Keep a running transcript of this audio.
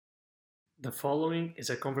The following is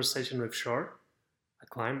a conversation with Shore, a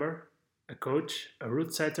climber, a coach, a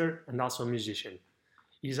route setter, and also a musician.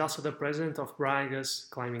 He is also the president of Braga's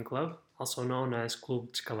Climbing Club, also known as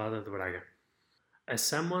Clube de Escalada de Braga. As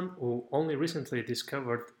someone who only recently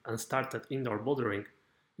discovered and started indoor bouldering,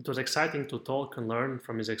 it was exciting to talk and learn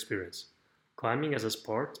from his experience. Climbing as a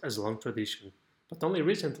sport has a long tradition, but only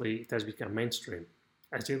recently it has become mainstream,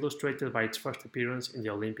 as illustrated by its first appearance in the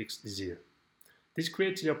Olympics this year. This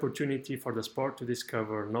creates the opportunity for the sport to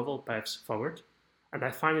discover novel paths forward, and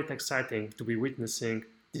I find it exciting to be witnessing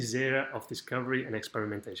this era of discovery and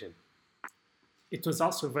experimentation. It was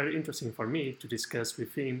also very interesting for me to discuss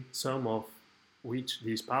with him some of which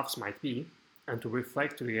these paths might be and to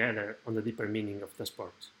reflect together on the deeper meaning of the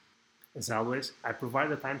sport. As always, I provide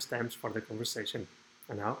the timestamps for the conversation,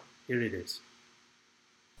 and now here it is.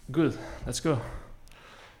 Good, let's go.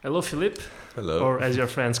 Hello, Philippe. Hello. Or as your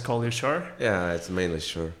friends call you, Shore. Yeah, it's mainly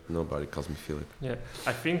Shore. Nobody calls me Philip. Yeah,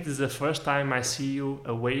 I think this is the first time I see you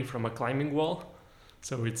away from a climbing wall,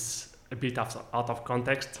 so it's a bit out of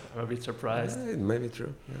context. I'm a bit surprised. Yeah, it may be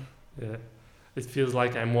true. Yeah. Yeah, it feels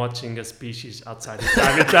like I'm watching a species outside its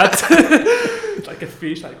habitat, like a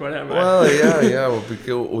fish, like whatever. Well, yeah.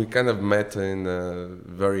 We kind of met in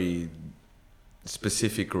very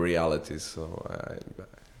specific realities, so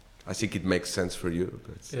I think it makes sense for you.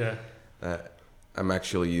 But Yeah, I'm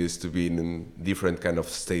actually used to being in different kind of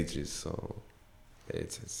stages, so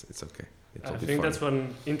it's okay. I think that's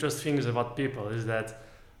one interesting thing about people is that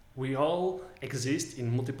we all exist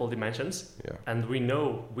in multiple dimensions, Yeah. and we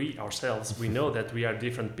know we know that we are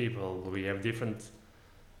different people. We have different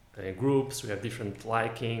groups, we have different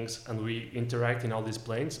likings, and we interact in all these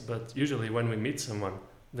planes. But usually, when we meet someone,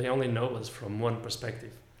 they only know us from one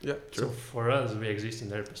perspective. Yeah, So true. for us, we exist in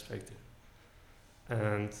their perspective.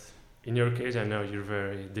 And in your case, I know you're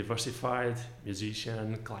very diversified,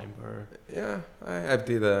 musician, climber. Yeah, I've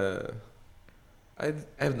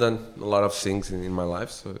done a lot of things in my life,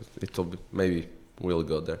 so it will be, maybe we'll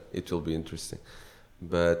go there. It will be interesting.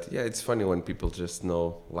 But yeah, it's funny when people just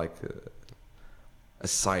know like a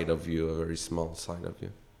side of you, a very small side of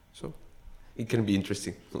you. So it can be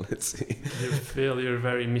interesting. Let's see. Do you feel you're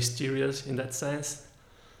very mysterious in that sense?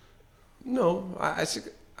 No, I think,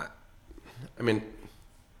 I mean,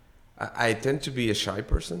 I tend to be a shy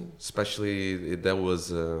person, especially that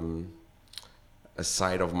was a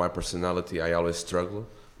side of my personality I always struggle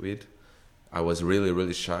with. I was really,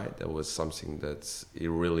 really shy. That was something that it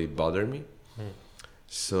really bothered me.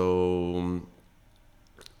 So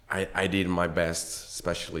I did my best,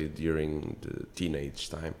 especially during the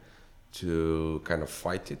teenage time, to kind of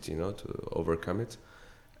fight it, to overcome it.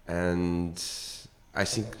 And I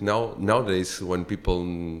think nowadays when people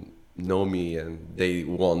know me and they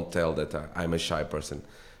won't tell that I'm a shy person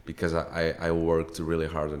because I worked really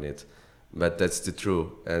hard on it. But that's the truth.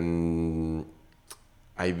 And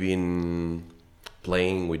I've been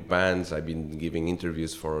playing with bands, I've been giving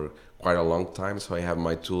interviews for quite a long time, so I have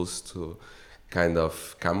my tools to kind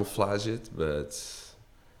of camouflage it, but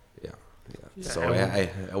yeah. So I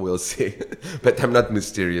will say, but I'm not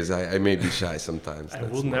mysterious. I may be shy sometimes. I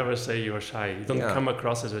would never say you're shy. You don't Yeah. come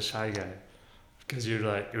across as a shy guy because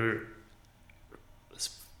you're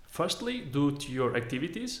firstly due to your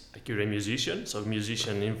activities, like you're a musician. So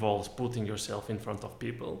musician involves putting yourself in front of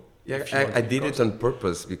people. Yeah, If you want I to did cross. it on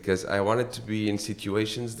purpose because I wanted to be in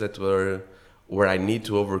situations that were where I need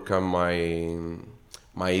to overcome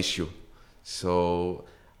my issue. So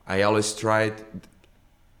I always tried.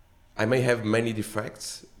 I may have many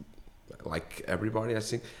defects, like everybody, I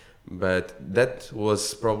think, but that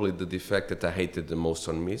was probably the defect that I hated the most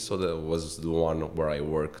on me. So that was the one where I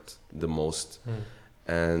worked the most.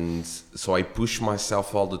 And so I push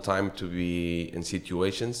myself all the time to be in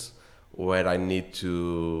situations where I need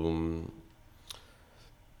to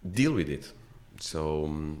deal with it. So,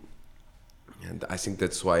 and I think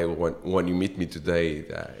that's why when you meet me today,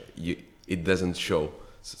 it doesn't show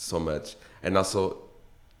so much. And also,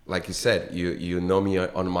 like you said, you know me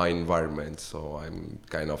on my environment, so I'm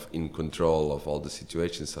kind of in control of all the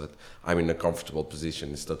situations. So I'm in a comfortable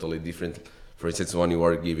position. It's totally different. For instance, when you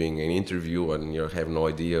are giving an interview and you have no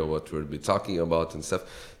idea what we'll be talking about and stuff,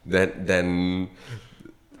 then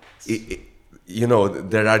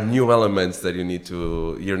there are new elements that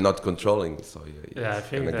you're not controlling, so I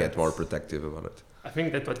think gonna get more protective about it. I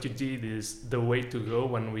think that what you did is the way to go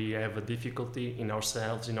when we have a difficulty in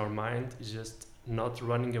ourselves, in our mind, is just not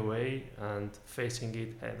running away and facing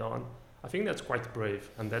it head on. I think that's quite brave,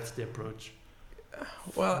 and that's the approach.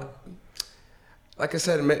 Well, like I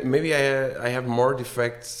said, maybe I have more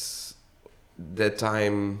defects that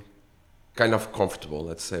I'm kind of comfortable,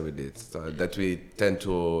 let's say, with it, that we tend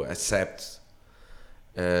to accept.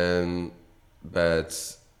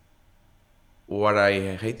 But what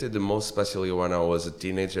I hated the most, especially when I was a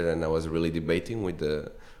teenager and I was really debating with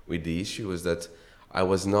the issue, was that I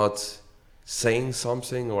was not saying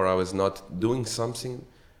something or I was not doing something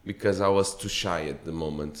because I was too shy at the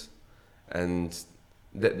moment. And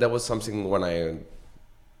that was something when I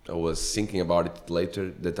was thinking about it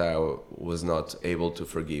later, that I was not able to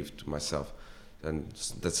forgive to myself. And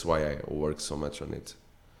that's why I work so much on it.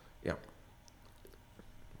 Yeah.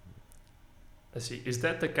 I see. Is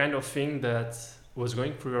that the kind of thing that was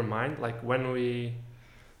going through your mind, like when we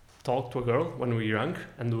talk to a girl when we're young,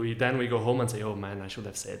 and then we go home and say, "Oh man, I should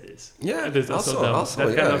have said this." Yeah, It is also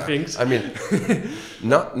that kind of things. I mean,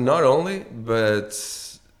 not only, but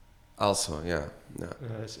also, yeah.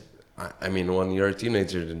 I see. I mean, when you're a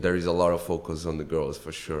teenager, there is a lot of focus on the girls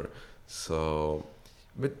for sure. So,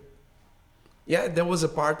 but yeah, there was a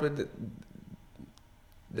part where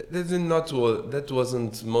that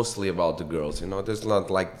wasn't mostly about the girls. You know, there's not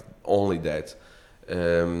like only that.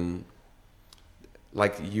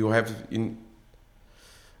 Like you have in.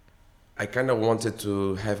 I kind of wanted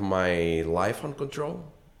to have my life on control,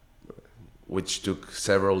 which took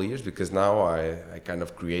several years, because now I kind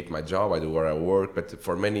of create my job, I do where I work, but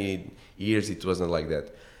for many years it wasn't like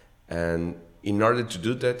that. And in order to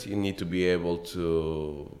do that, you need to be able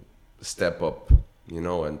to step up, you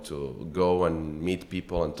know, and to go and meet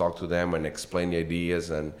people and talk to them and explain the ideas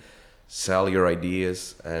and sell your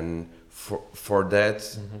ideas. And for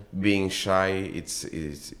that, being shy, it's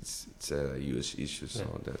a huge issue. So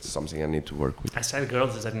that's something I need to work with. I said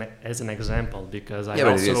girls as an example because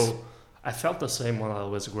I felt the same when I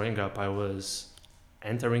was growing up. I was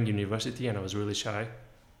entering university and I was really shy,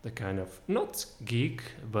 the kind of not geek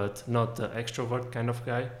but not the extrovert kind of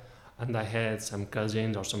guy. And I had some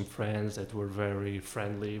cousins or some friends that were very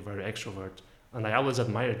friendly, very extrovert, and I always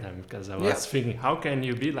admired them because I was thinking, how can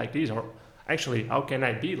you be like this? Or actually, how can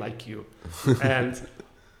I be like you? And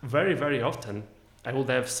very, very often I would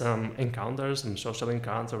have some encounters, some social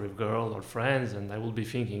encounter with girls or friends, and I would be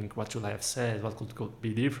thinking, what should I have said? What could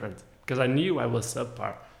be different? Because I knew I was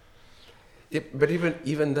subpar. Yeah, but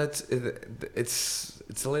even that,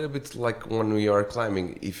 it's a little bit like when we are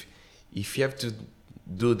climbing. If you have to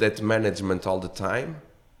do that management all the time,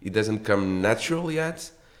 it doesn't come natural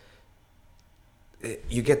yet.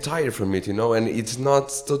 You get tired from it, you know, and it's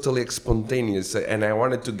not totally spontaneous. And I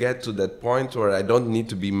wanted to get to that point where I don't need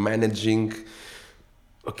to be managing.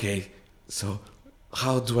 Okay, so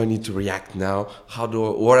how do I need to react now?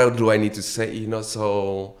 What do I need to say? You know,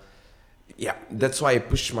 so yeah, that's why I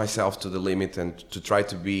push myself to the limit and to try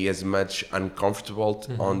to be as much uncomfortable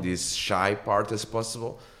on this shy part as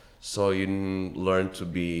possible. So you learn to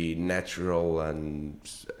be natural and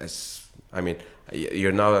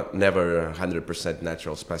you're never 100%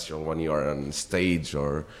 natural, especially when you are on stage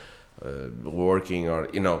or working, or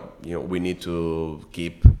you know we need to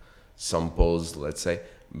keep some pose, let's say,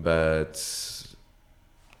 but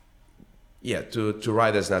yeah, to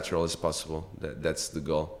ride as natural as possible. That's the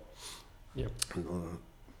goal. Yeah.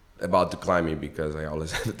 About the climbing, because I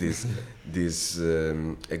always have this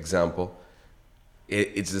example.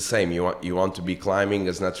 It's the same. You want to be climbing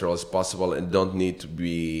as natural as possible and don't need to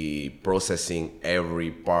be processing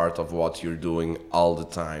every part of what you're doing all the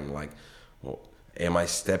time. Like, am I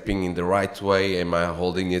stepping in the right way? Am I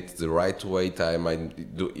holding it the right way?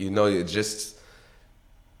 You just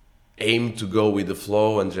aim to go with the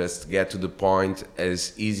flow and just get to the point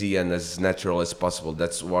as easy and as natural as possible.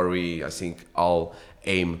 That's where I think, all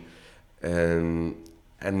aim.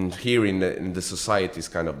 And here in the society is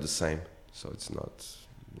kind of the same. So it's not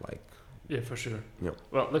like... Yeah, for sure. Yeah.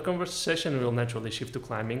 Well, the conversation will naturally shift to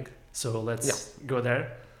climbing. So let's go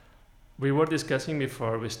there. We were discussing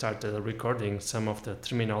before we started recording some of the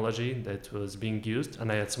terminology that was being used. And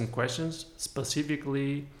I had some questions.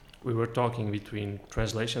 Specifically, we were talking between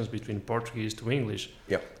translations between Portuguese to English.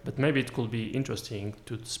 Yeah. But maybe it could be interesting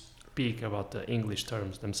to speak about the English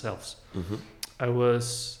terms themselves. Mm-hmm. I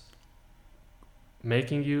was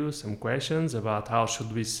making you some questions about how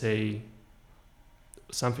should we say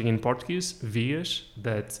something in Portuguese, vias,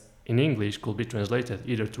 that in English could be translated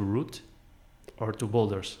either to route or to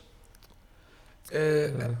boulders.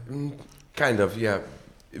 Kind of, yeah.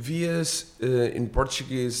 Vias in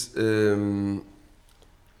Portuguese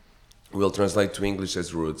will translate to English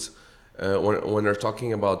as routes. When we're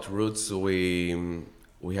talking about routes, we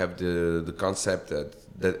have the concept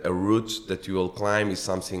that a route that you will climb is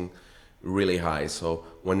something really high. So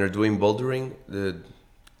when you're doing bouldering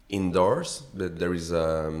indoors, there is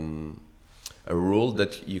a rule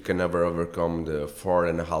that you can never overcome the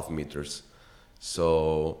 4.5 meters.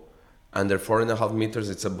 So under 4.5 meters,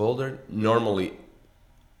 it's a boulder. Normally,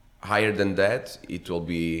 higher than that, it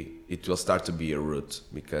will start to be a route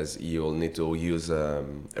because you will need to use a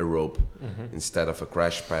rope instead of a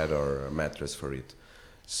crash pad or a mattress for it.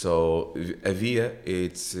 So a via,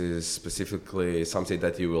 it's specifically something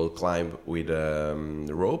that you will climb with a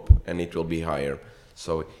rope, and it will be higher.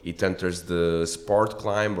 So it enters the sport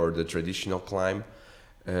climb or the traditional climb.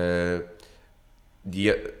 The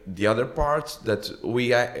other part that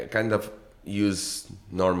we kind of use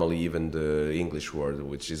normally, even the English word,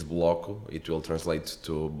 which is bloco, it will translate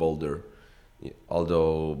to boulder.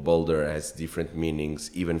 Although boulder has different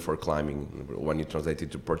meanings, even for climbing. When you translate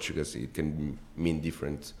it to Portuguese, it can mean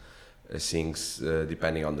different things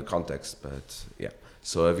depending on the context. But yeah,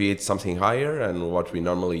 so if it's something higher, and what we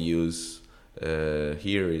normally use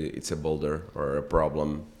here, it's a boulder or a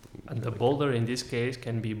problem. And the boulder in this case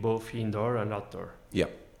can be both indoor and outdoor. Yeah.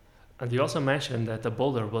 And you also mentioned that the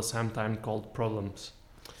boulder was sometimes called problems.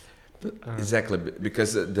 Exactly,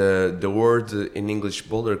 because the word in English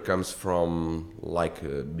boulder comes from like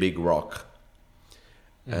a big rock.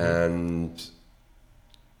 And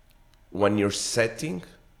when you're setting,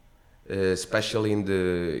 especially in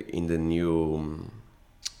the new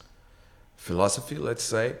philosophy, let's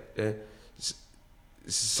say,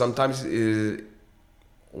 sometimes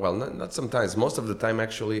well, not sometimes, most of the time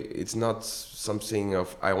actually, it's not something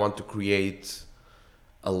of I want to create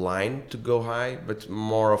a line to go high, but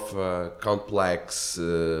more of a complex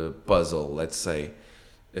puzzle, let's say.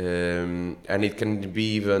 And it can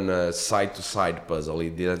be even a side-to-side puzzle.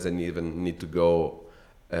 It doesn't even need to go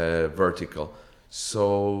vertical.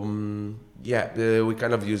 So, we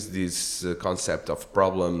kind of use this concept of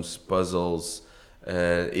problems, puzzles.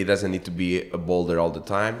 It doesn't need to be a boulder all the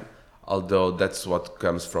time, although that's what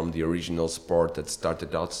comes from the original sport that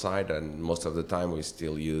started outside, and most of the time we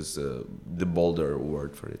still use the boulder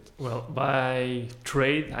word for it. Well, by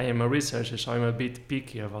trade, I am a researcher, so I'm a bit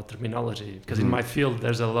picky about terminology, because in my field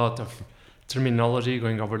there's a lot of terminology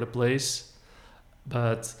going over the place,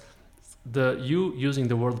 but you using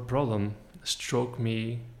the word problem struck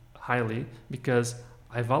me highly, because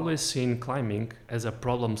I've always seen climbing as a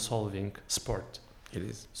problem-solving sport. It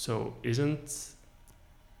is. So isn't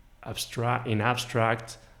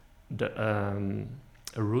abstract a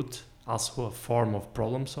route also a form of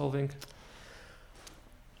problem solving?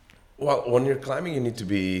 Well, when you're climbing, you need to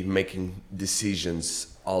be making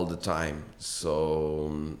decisions all the time.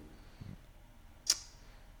 So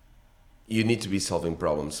you need to be solving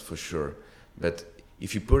problems for sure. But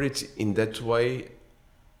if you put it in that way,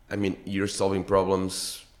 I mean, you're solving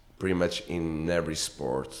problems pretty much in every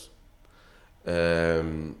sport.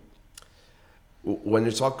 When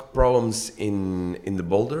you talk problems in the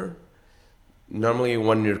boulder, normally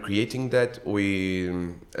when you're creating that, we,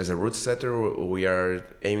 as a route setter, we are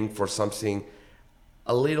aiming for something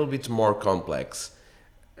a little bit more complex.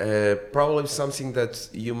 Probably something that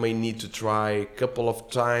you may need to try a couple of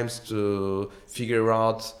times to figure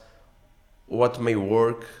out what may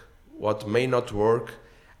work, what may not work,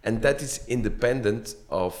 and that is independent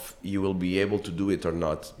of you will be able to do it or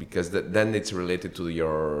not, because then it's related to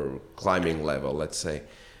your climbing level, let's say.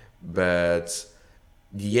 But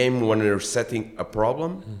the aim when you're setting a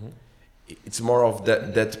problem, it's more of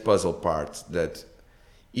that puzzle part, that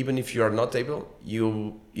even if you are not able,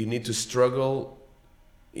 you need to struggle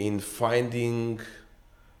in finding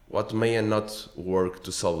what may and not work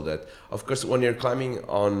to solve that. Of course, when you're climbing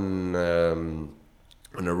on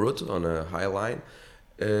a route, on a high line,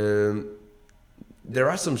 there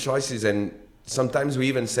are some choices, and sometimes we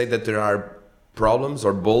even say that there are problems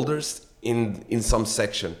or boulders in some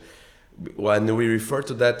section. When we refer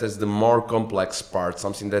to that as the more complex part,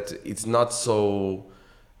 something that it's not so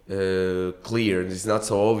clear, it's not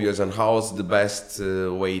so obvious, and how's the best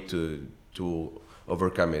way to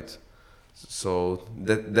overcome it. So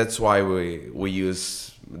that's why we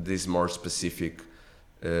use this more specific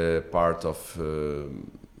part of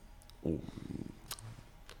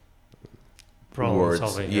problem words.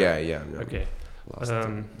 solving. Yeah. No. Okay. Lost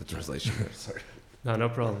the translation there, sorry. No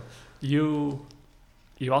problem. You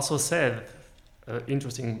also said an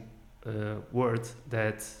interesting word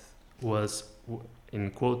that was in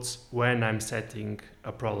quotes, when I'm setting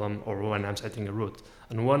a problem or when I'm setting a route.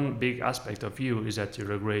 And one big aspect of you is that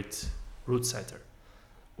you're a great route setter.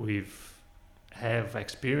 We've have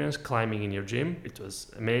experience climbing in your gym. It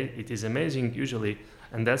is amazing usually,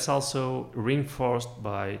 and that's also reinforced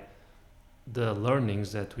by the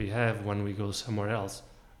learnings that we have when we go somewhere else,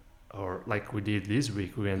 or like we did this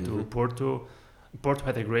week. We went to Porto. Porto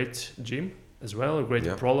had a great gym, as well, great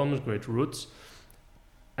Yeah. problems, great roots.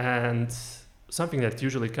 And something that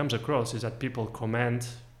usually comes across is that people comment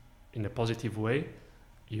in a positive way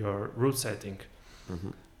your root setting.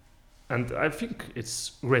 Mhm. And I think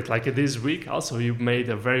it's great. Like this week, also, you made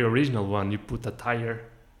a very original one. You put a tire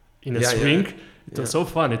in a Yeah, yeah. swing. It Yeah. was so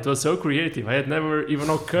fun. It was so creative. I had never even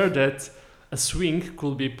occurred that a swing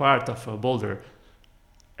could be part of a boulder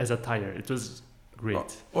as a tire. It was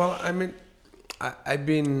great. Well, I mean, I've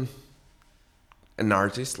been an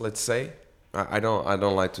artist, let's say. I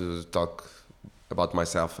don't like to talk about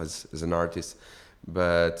myself as an artist,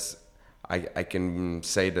 but I can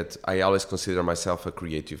say that I always consider myself a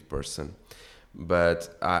creative person.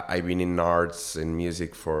 But I've been in arts and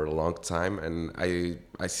music for a long time, and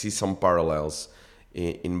I see some parallels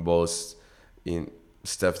in both in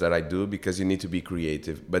stuff that I do, because you need to be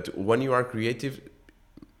creative. But when you are creative,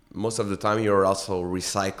 most of the time you're also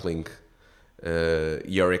recycling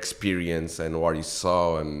your experience and what you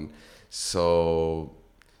saw, and so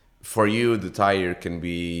for you the tire can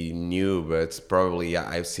be new, but probably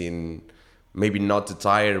I've seen maybe not the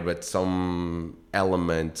tire but some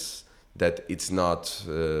elements that it's not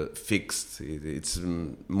fixed, it's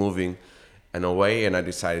moving in a way, and I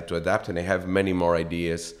decided to adapt, and I have many more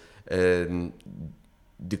ideas.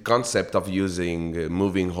 The concept of using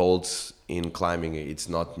moving holds in climbing, it's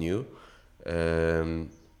not new.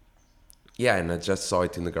 Yeah, and I just saw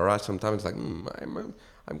it in the garage. Sometimes like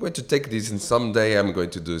I'm going to take this, and someday I'm going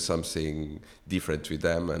to do something different with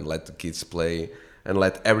them and let the kids play and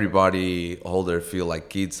let everybody older feel like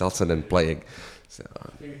kids also then playing. So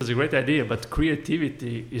It's a great idea, but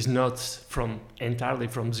creativity is not entirely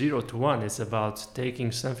from 0 to 1. It's about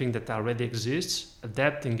taking something that already exists,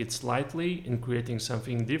 adapting it slightly, and creating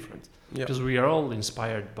something different. yeah, Because we are all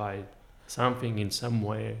inspired by something in some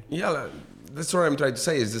way. yeah, that's what I'm trying to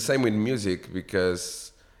say. It's the same with music,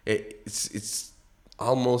 because it's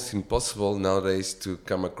almost impossible nowadays to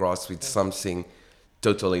come across with something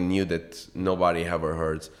totally new that nobody ever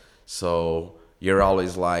heard. So you're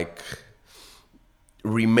always like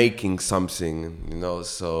remaking something,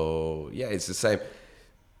 so yeah, it's the same.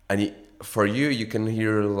 And for you, you can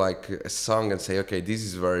hear like a song and say, okay, this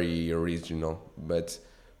is very original, but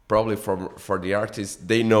probably for the artist,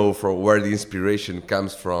 they know from where the inspiration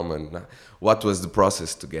comes from and what was the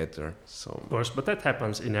process to get there. So Of course, but that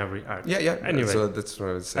happens in every art. yeah. Anyway, So that's what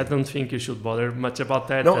I would say. I don't think you should bother much about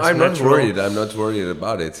that. No, That's I'm not natural. worried. I'm not worried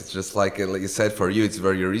about it. It's just like you said, for you, it's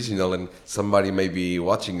very original, and somebody may be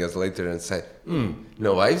watching us later and say,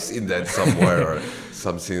 no, I've seen that somewhere or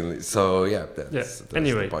something. So yeah, that's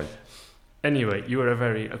Anyway. the point. Anyway, you are a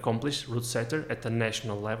very accomplished route setter at the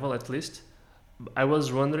national level, at least. I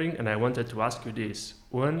was wondering, and I wanted to ask you this: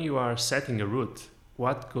 when you are setting a route,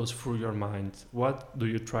 what goes through your mind? What do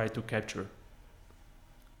you try to capture?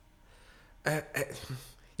 I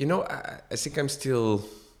think I'm still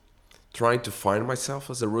trying to find myself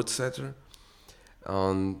as a route setter,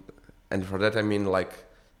 and for that I mean like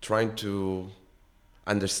trying to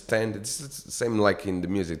understand. It's the same like in the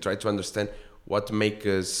music. Try to understand what makes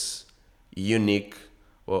us unique,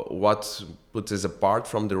 or what puts us apart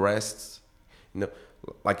from the rest.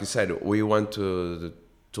 Like you said, we went to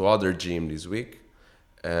other gym this week,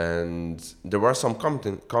 and there were some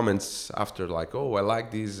comments after like, oh, I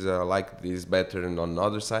like this better and on the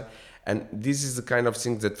other side. And this is the kind of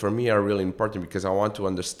things that for me are really important, because I want to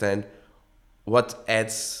understand what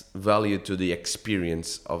adds value to the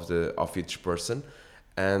experience of each person.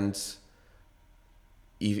 And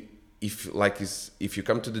if you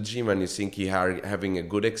come to the gym and you think you are having a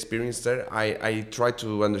good experience there, I try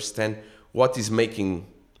to understand what is making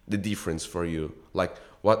the difference for you, like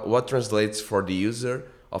what translates for the user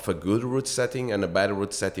of a good route setting and a bad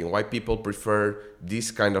route setting, why people prefer this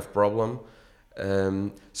kind of problem.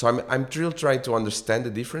 So I'm still trying to understand the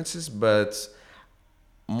differences, but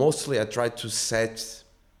mostly I try to set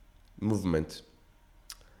movement.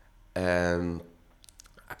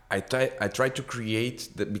 I try to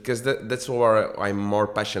create that, because that's what I'm more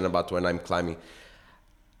passionate about when I'm climbing.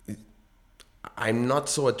 I'm not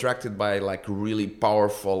so attracted by like really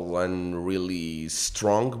powerful and really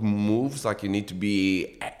strong moves. Like you need to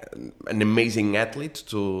be an amazing athlete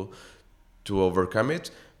to overcome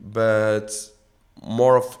it, but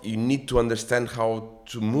more of you need to understand how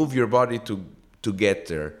to move your body to get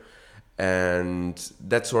there. And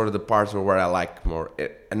that's sort of the part where I like more.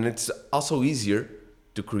 And it's also easier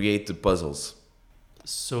to create the puzzles.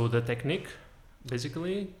 So the technique,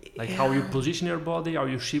 basically, like how you position your body, how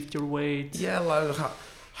you shift your weight. Yeah, like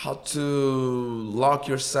how to lock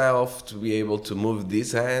yourself to be able to move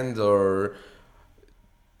this hand, or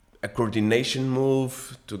a coordination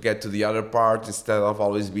move to get to the other part instead of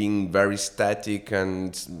always being very static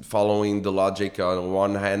and following the logic on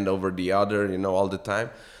one hand over the other, all the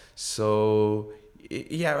time. So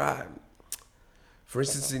yeah, for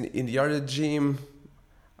instance, in the other gym,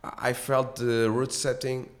 I felt the route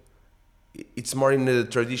setting, it's more in the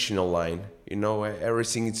traditional line,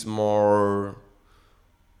 everything is more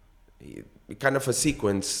kind of a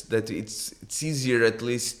sequence that it's easier at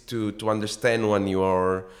least to understand when you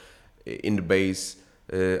are in the base.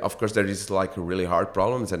 Of course, there is like really hard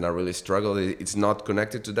problems and I really struggle. It's not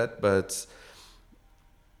connected to that, but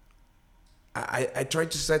I try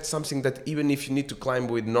to set something that even if you need to climb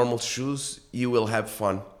with normal shoes, you will have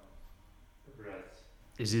fun. Right.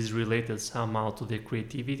 Is this related somehow to the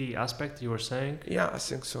creativity aspect you were saying? Yeah, I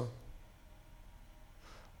think so.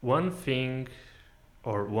 One thing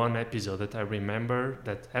or one episode that I remember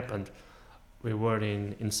that happened, we were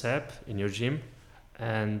in SEP, in your gym,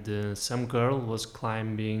 and some girl was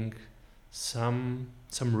climbing some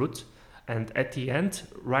route, and at the end,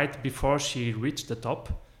 right before she reached the top,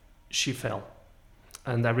 she fell.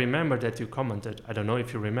 And I remember that you commented, I don't know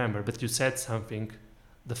if you remember, but you said something.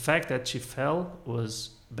 The fact that she fell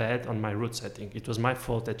was bad on my route setting. It was my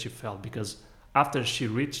fault that she fell, because after she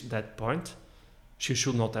reached that point, she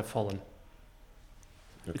should not have fallen.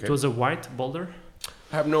 Okay. It was a white boulder.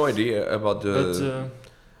 I have no idea about the...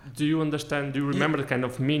 But do you understand, do you remember the kind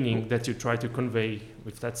of meaning that you try to convey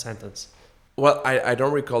with that sentence? Well, I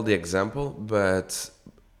don't recall the example, but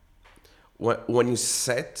when you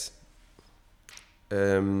set...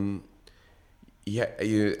 you,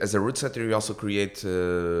 as a route setter, you also create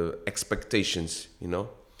expectations,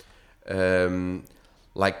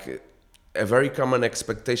 like a very common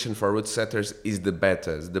expectation for route setters is the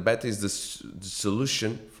beta. The beta is the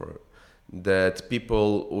solution that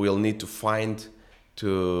people will need to find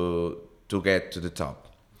to get to the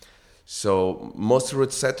top. So most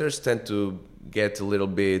route setters tend to get a little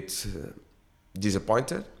bit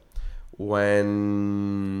disappointed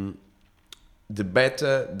when the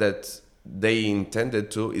beta that they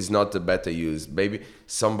intended to is not the beta used. Maybe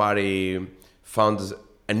somebody found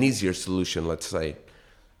an easier solution, let's say.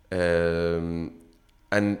 And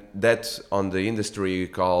that on the industry you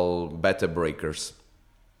call beta breakers.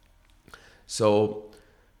 So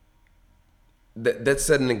that's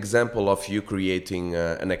an example of you creating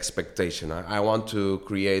an expectation. I want to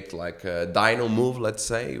create like a dyno move, let's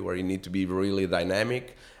say, where you need to be really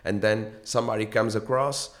dynamic, and then somebody comes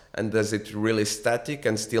across and does it really static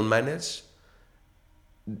and still manage.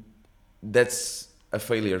 That's a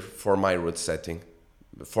failure for my route setting,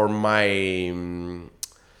 for my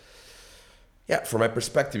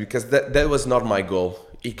perspective, because that was not my goal.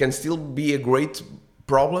 It can still be a great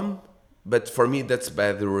problem, but for me that's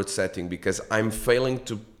bad route setting, because I'm failing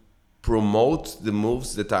to promote the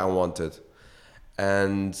moves that I wanted.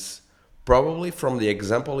 And probably from the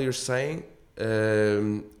example you're saying,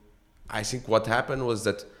 I think what happened was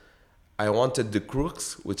that I wanted the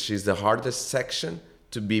crux, which is the hardest section,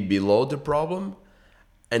 to be below the problem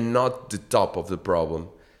and not the top of the problem.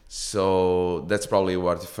 So that's probably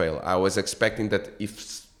what failed. I was expecting that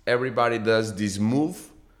if everybody does this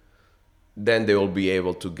move, then they will be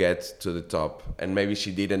able to get to the top. And maybe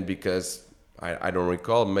she didn't, because I don't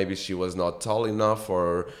recall. Maybe she was not tall enough,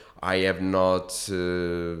 or I have not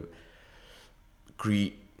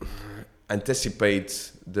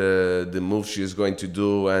anticipate the move she is going to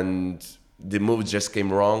do, and the move just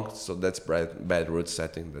came wrong. So that's bad route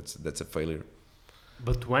setting. That's a failure.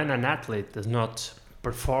 But when an athlete does not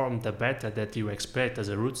perform the beta that you expect as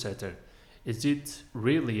a route setter, is it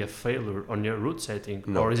really a failure on your route setting?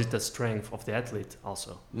 No. Or is it a strength of the athlete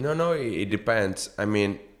also? No, it depends. I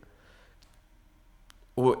mean,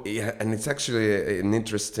 and it's actually an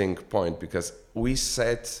interesting point, because we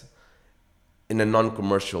set in a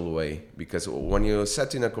non-commercial way, because when you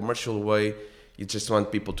set in a commercial way, you just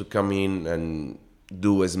want people to come in and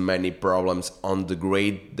do as many problems on the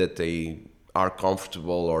grade that they are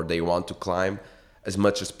comfortable or they want to climb as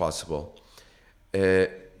much as possible.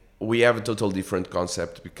 We have a total different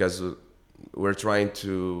concept, because we're trying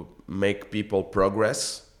to make people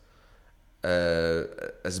progress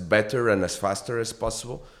as better and as faster as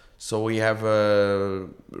possible. So we have a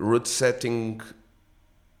route setting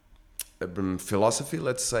philosophy,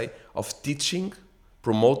 let's say, of teaching,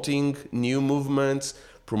 promoting new movements,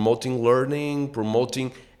 promoting learning,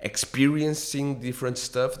 promoting experiencing different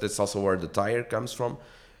stuff. That's also where the tire comes from.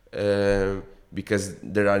 Because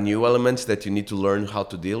there are new elements that you need to learn how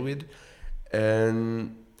to deal with.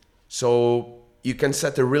 And so you can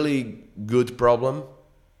set a really good problem,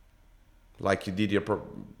 like you did your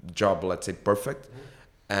job, let's say, perfect.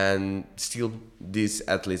 and still these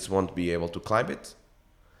athletes won't be able to climb it,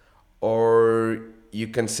 or you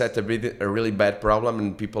can set a really bad problem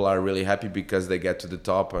and people are really happy because they get to the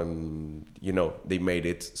top and they made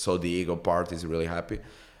it, so the ego part is really happy,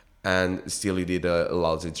 and still he did a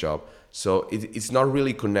lousy job. So it's not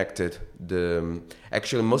really connected.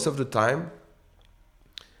 Actually most of the time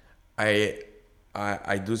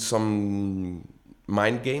I do some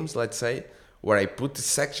mind games, let's say, where I put the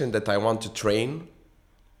section that I want to train,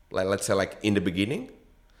 like let's say like in the beginning,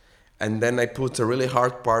 and then I put a really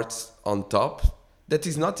hard part on top that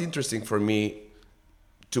is not interesting for me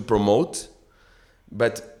to promote,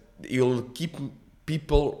 but you'll keep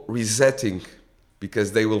people resetting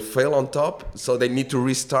because they will fail on top, so they need to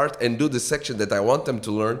restart and do the section that I want them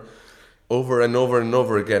to learn over and over and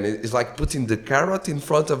over again. It's like putting the carrot in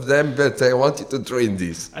front of them, but I want you to train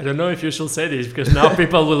this. I don't know if you should say this because now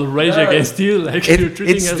people will rage against you. Like you're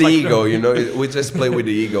treating it's us the like ego, we just play with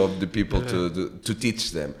the ego of the people to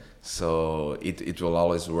teach them. So it will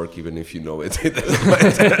always work even if you know it. It doesn't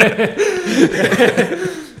matter.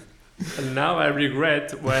 And now I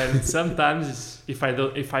regret when sometimes if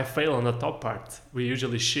I fail on the top part, we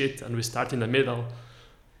usually shit and we start in the middle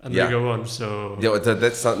and we go on. So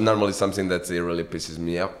that's normally something that really pisses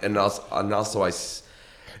me off, and also I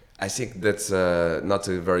think that's not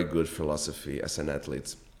a very good philosophy as an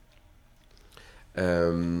athlete.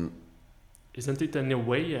 Isn't it in a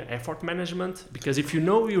way effort management? Because if you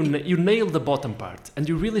nail the bottom part and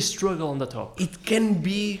you really struggle on the top, it can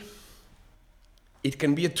be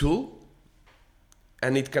a tool,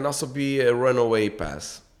 and it can also be a runaway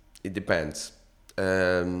pass. It depends.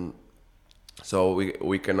 So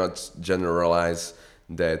we cannot generalize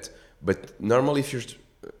that. But normally,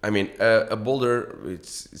 a boulder,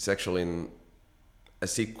 it's actually in a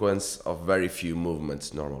sequence of very few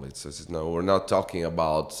movements. Normally, we're not talking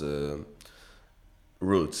about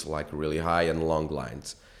routes like really high and long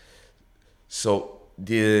lines. So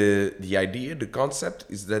the idea, the concept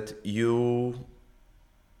is that you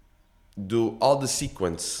do all the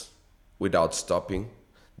sequence without stopping,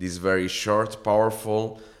 this very short,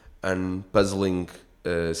 powerful and puzzling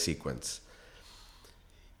sequence.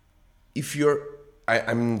 If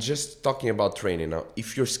I'm just talking about training now,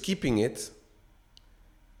 if you're skipping it,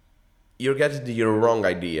 you're getting the wrong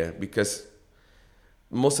idea, because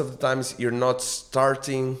most of the times you're not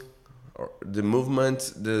starting the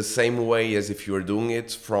movement the same way as if you were doing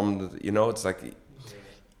it from it's like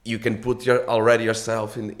you can put already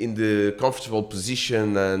yourself in the comfortable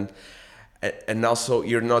position, and also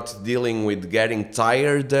you're not dealing with getting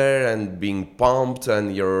tired there and being pumped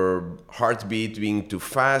and your heartbeat being too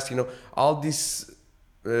fast, all these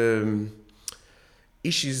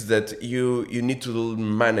issues that you need to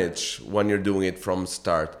manage when you're doing it from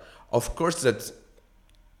start. Of course that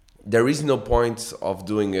there is no point of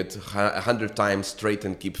doing it 100 times straight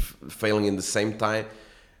and keep failing in the same time,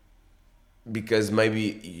 because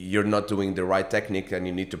maybe you're not doing the right technique and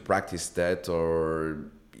you need to practice that, or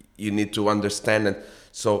you need to understand it.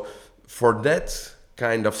 So for that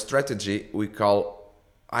kind of strategy, we call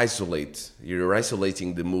isolate. You're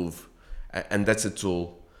isolating the move, and that's a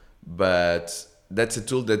tool. But that's a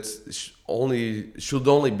tool that should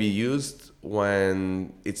only be used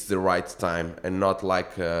when it's the right time, and not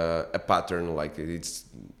like a pattern, like it's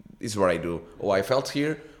what I do. Oh, I felt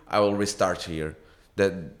here, I will restart here.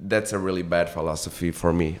 That's a really bad philosophy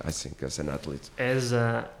for me, I think, as an athlete. As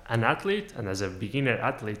an athlete and as a beginner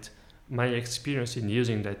athlete, my experience in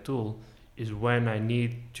using that tool is when I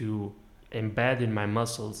need to embed in my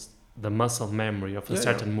muscles the muscle memory of a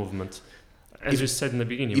certain movement. As you said in the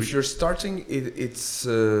beginning. If you're starting, it's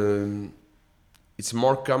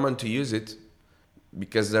more common to use it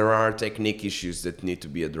because there are technique issues that need to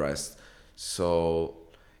be addressed. So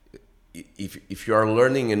if you are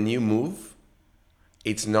learning a new move,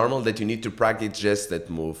 it's normal that you need to practice just that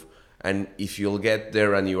move. And if you'll get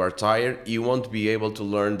there and you are tired, you won't be able to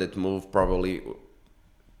learn that move probably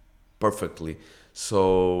perfectly.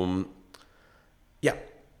 So,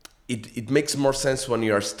 it makes more sense when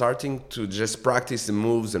you are starting to just practice the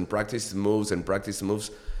moves and practice the moves and practice the moves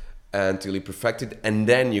until you perfect it. And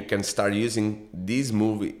then you can start using this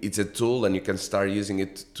move. It's a tool, and you can start using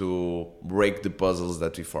it to break the puzzles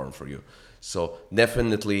that we form for you. So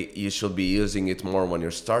definitely you should be using it more when you're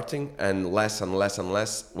starting, and less and less and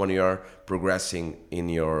less when you are progressing in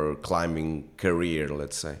your climbing career,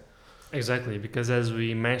 let's say. Exactly, because as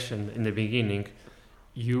we mentioned in the beginning,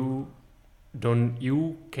 you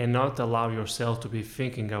cannot allow yourself to be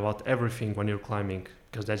thinking about everything when you're climbing,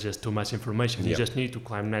 because that's just too much information. You just need to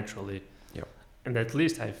climb naturally. Yeah. And at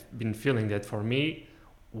least I've been feeling that for me,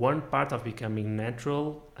 one part of becoming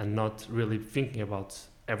natural and not really thinking about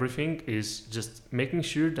everything is just making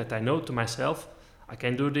sure that I know to myself, I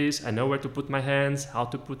can do this, I know where to put my hands, how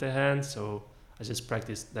to put the hands, so I just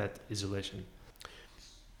practice that isolation.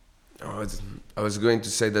 I was going to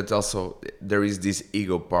say that also there is this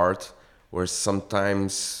ego part where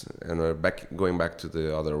sometimes, and going back to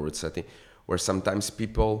the other root setting, where sometimes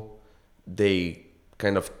people, they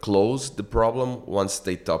kind of close the problem once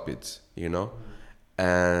they top it, you know?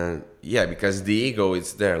 And yeah, because the ego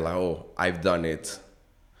is there, like, oh, I've done it.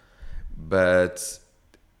 But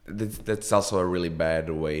that's also a really bad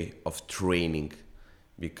way of training,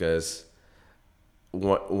 because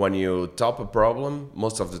when you top a problem,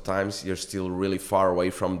 most of the times you're still really far away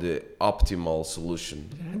from the optimal solution.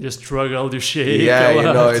 You struggle, you shake. Yeah, you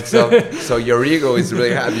know, it's so your ego is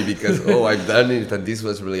really happy because, oh, I've done it and this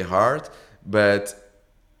was really hard. But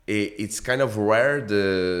it's kind of rare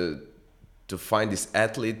to find this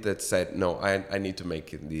athlete that said, no, I need to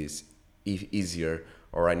make this easier,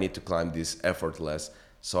 or I need to climb this effortless.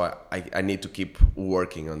 So I need to keep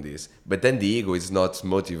working on this. But then the ego is not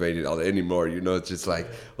motivated anymore, you know, it's just like,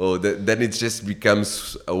 oh, then it just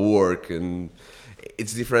becomes a work, and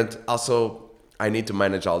it's different. Also, I need to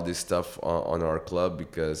manage all this stuff on our club,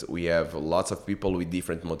 because we have lots of people with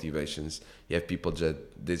different motivations. You have people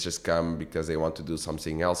that they just come because they want to do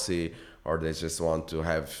something healthy, or they just want to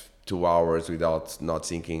have 2 hours without not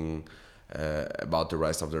thinking about the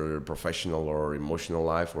rest of their professional or emotional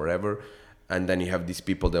life, whatever. And then you have these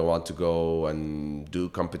people that want to go and do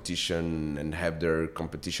competition and have their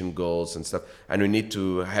competition goals and stuff. And we need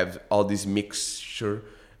to have all this mixture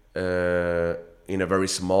in a very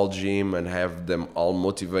small gym and have them all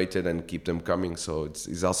motivated and keep them coming. So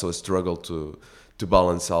it's also a struggle to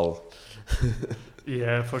balance all.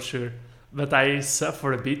 Yeah, for sure. But I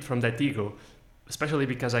suffer a bit from that ego, especially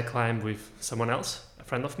because I climb with someone else, a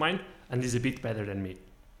friend of mine, and he's a bit better than me,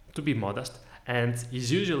 to be modest. And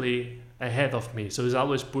he's usually ahead of me, so he's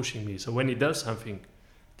always pushing me. So when he does something,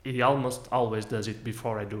 he almost always does it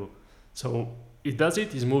before I do. So he does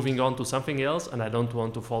it, he's moving on to something else, and I don't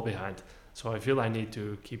want to fall behind. So I feel I need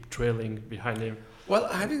to keep trailing behind him. Well,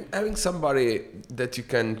 having somebody that you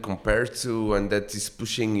can compare to and that is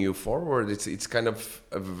pushing you forward, it's kind of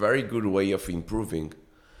a very good way of improving.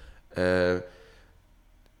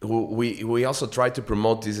 We also try to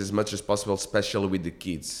promote this as much as possible, especially with the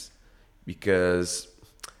kids. Because,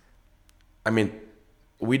 I mean,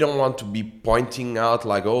 we don't want to be pointing out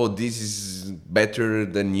like, oh, this is better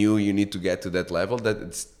than you need to get to that level.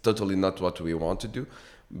 It's totally not what we want to do.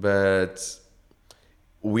 But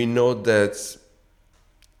we know that,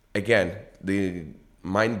 again, the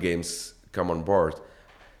mind games come on board.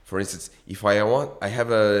 For instance, if I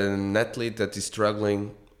have an athlete that is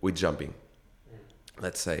struggling with jumping,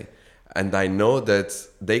 let's say, and I know that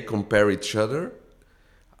they compare each other,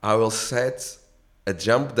 I will set a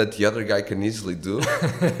jump that the other guy can easily do.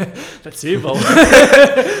 That's evil.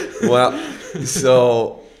 Well,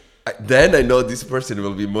 so then I know this person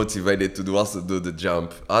will be motivated to also do the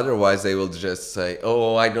jump. Otherwise, they will just say,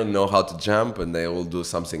 oh, I don't know how to jump, and they will do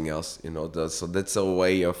something else. You know, so that's a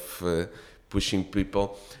way of pushing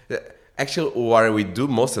people. Actually, what we do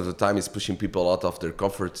most of the time is pushing people out of their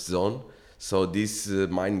comfort zone. So these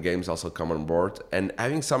mind games also come on board. And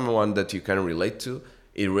having someone that you can relate to,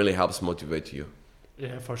 it really helps motivate you.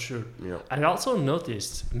 Yeah, for sure. Yeah. I also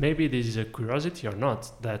noticed, maybe this is a curiosity or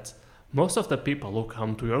not, that most of the people who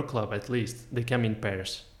come to your club, at least, they come in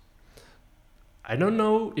pairs. I don't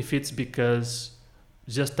know if it's because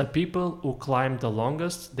just the people who climb the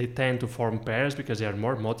longest, they tend to form pairs because they are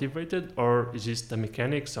more motivated, or is it the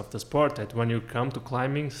mechanics of the sport that when you come to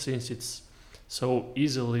climbing, since it's so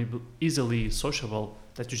easily sociable,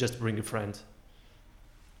 that you just bring a friend?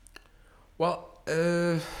 Well,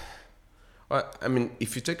 I mean,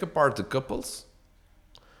 if you take apart the couples,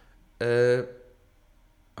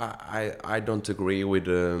 I don't agree with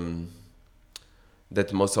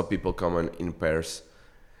that most of people come in pairs.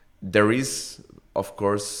 There is, of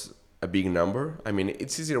course, a big number. I mean,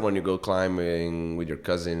 it's easier when you go climbing with your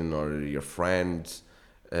cousin or your friend,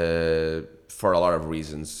 for a lot of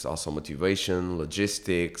reasons. Also motivation,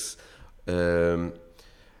 logistics,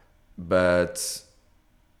 but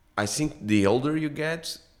I think the older you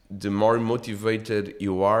get, the more motivated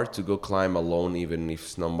you are to go climb alone, even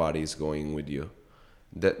if nobody is going with you.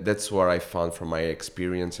 That's what I found from my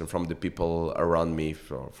experience and from the people around me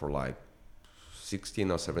for like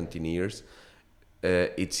 16 or 17 years.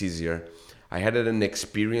 It's easier. I had an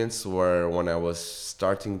experience where when I was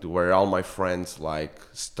starting where all my friends like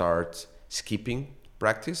start skipping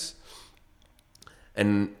practice.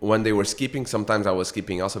 And when they were skipping, sometimes I was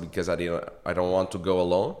skipping also because I don't want to go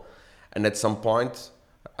alone. And at some point,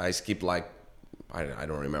 I skipped like I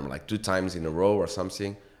don't remember, like 2 times in a row or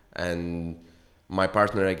something. And my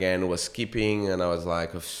partner again was skipping, and I was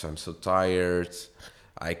like, I'm so tired.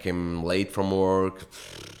 I came late from work.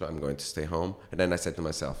 I'm going to stay home. And then I said to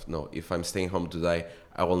myself, no, if I'm staying home today,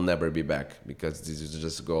 I will never be back, because this is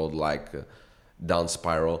just go like down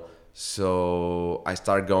spiral. So I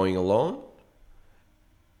start going alone.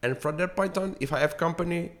 And from that point on, if I have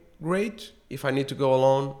company, great. If I need to go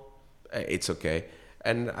alone, it's okay.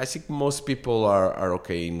 And I think most people are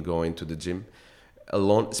okay in going to the gym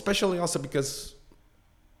alone, especially also because,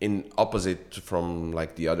 in opposite from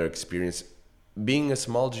like the other experience, being a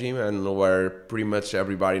small gym and where pretty much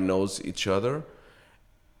everybody knows each other,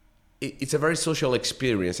 it's a very social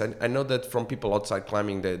experience. And I know that from people outside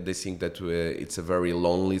climbing, that they think that it's a very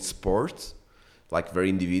lonely sport, like very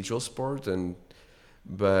individual sport.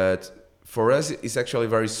 But for us, it's actually a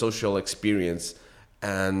very social experience,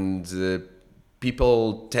 and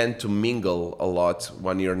people tend to mingle a lot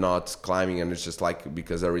when you're not climbing, and it's just like,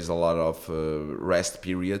 because there is a lot of rest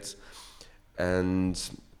periods. And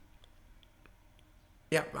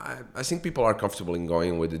yeah, I think people are comfortable in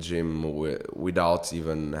going with the gym without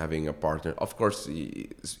even having a partner. Of course,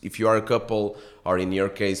 if you are a couple, or in your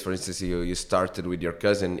case, for instance, you started with your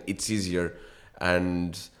cousin, it's easier.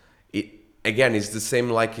 And again, it's the same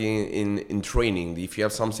like in training. If you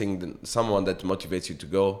have someone that motivates you to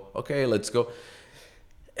go, okay, let's go.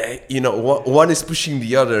 One is pushing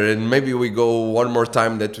the other, and maybe we go one more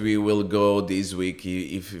time that we will go this week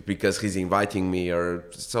if because he's inviting me, or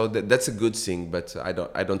so that's a good thing. But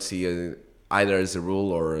I don't see either as a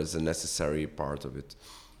rule or as a necessary part of it.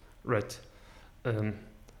 Right.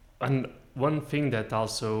 And one thing that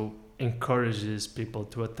also encourages people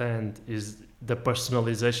to attend is the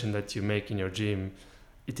personalization that you make in your gym.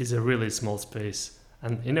 It is a really small space,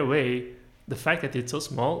 and in a way, the fact that it's so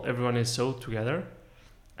small, everyone is so together,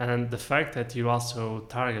 and the fact that you also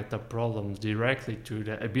target the problems directly to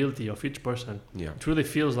the ability of each person, it really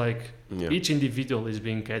feels like each individual is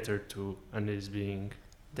being catered to and is being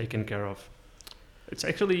taken care of. It's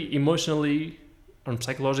actually emotionally and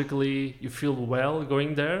psychologically, you feel well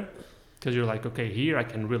going there, because you're like, okay, here I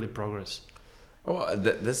can really progress. Oh,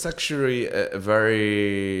 that's actually a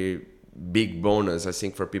very big bonus, I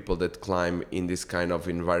think, for people that climb in this kind of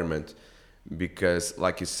environment. Because,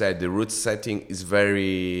 like you said, the route setting is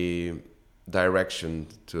very direction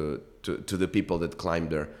to the people that climb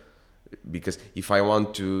there. Because if I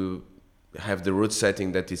want to have the route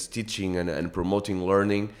setting that is teaching and promoting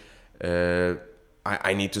learning,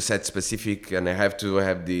 I need to set specific, and I have to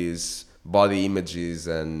have these body images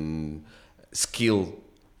and skill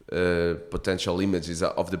potential images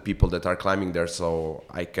of the people that are climbing there, so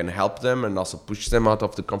I can help them and also push them out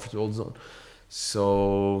of the comfortable zone.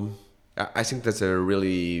 So I think that's a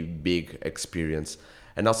really big experience.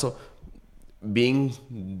 And also, being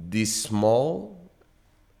this small,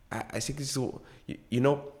 I think it's,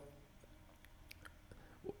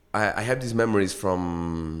 I have these memories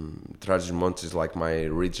from Trás-os-Montes, like my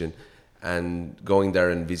region, and going there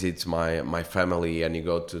and visit my family, and you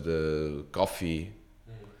go to the coffee,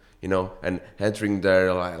 and entering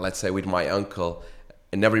there, like, let's say with my uncle,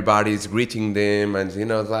 and everybody's greeting them, and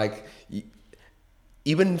like,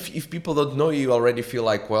 even if people don't know you, already feel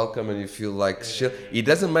like welcome, and you feel like chill. It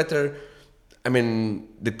doesn't matter, I mean,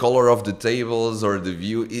 the color of the tables or the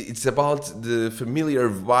view. It's about the familiar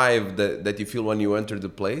vibe that you feel when you enter the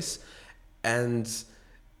place. And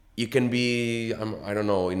you can be, I don't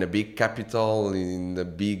know, in a big capital, in a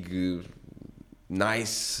big,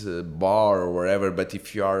 nice bar or wherever, but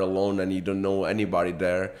if you are alone and you don't know anybody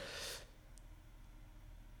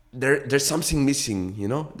there's something missing,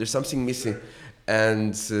 There's something missing.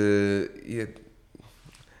 And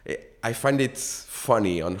I find it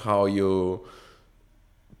funny on how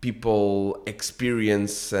people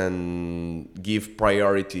experience and give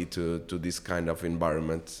priority to this kind of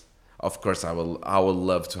environment. Of course, I would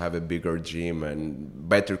love to have a bigger gym and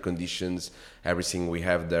better conditions. Everything we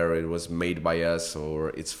have there, it was made by us, or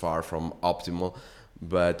it's far from optimal.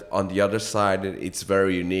 But on the other side, it's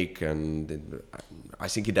very unique, and I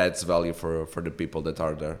think it adds value for the people that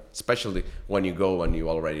are there, especially when you go and you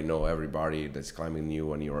already know everybody that's climbing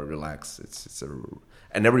you and you are relaxed.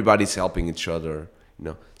 And everybody's helping each other,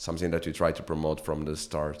 something that we try to promote from the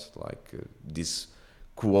start, like this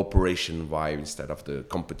cooperation vibe instead of the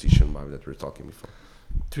competition vibe that we were talking before.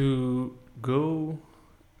 To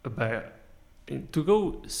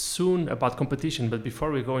go soon about competition, but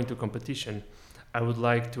before we go into competition, I would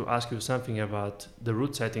like to ask you something about the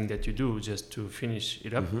route setting that you do, just to finish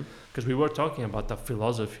it up. Because we were talking about the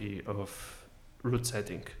philosophy of route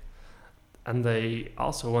setting. And I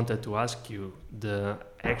also wanted to ask you the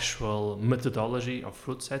actual methodology of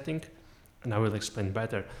route setting, and I will explain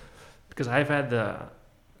better. Because I've had the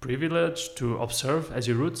privilege to observe as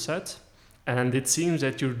you route set, and it seems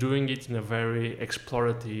that you're doing it in a very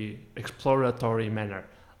exploratory manner.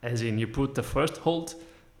 As in, you put the first hold,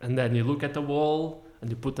 and then you look at the wall, and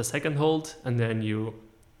you put the second hold, and then you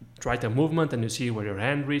try the movement, and you see where your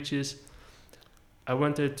hand reaches. I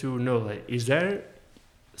wanted to know, like, is there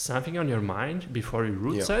something on your mind before you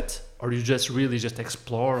route set, or you just really just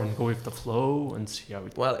explore and go with the flow and see how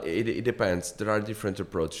it? Well, it depends. There are different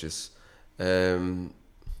approaches.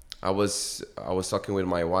 I was talking with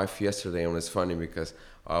my wife yesterday, and it's funny because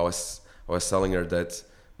I was telling her that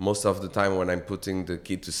most of the time when I'm putting the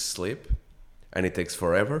kid to sleep, and it takes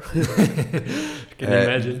forever. Can you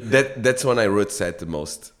imagine? That's when I route set the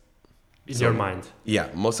most. In your mind. Yeah,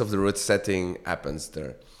 most of the route setting happens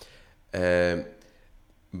there.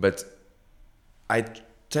 But I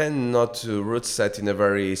tend not to route set in a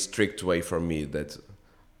very strict way for me. That,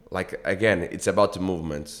 like, again, it's about the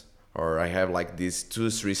movement. Or I have like this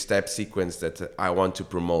 2-3 step sequence that I want to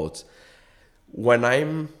promote. When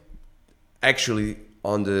I'm actually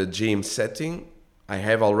on the gym setting, I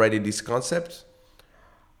have already this concept.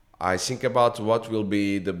 I think about what will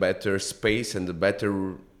be the better space and the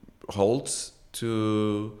better holds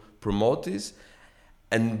to promote this.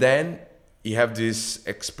 And then you have this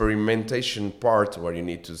experimentation part where you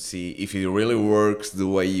need to see if it really works the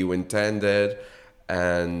way you intended,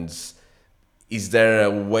 and is there a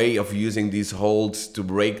way of using these holds to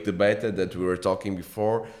break the beta that we were talking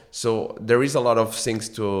before? So there is a lot of things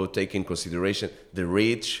to take in consideration. The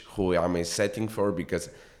reach, who am I setting for? Because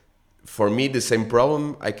for me, the same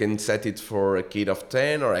problem, I can set it for a kid of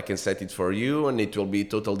 10, or I can set it for you, and it will be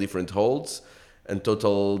total different holds and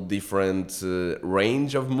total different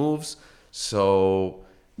range of moves. So,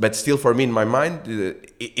 but still for me in my mind,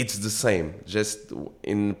 it's the same. Just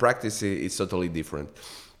in practice, it's totally different.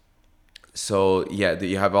 So yeah,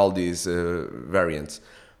 you have all these variants,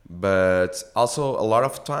 but also a lot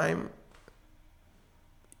of time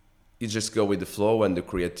you just go with the flow and the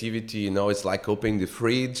creativity. You know, it's like opening the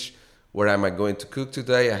fridge. Where am I going to cook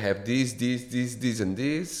today? I have this, and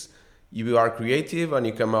this. You are creative and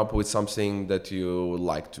you come up with something that you would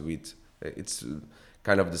like to eat. It's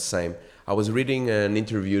kind of the same. I was reading an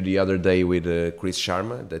interview the other day with Chris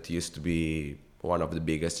Sharma, that used to be one of the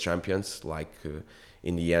biggest champions,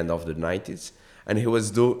 in the end of the 90s, and he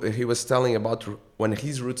was telling about when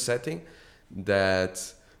he's route setting,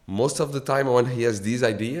 that most of the time when he has this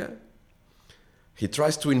idea, he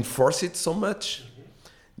tries to enforce it so much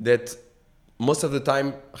that most of the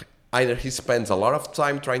time either he spends a lot of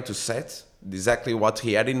time trying to set exactly what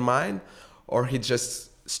he had in mind, or he just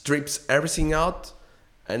strips everything out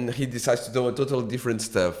and he decides to do a totally different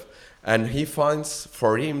stuff. And he finds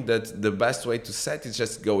for him that the best way to set is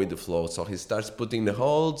just go with the flow. So he starts putting the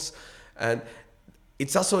holds, and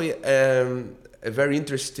it's also a very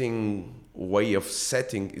interesting way of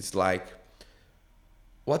setting. It's like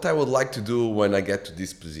what I would like to do when I get to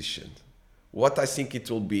this position, what I think it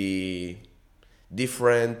will be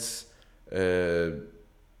different, out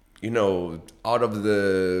of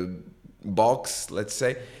the box, let's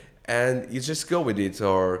say, and you just go with it.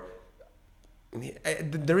 Or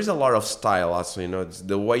there is a lot of style also, it's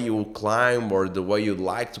the way you climb, or the way you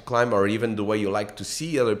like to climb, or even the way you like to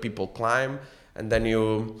see other people climb. And then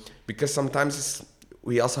because sometimes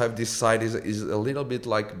we also have this side is a little bit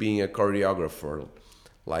like being a choreographer.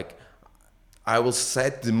 Like, I will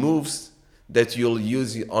set the moves that you'll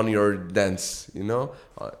use on your dance,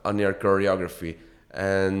 on your choreography.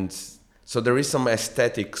 And so there is some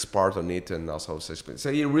aesthetics part on it, and also so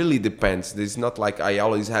it really depends. It's not like I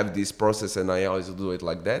always have this process and I always do it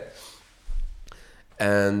like that.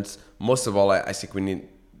 And most of all, I think we need,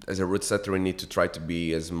 as a route setter, we need to try to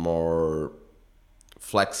be as more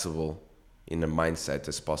flexible in a mindset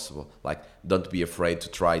as possible. Like, don't be afraid to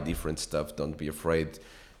try different stuff. Don't be afraid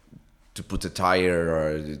to put a tire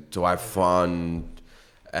or to have fun.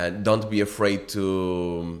 And don't be afraid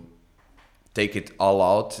to take it all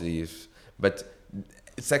out. But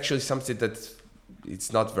it's actually something that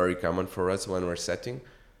it's not very common for us when we're setting.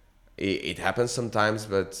 It happens sometimes,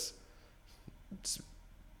 but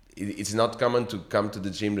it's not common to come to the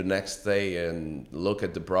gym the next day and look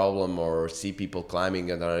at the problem, or see people climbing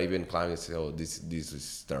and are even climbing and say, oh, this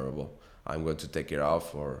is terrible, I'm going to take it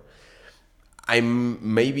off. Or I'm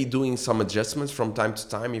maybe doing some adjustments from time to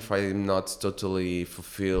time if I'm not totally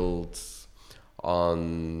fulfilled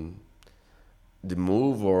on the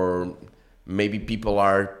move, or maybe people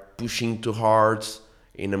are pushing too hard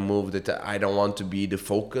in a move that I don't want to be the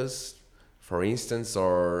focus. for instance,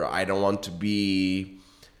 or I don't want to be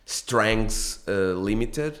strengths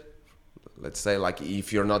limited. Let's say, like,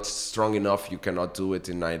 if you're not strong enough, you cannot do it,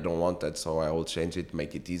 and I don't want that, so I will change it,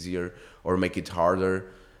 make it easier or make it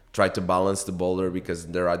harder. Try to balance the boulder because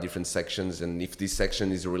there are different sections, and if this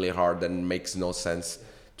section is really hard, then it makes no sense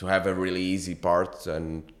to have a really easy part,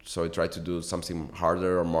 and so I try to do something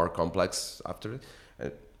harder or more complex after it.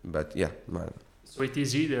 But yeah, man. So it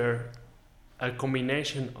is either a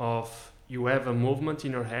combination of you have a movement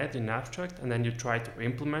in your head in abstract and then you try to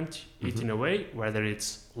implement it in a way, whether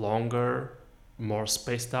it's longer, more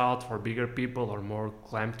spaced out for bigger people or more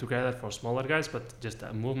clamped together for smaller guys, but just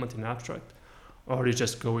a movement in abstract, or you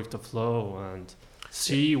just go with the flow and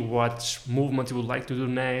see what movement you would like to do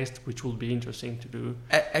next, which will be interesting to do.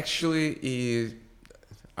 Actually,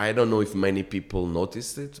 I don't know if many people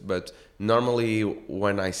noticed it, but normally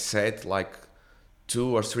when I set like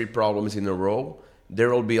 2 or 3 problems in a row, there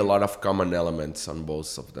will be a lot of common elements on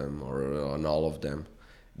both of them or on all of them,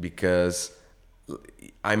 because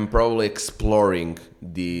I'm probably exploring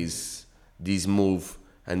these move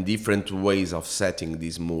and different ways of setting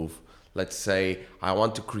this move. Let's say I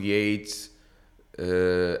want to create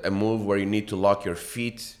a move where you need to lock your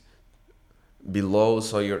feet below,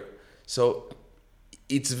 so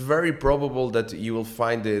it's very probable that you will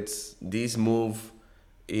find this move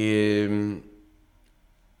in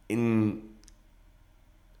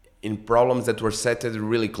problems that were set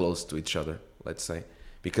really close to each other, let's say,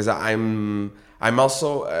 because I'm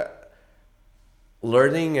also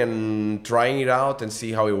learning and trying it out and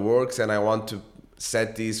see how it works, and I want to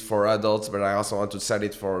set these for adults, but I also want to set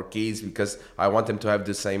it for kids because I want them to have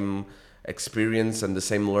the same experience and the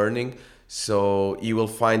same learning. So you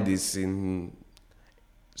will find this in.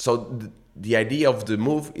 So the idea of the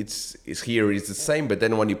move is the same, but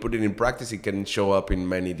then when you put it in practice, it can show up in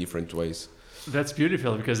many different ways. That's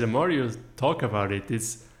beautiful, because the more you talk about it,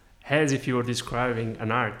 it's as if you were describing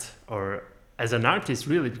an art, or as an artist,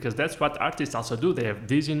 really, because that's what artists also do. They have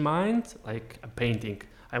this in mind, like a painting.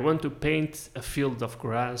 I want to paint a field of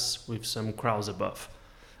grass with some crows above.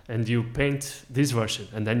 And you paint this version,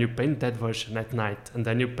 and then you paint that version at night, and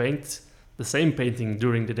then you paint the same painting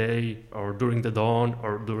during the day, or during the dawn,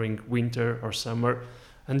 or during winter or summer.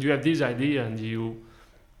 And you have this idea, and you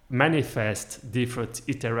manifest different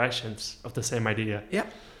iterations of the same idea. Yeah.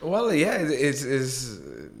 Well, yeah, it's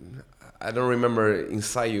I don't remember in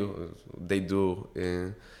Sayu they do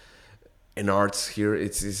in arts here.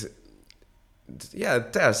 It's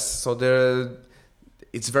tests. So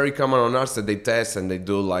it's very common on arts that they test and they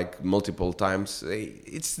do like multiple times.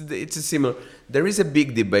 It's a similar. There is a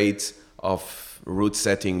big debate of root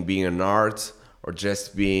setting being an art or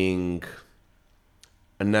just being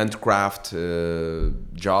an handcraft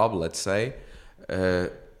job, let's say.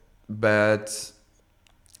 But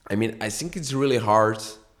I mean, I think it's really hard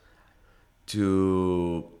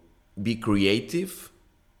to be creative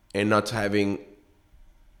and not having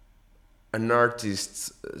an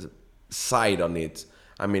artist's side on it.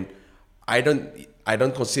 I mean, I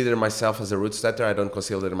don't consider myself as a root setter. I don't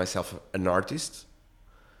consider myself an artist,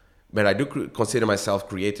 but I do consider myself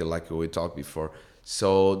creative, like we talked before.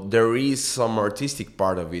 So there is some artistic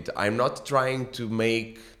part of it. I'm not trying to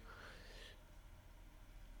make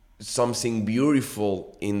something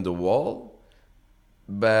beautiful in the wall,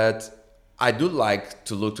 but I do like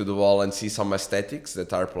to look to the wall and see some aesthetics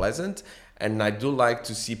that are pleasant, and I do like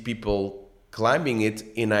to see people climbing it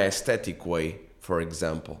in an aesthetic way, for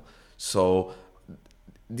example. So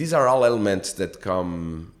these are all elements that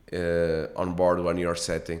come on board when you're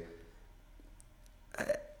setting.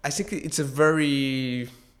 I think it's a very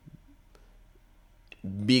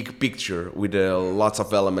big picture with lots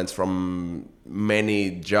of elements from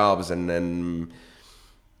many jobs, and then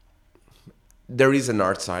there is an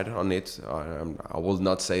art side on it. I will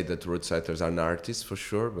not say that root setters are an artist for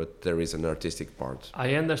sure, but there is an artistic part.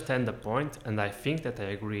 I understand the point, and I think that I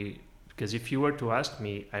agree, because if you were to ask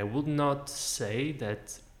me, I would not say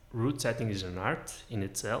that root setting is an art in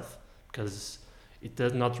itself, because it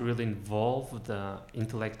does not really involve the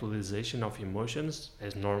intellectualization of emotions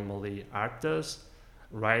as normally art does.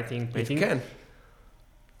 Writing, painting. It can.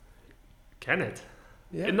 Can it?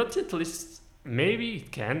 Yeah. And not at least, maybe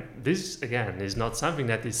it can. This, again, is not something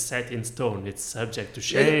that is set in stone. It's subject to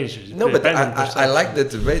change. Yeah. No, but I like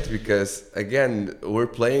that debate because, again, we're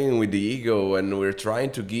playing with the ego and we're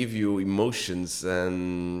trying to give you emotions,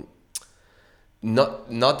 and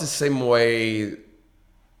not the same way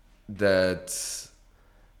that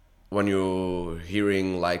when you're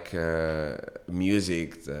hearing like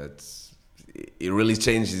music that it really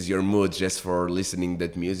changes your mood just for listening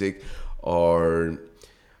that music, or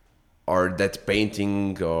or that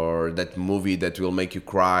painting or that movie that will make you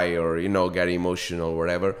cry or get emotional,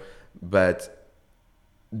 whatever. But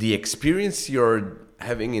the experience you're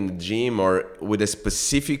having in the gym or with a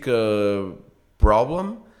specific problem,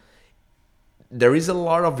 there is a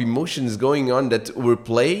lot of emotions going on that we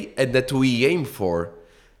play and that we aim for.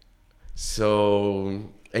 So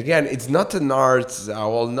again, it's not an art. I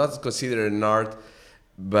will not consider it an art,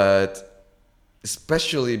 but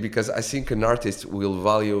especially because I think an artist will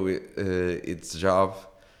value its job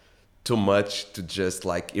too much to just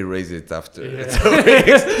like erase it after.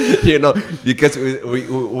 Yeah. Because we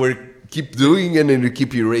keep doing it and we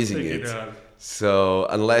keep erasing it. So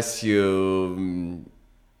unless you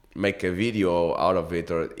make a video out of it,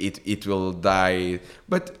 or it will die.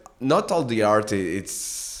 But not all the art,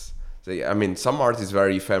 some art is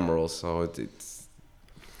very ephemeral, so it's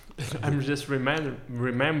I'm just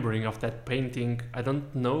remembering of that painting. I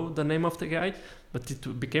don't know the name of the guy, but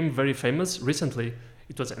it became very famous recently.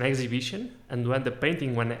 It was an exhibition, and when the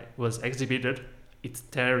painting, when it was exhibited, it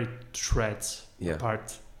tear it shreds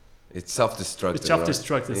apart. It's self-destructive. It's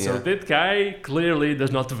self-destructive. Right? So that guy clearly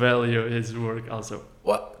does not value his work also.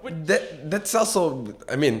 Well, that's also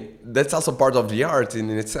part of the art in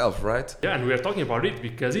itself, right? Yeah, and we are talking about it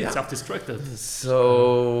because it's self-destructive.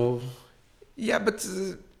 So, yeah, but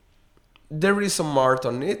there is some art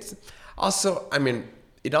on it. Also,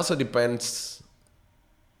 it also depends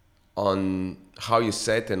on how you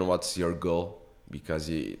set and what's your goal. Because,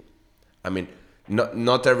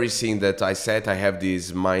 not everything that I set, I have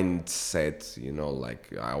this mindset,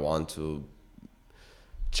 like I want to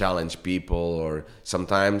challenge people, or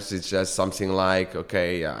sometimes it's just something like,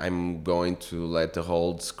 okay, I'm going to let the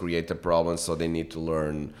holds create a problem, so they need to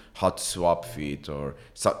learn how to swap feet, or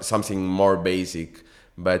something more basic.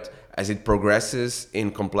 But as it progresses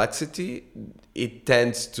in complexity, it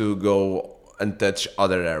tends to go and touch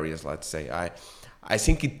other areas. Let's say I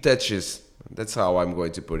think it touches, that's how I'm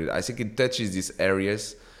going to put it, I think it touches these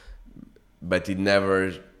areas, but it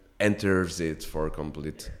never enters it for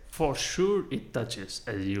complete. For sure it touches.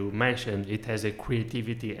 As you mentioned, it has a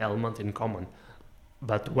creativity element in common.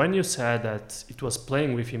 But when you said that it was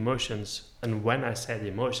playing with emotions, and when I said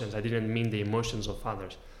emotions, I didn't mean the emotions of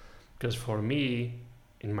others. Because for me,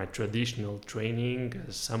 in my traditional training,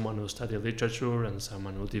 as someone who studied literature and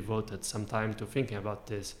someone who devoted some time to thinking about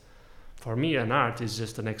this, for me an art is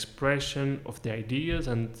just an expression of the ideas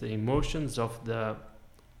and the emotions of the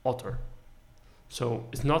author. So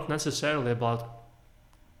it's not necessarily about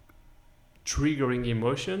triggering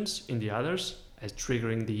emotions in the others as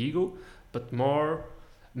triggering the ego, but more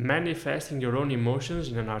manifesting your own emotions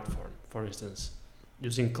in an art form. For instance,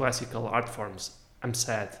 using classical art forms, I'm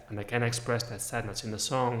sad and I can express that sadness in a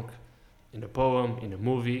song, in a poem, in a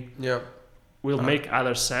movie. Will make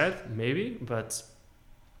others sad, maybe, but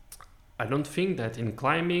I don't think that in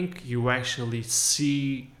climbing you actually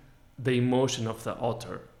see the emotion of the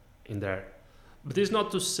author in there. But it's not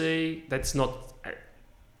to say that's not.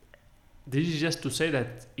 This is just to say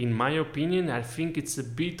that, in my opinion, I think it's a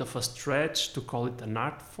bit of a stretch to call it an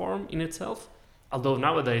art form in itself. Although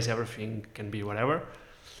nowadays everything can be whatever.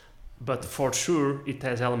 But for sure, it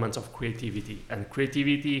has elements of creativity. And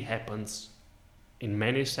creativity happens in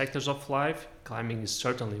many sectors of life. Climbing is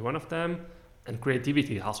certainly one of them. And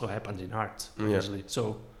creativity also happens in art, obviously. Yeah.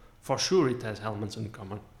 So for sure, it has elements in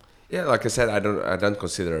common. Yeah, like I said, I don't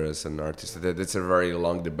consider us an artist. That's a very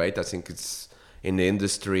long debate. I think it's in the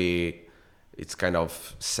industry, it's kind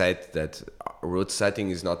of said that root setting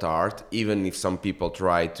is not art, even if some people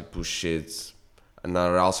try to push it and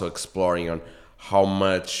are also exploring on how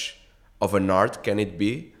much of an art can it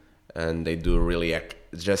be, and they do really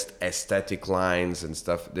just aesthetic lines and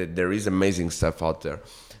stuff. There is amazing stuff out there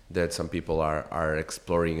that some people are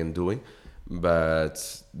exploring and doing,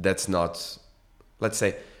 but that's not, let's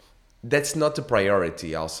say, that's not a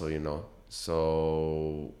priority also,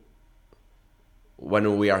 So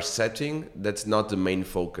when we are setting, that's not the main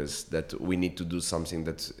focus, that we need to do something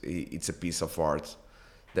that it's a piece of art.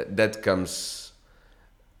 That comes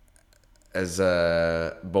as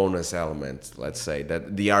a bonus element, let's say,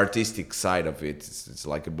 that the artistic side of it, it's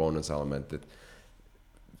like a bonus element. That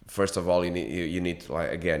first of all, you need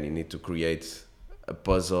to create a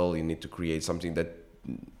puzzle, you need to create something that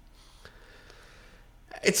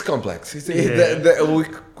it's complex.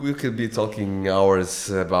 We could be talking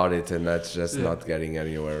hours about it, and that's just not getting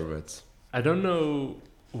anywhere. But I don't know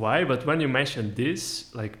why, but when you mentioned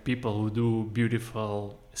this, like people who do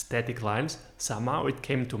beautiful aesthetic lines, somehow it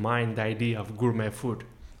came to mind the idea of gourmet food.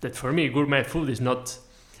 That for me, gourmet food is not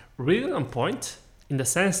really on point, in the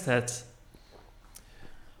sense that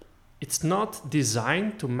it it's not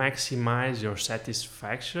designed to maximize your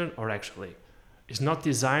satisfaction, or actually, it's not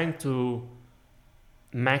designed to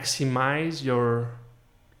maximize your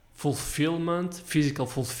fulfillment, physical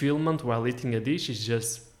fulfillment while eating a dish. It's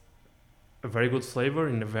just a very good flavor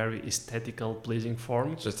in a very aesthetical, pleasing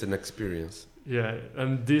form. Just an experience. Yeah,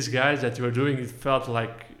 and these guys that you were doing, it felt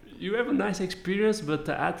like you have a nice experience, but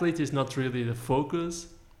the athlete is not really the focus.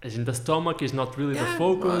 As in, the stomach is not really the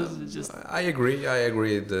focus. It's just I agree. I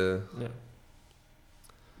agree. yeah.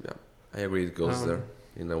 I agree. It goes there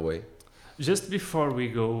in a way. Just before we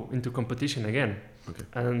go into competition again, Okay.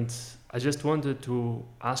 and I just wanted to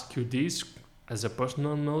ask you this as a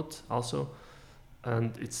personal note also,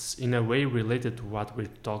 and it's in a way related to what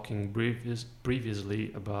we're talking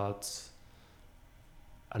previously about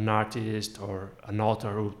an artist or an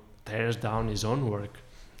author who tears down his own work.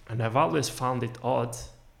 And I've always found it odd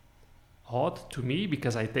to me,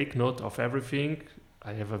 because I take note of everything.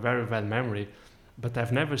 I have a very bad memory, but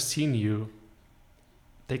I've never seen you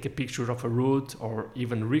take a picture of a route or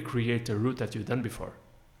even recreate a route that you've done before.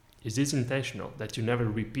 Is this intentional, that you never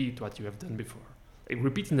repeat what you have done before? Like,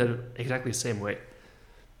 repeat in the exactly same way.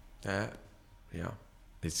 Yeah,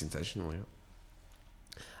 it's intentional. Yeah.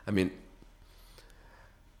 I mean,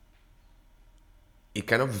 it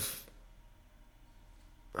kind of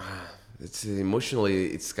it's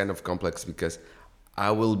emotionally, it's kind of complex, because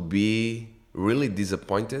I will be really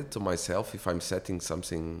disappointed to myself if I'm setting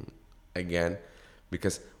something again,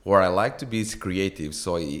 because where I like to be is creative.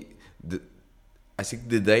 So I think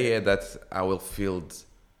the day that I will feel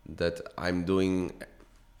that I'm doing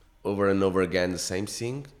over and over again the same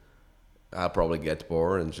thing, I'll probably get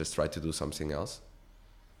bored and just try to do something else.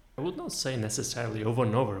 I would not say necessarily over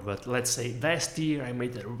and over, but let's say last year I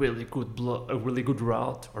made a really good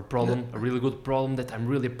route or problem, a really good problem that I'm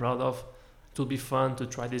really proud of. It will be fun to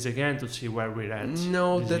try this again to see where we're at.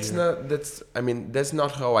 No, that's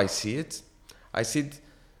not how I see it. I see it,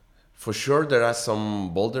 for sure there are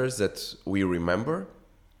some boulders that we remember,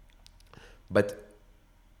 but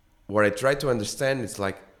what I try to understand is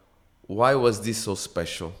like, why was this so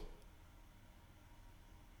special?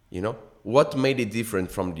 You know, what made it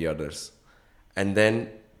different from the others? And then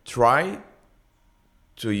try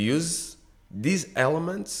to use these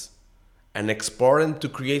elements and explore them to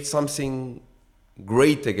create something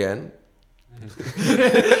great again.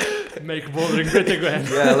 Make bouldering great again.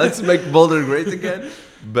 Yeah, let's make boulder great again,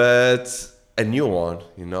 but a new one,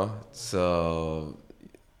 you know. So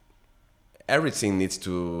everything needs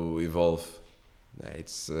to evolve.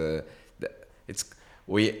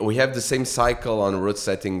 We have the same cycle on route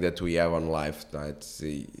setting that we have on life.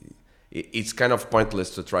 It's kind of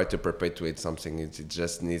pointless to try to perpetuate something. It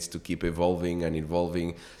just needs to keep evolving and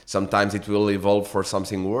evolving. Sometimes it will evolve for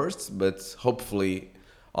something worse, but hopefully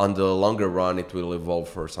on the longer run it will evolve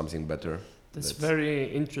for something better. That's very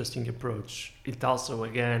interesting approach. It also,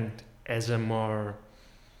 again, has a more,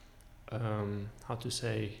 a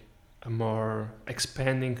more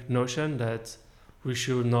expanding notion that we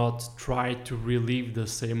should not try to relive the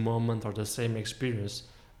same moment or the same experience,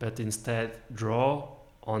 but instead draw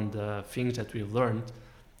on the things that we've learned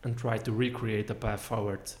and try to recreate a path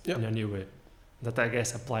forward in a new way. That, I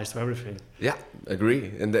guess, applies to everything. Yeah,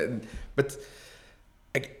 agree. But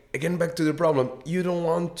again, back to the problem. You don't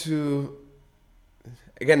want to...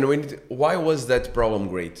 Again, why was that problem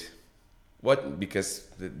great? Because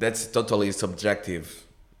that's totally subjective.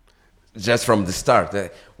 Just from the start,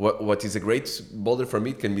 what is a great boulder for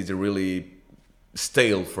me can be really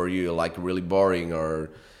stale for you, like really boring.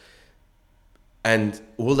 And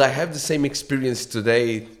will I have the same experience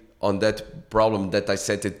today on that problem that I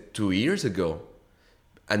set it 2 years ago?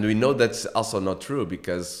 And we know that's also not true,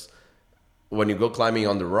 because when you go climbing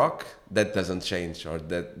on the rock, that doesn't change, or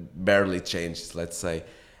that barely changes, let's say.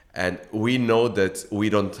 And we know that we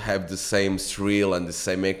don't have the same thrill and the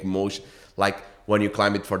same emotion, like when you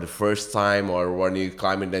climb it for the first time, or when you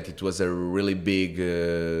climb it that it was a really big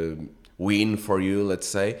win for you, let's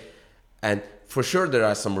say. And for sure there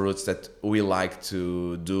are some routes that we like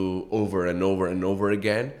to do over and over and over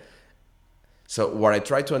again. So what I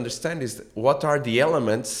try to understand is what are the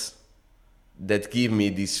elements that give me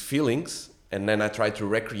these feelings, and then I try to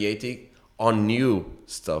recreate it on new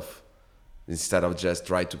stuff instead of just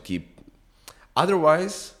try to keep.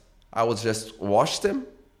 Otherwise, I will just wash them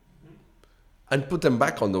and put them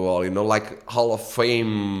back on the wall, like Hall of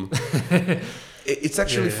Fame. It's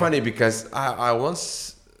actually funny, because I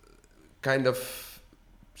once kind of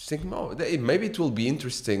think, maybe it will be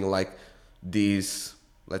interesting, like these,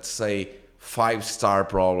 let's say, 5-star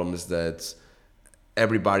problems that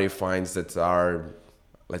everybody finds that are,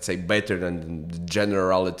 let's say, better than the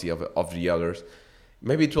generality of the others.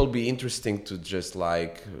 maybe it will be interesting to just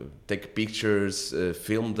like take pictures,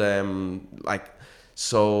 film them, like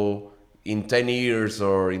so in 10 years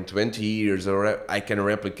or in 20 years, or I can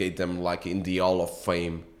replicate them like in the Hall of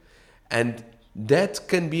Fame. And that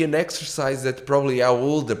can be an exercise that probably I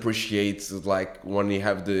would appreciate, like when you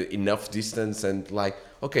have the enough distance and like,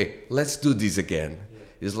 okay, let's do this again.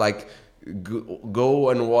 It's like go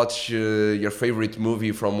and watch your favorite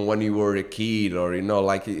movie from when you were a kid, or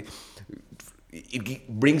like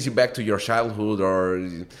it brings you back to your childhood or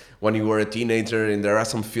when you were a teenager, and there are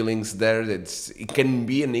some feelings there. It can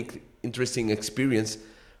be an interesting experience,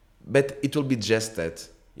 but it will be just that.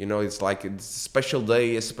 It's like it's a special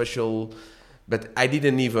day, a special. But I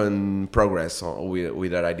didn't even progress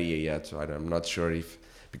with that idea yet. So I'm not sure if,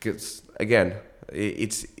 because again,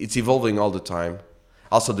 it's evolving all the time.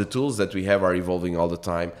 Also, the tools that we have are evolving all the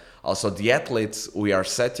time. Also, the athletes we are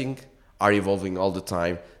setting are evolving all the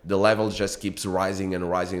time. The level just keeps rising and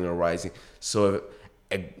rising and rising. So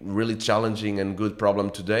a really challenging and good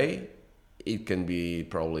problem today, it can be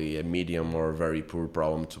probably a medium or very poor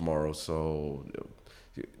problem tomorrow. So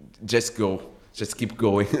just go. Just keep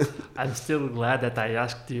going. I'm still glad that I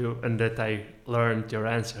asked you and that I learned your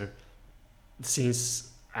answer, since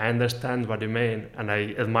I understand what you mean and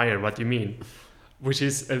I admire what you mean, which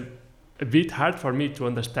is a bit hard for me to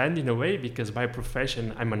understand in a way, because by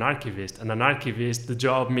profession I'm an archivist, and an archivist, the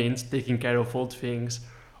job means taking care of old things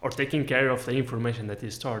or taking care of the information that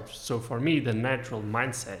is stored. So for me, the natural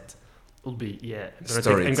mindset will be,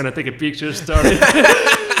 I'm gonna take a picture, store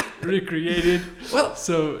it, recreate it. Well,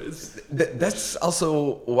 so that's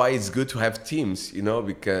also why it's good to have teams,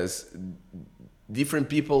 because different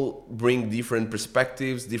people bring different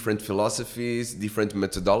perspectives, different philosophies, different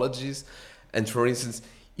methodologies. And for instance,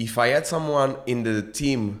 if I had someone in the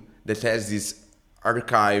team that has this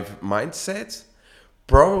archive mindset,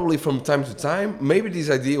 probably from time to time, maybe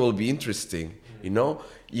this idea will be interesting.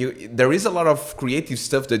 There is a lot of creative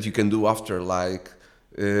stuff that you can do after, like,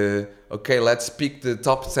 okay, let's pick the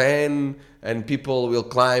top 10 and people will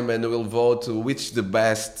climb and will vote which the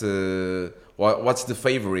best, what's the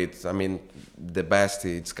favorite. I mean, the best,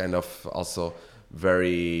 it's kind of also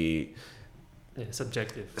very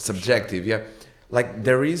subjective. Subjective, sure. Yeah. Like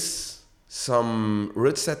there is some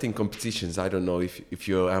route setting competitions. I don't know if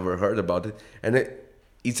you ever heard about it. And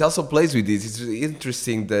it also plays with this. It's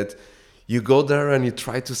interesting that you go there and you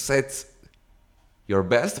try to set your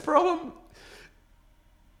best problem.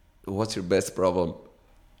 What's your best problem?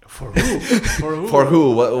 For who? For who? For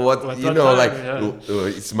who? What time, like, yeah.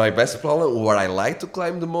 It's my best problem. What I like to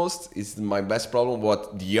climb the most is my best problem.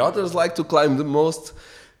 What the others like to climb the most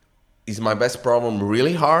is my best problem.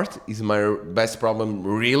 Really hard? Is my best problem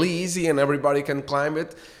really easy and everybody can climb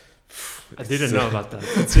it? I didn't know about that.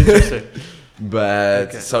 It's interesting. But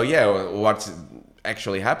okay. So yeah, what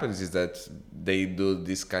actually happens is that they do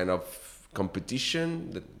this kind of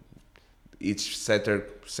competition that each setter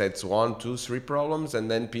sets 1, 2, 3 problems, and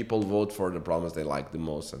then people vote for the problems they like the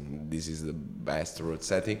most, and this is the best route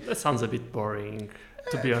setting. That sounds a bit boring,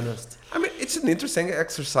 to be honest. I mean, it's an interesting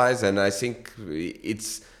exercise, and I think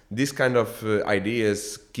it's this kind of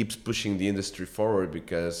ideas keeps pushing the industry forward,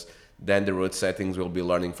 because then the route settings will be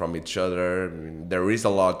learning from each other. I mean, there is a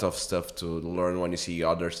lot of stuff to learn when you see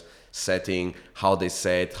others setting, how they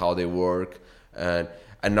set, how they work,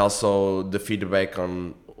 and also the feedback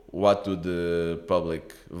on what do the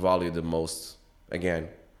public value the most. Again,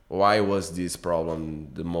 why was this problem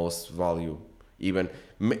the most value? Even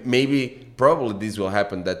maybe probably this will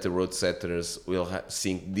happen, that the road setters will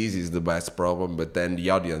think this is the best problem, but then the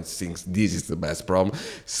audience thinks this is the best problem.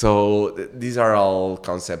 So these are all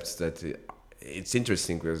concepts that it's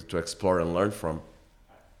interesting to explore and learn from,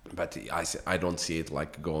 but I don't see it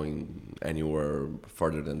like going anywhere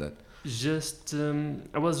further than that. Just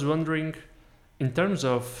I was wondering, in terms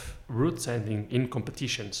of route setting in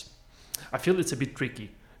competitions, I feel it's a bit tricky,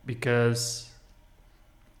 because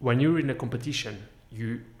when you're in a competition,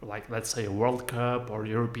 you, like, let's say a World Cup or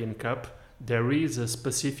European Cup, there is a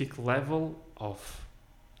specific level of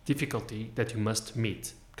difficulty that you must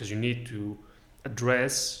meet, because you need to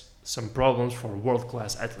address some problems for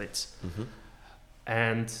world-class athletes. Mm-hmm.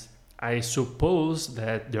 And I suppose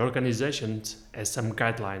that the organization has some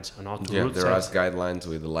guidelines on how to route set. There are guidelines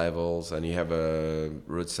with levels, and you have a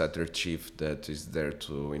route setter chief that is there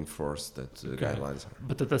to enforce that guidelines.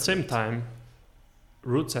 But at the same time,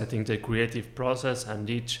 route setting is a creative process, and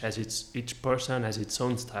each person has its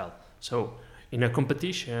own style. So in a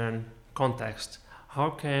competition context, how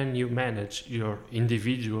can you manage your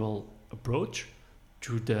individual approach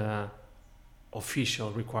to the official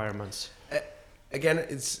requirements? Again,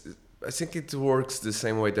 it's I think it works the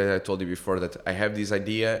same way that I told you before, that I have this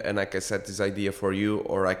idea and I can set this idea for you,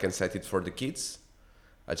 or I can set it for the kids.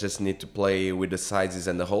 I just need to play with the sizes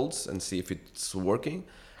and the holds and see if it's working.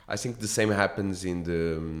 I think the same happens in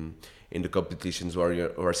the competitions where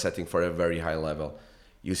you're setting for a very high level.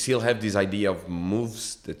 You still have this idea of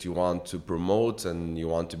moves that you want to promote and you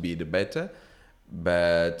want to be the better,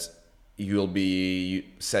 but you'll be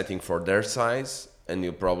setting for their size, and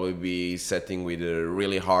you'll probably be setting with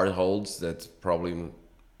really hard holds that probably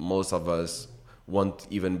most of us won't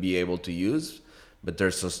even be able to use, but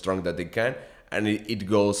they're so strong that they can. And it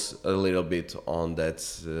goes a little bit on that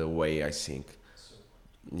way, I think.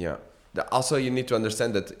 Yeah. Also, you need to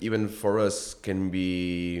understand that even for us can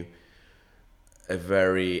be a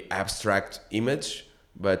very abstract image,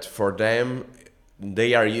 but for them,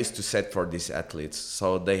 they are used to set for these athletes,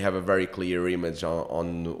 so they have a very clear image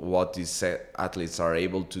on what these athletes are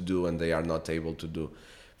able to do and they are not able to do.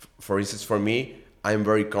 For instance, for me, I'm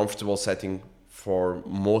very comfortable setting for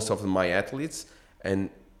most of my athletes,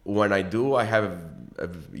 and when I do, I have a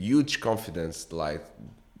huge confidence, like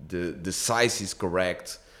the size is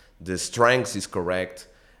correct, the strength is correct.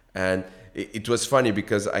 And it was funny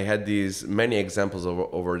because I had these many examples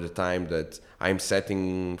over the time that I'm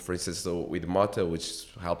setting, for instance, with Mota, which is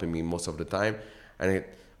helping me most of the time. And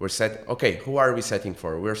we're set, okay, who are we setting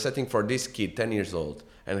for? We're setting for this kid, 10 years old.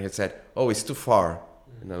 And he said, oh, it's too far.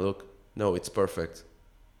 And I look, no, it's perfect.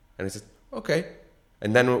 And he said, okay.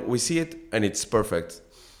 And then we see it and it's perfect.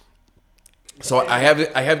 So I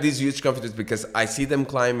have this huge confidence because I see them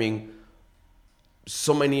climbing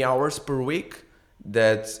so many hours per week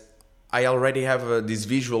that I already have this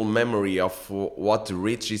visual memory of what the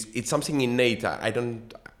reach is. It's something innate. I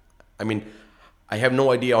have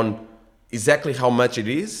no idea on exactly how much it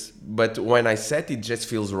is, but when I set it, just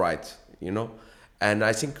feels right, you know? And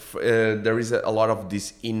I think there is a lot of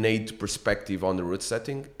this innate perspective on the route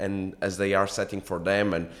setting, and as they are setting for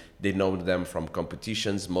them and they know them from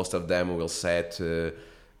competitions, most of them will set for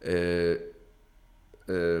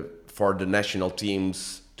the national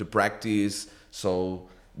teams to practice. So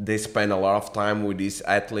they spend a lot of time with these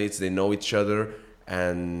athletes, they know each other,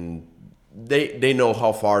 and they know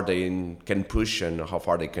how far they can push and how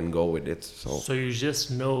far they can go with it. So you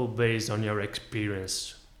just know based on your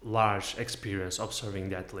experience, large experience observing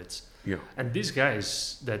the athletes. Yeah. And these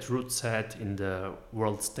guys that route set in the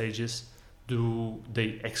world stages, do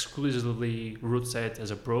they exclusively route set as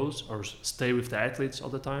a pros or stay with the athletes all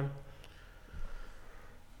the time?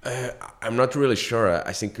 I'm not really sure.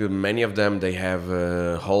 I think many of them, they have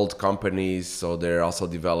hold companies, so they're also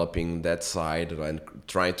developing that side and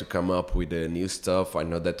trying to come up with new stuff. I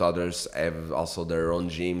know that others have also their own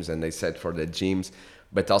gyms and they set for the gyms,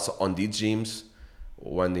 but also on these gyms,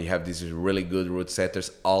 when they have these really good route setters,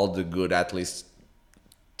 all the good athletes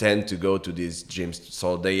tend to go to these gyms,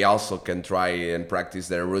 so they also can try and practice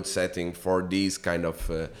their route setting for these kind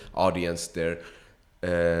of audience there.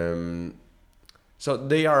 So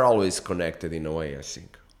they are always connected in a way, I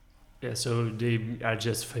think. Yeah, so they are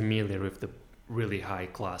just familiar with the really high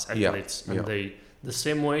class athletes, and they, the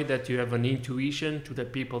same way that you have an intuition to the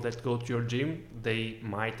people that go to your gym, they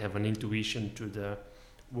might have an intuition to the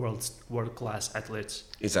world class athletes.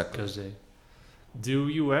 Exactly. Because do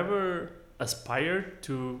you ever aspire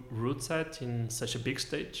to route set in such a big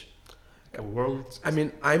stage? A world. I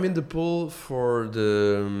mean, I'm in the pool for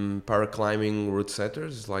the paraclimbing route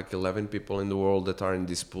setters, like 11 people in the world that are in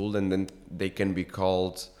this pool, and then they can be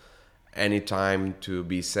called anytime to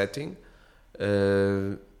be setting.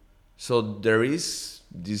 So there is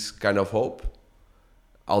this kind of hope,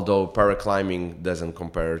 although paraclimbing doesn't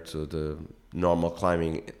compare to the normal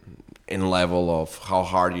climbing in level of how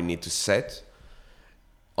hard you need to set.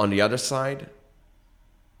 On the other side,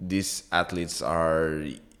 these athletes are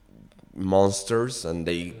monsters and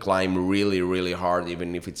they climb really, really hard,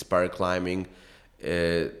 even if it's paraclimbing.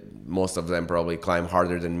 Most of them probably climb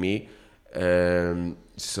harder than me.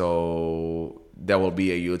 So that will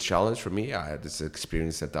be a huge challenge for me. I had this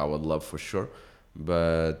experience that I would love for sure,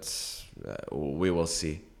 but we will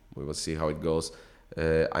see. We will see how it goes.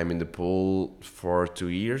 I'm in the pool for 2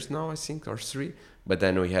 years now, I think, or 3. But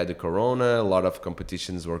then we had the corona, a lot of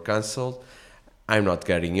competitions were cancelled. I'm not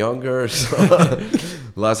getting younger, so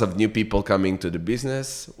lots of new people coming to the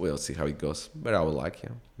business. We'll see how it goes. But I would like,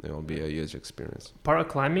 it will be a huge experience.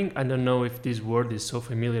 Paraclimbing, I don't know if this word is so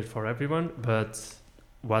familiar for everyone, but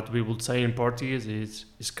what we would say in Portuguese is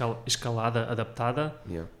escalada adaptada,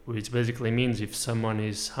 which basically means if someone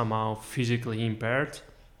is somehow physically impaired,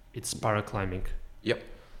 it's paraclimbing. Yep.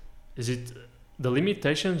 Is it, the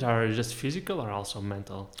limitations are just physical or also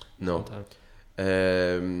mental? No.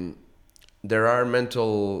 there are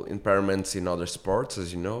mental impairments in other sports,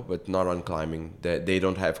 as you know, but not on climbing. They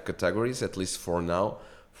don't have categories, at least for now,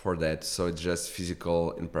 for that. So it's just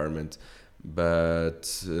physical impairment.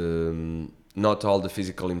 But not all the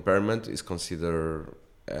physical impairment is considered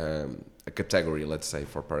a category, let's say,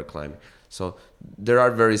 for paraclimbing. So there are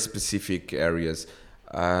very specific areas.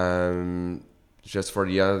 Just for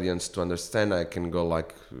the audience to understand, I can go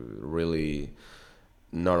like really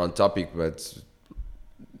not on topic, but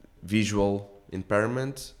visual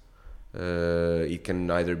impairment. It can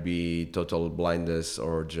either be total blindness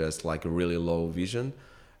or just like a really low vision.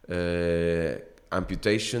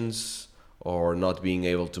 Amputations or not being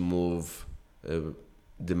able to move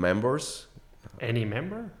the members. Any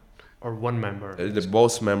member or one member?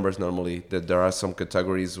 Both members normally. That there are some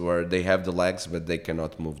categories where they have the legs but they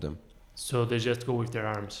cannot move them. So they just go with their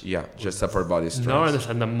arms? Yeah, just upper body strength. No, I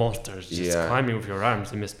understand the monsters. Just climbing with your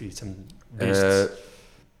arms. There must be some beasts.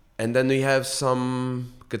 And then we have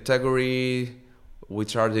some category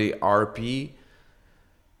which are the RP,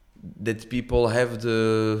 that people have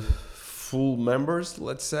the full members,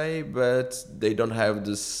 let's say, but they don't have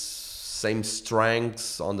the same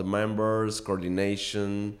strengths on the members,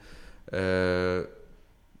 coordination. Normally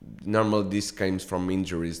this comes from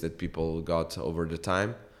injuries that people got over the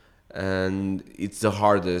time, and it's the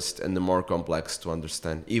hardest and the more complex to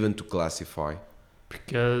understand, even to classify.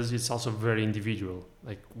 Because it's also very individual.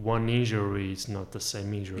 Like one injury is not the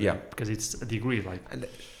same injury. Yeah. Because it's a degree. Like.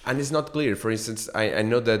 And it's not clear. For instance, I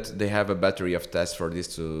know that they have a battery of tests for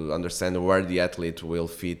this to understand where the athlete will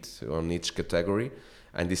fit on each category,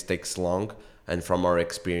 and this takes long. And from our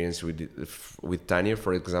experience with Tanya,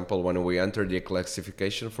 for example, when we entered the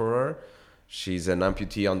classification for her, she's an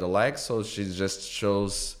amputee on the leg, so she just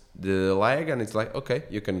shows the leg, and it's like, okay,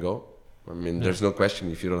 you can go. I mean, there's no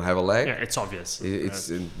question if you don't have a leg. Yeah, it's obvious.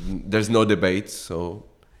 There's no debate, so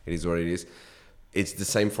it is what it is. It's the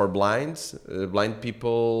same for blinds. Blind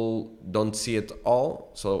people don't see it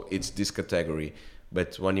all, so it's this category.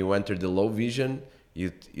 But when you enter the low vision,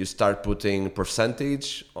 you start putting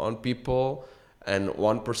percentage on people, and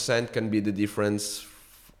 1% can be the difference,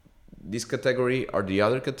 this category or the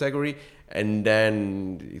other category, and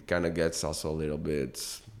then it kind of gets also a little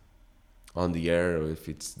bit on the air if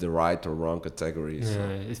it's the right or wrong category. Yeah, so.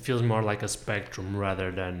 It feels more like a spectrum rather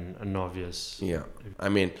than an obvious. Yeah, I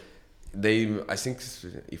mean, I think,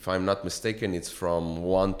 if I'm not mistaken, it's from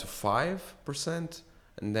 1 to 5%,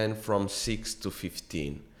 and then from 6 to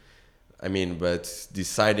 15. I mean, but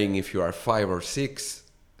deciding if you are 5 or 6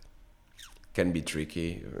 can be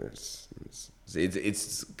tricky.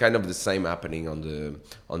 It's kind of the same happening on the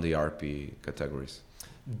RP categories.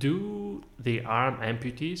 Do the arm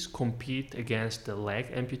amputees compete against the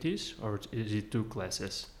leg amputees, or is it two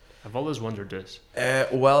classes? I've always wondered this.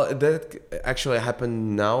 Well, that actually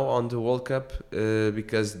happened now on the World Cup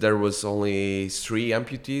because there was only 3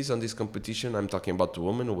 amputees on this competition. I'm talking about the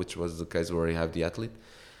women, which was the case where you have the athlete.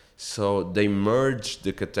 So they merged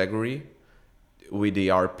the category with the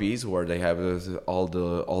RPs, where they have all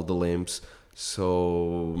the limbs.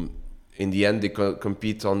 So in the end, they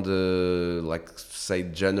compete on the, like, say,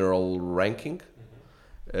 general ranking.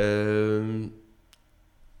 And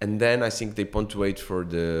then I think they punctuate for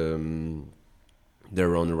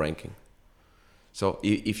their own ranking. So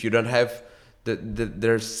if you don't have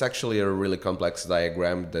there's actually a really complex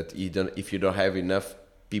diagram that if you don't have enough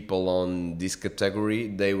people on this category,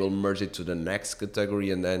 they will merge it to the next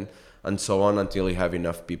category, and so on until you have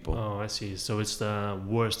enough people. Oh, I see. So it's the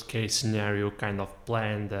worst case scenario kind of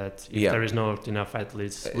plan that if there is not enough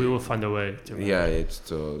athletes, we will find a way to. Yeah,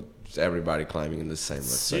 it's everybody climbing in the same.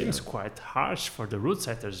 Seems quite harsh for the route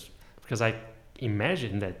setters, because I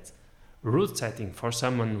imagine that route setting for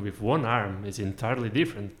someone with one arm is entirely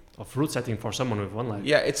different of route setting for someone with one leg.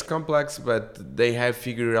 Yeah, it's complex, but they have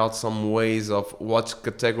figured out some ways of what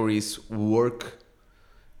categories work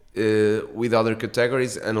with other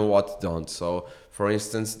categories and what don't. So, for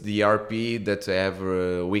instance, the RP that have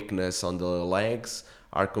weakness on the legs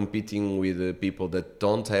are competing with people that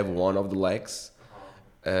don't have one of the legs,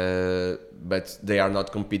 but they are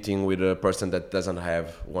not competing with a person that doesn't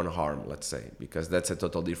have one arm, let's say, because that's a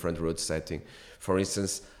total different route setting. For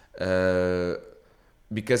instance,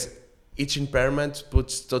 because each impairment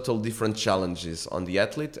puts total different challenges on the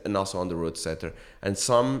athlete and also on the route setter, and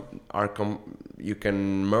some are you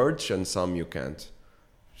can merge and some you can't.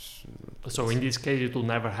 So in this case, it will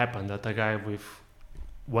never happen that a guy with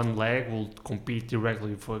one leg will compete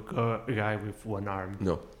directly for a guy with one arm.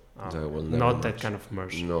 No, they will never not merge. that kind of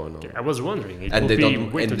merge. No. Okay, I was wondering. And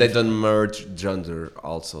they don't merge gender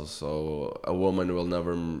also. So a woman will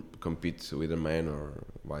never compete with a man or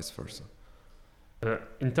vice versa.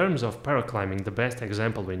 In terms of paraclimbing, the best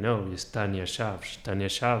example we know is Tanya Chaves. Tanya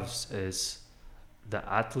Chaves is the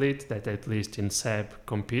athlete that, at least in SEB,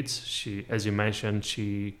 competes. She, as you mentioned,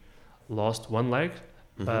 she lost one leg,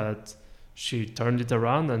 but she turned it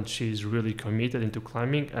around and she's really committed into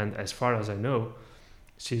climbing. And as far as I know,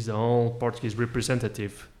 she's the only Portuguese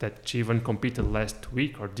representative that she even competed last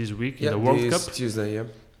week or this week in the World Cup. Tuesday, yeah.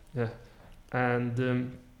 Yeah,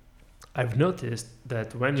 and I've noticed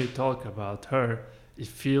that when you talk about her, it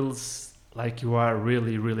feels like you are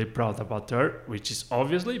really, really proud about her, which is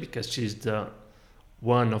obviously because she's the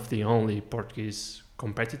one of the only Portuguese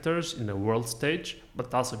competitors in the world stage,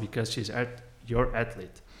 but also because she's your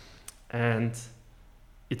athlete. And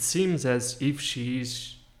it seems as if she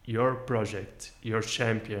is your project, your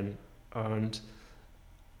champion, and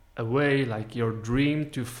a way like your dream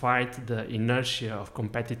to fight the inertia of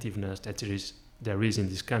competitiveness that there is in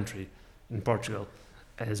this country, in Portugal.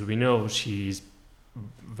 As we know, she is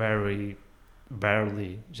very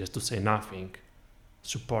barely, just to say nothing,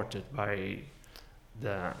 supported by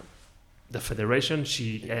the federation.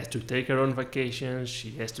 She has to take her own vacations,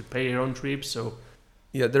 she has to pay her own trips, so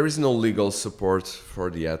yeah, there is no legal support for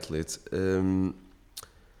the athletes.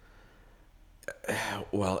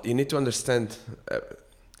 Well, you need to understand,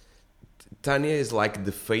 Tanya is like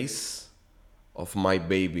the face of my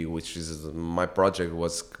baby, which is my project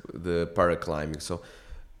was the paraclimbing. So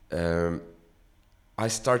I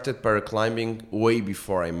started paraclimbing way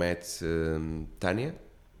before I met Tanya.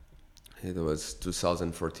 It was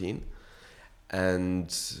 2014,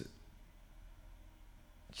 and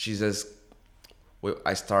she says, well,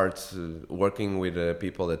 I start working with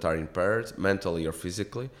people that are impaired mentally or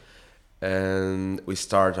physically, and we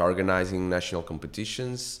start organizing national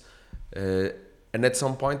competitions. And at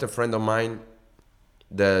some point, a friend of mine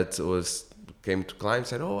that came to climb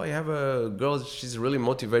said, "Oh, I have a girl. She's really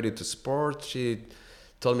motivated to sport. She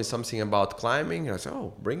told me something about climbing." And I said,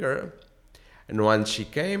 "Oh, bring her." And when she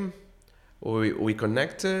came, we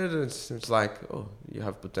connected. It's like, "Oh, you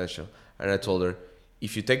have potential." And I told her,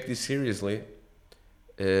 "If you take this seriously."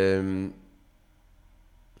 I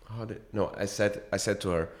said to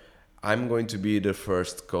her, I'm going to be the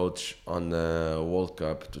first coach on the World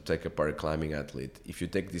Cup to take a paraclimbing athlete. If you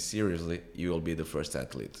take this seriously, you will be the first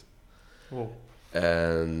athlete. Whoa.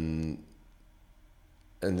 And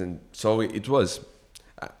then, so it was.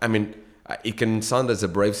 I mean, it can sound as a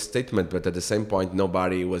brave statement, but at the same point,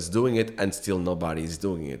 nobody was doing it, and still nobody is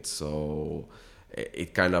doing it. So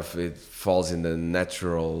it falls in the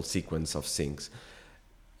natural sequence of things.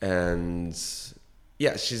 And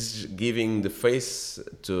yeah, she's giving the face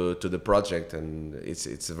to the project, and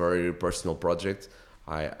it's a very personal project.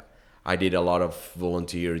 I did a lot of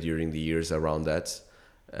volunteer during the years around that,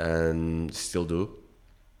 and still do.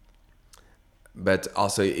 But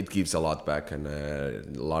also it gives a lot back, and a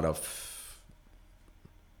lot of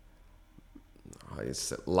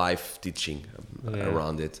it's life teaching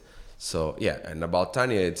around it. So yeah, and about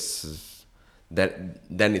Tanya, it's that.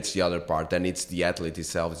 Then it's the other part. Then it's the athlete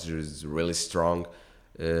itself is really strong.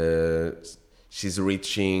 She's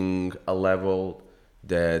reaching a level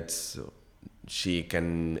that she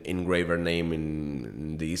can engrave her name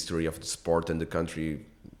in the history of the sport and the country.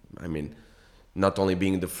 I mean, not only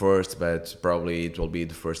being the first, but probably it will be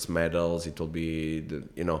the first medals. It will be the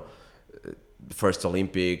first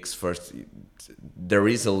Olympics. There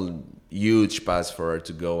is a huge path for her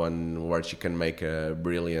to go, and where she can make a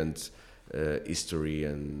brilliant history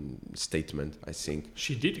and statement, I think.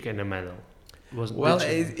 She did get a medal.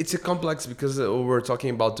 It's a complex, because we're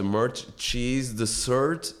talking about the merge. She is the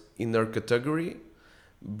third in her category,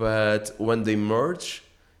 but when they merge,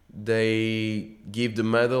 they give the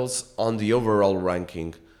medals on the overall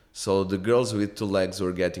ranking. So the girls with two legs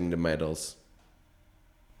were getting the medals.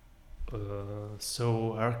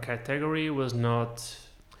 So her category was not...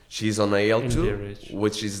 She's on AL2,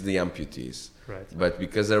 which is the amputees. Right. But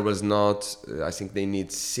because there was not... I think they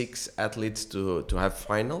need 6 athletes to have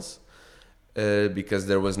finals. Because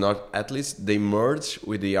there was not athletes, they merged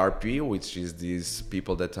with the RP, which is these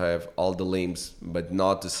people that have all the limbs, but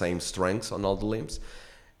not the same strengths on all the limbs.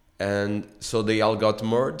 And so they all got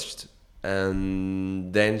merged,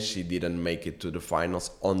 and then she didn't make it to the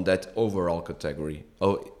finals on that overall category.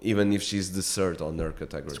 Oh, even if she's the third on her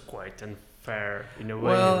category. It's quite unfair in a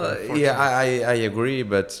way. Well, yeah, I agree,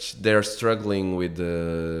 but they're struggling with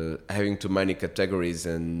having too many categories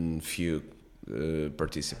and few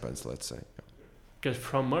participants, let's say. Because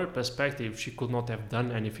from her perspective, she could not have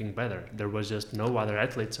done anything better. There was just no other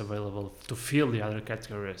athletes available to fill the other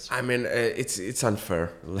categories. I mean, it's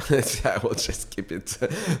unfair. I will just keep it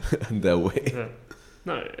that way. Yeah.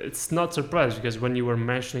 No, it's not surprised because when you were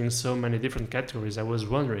mentioning so many different categories, I was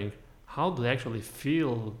wondering how do they actually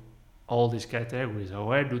fill all these categories, or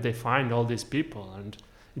where do they find all these people? And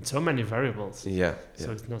it's so many variables, Yeah,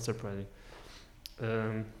 so it's not surprising.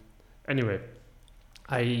 Anyway,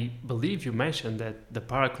 I believe you mentioned that the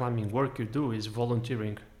paraclimbing work you do is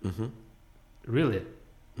volunteering. Mm-hmm. Really?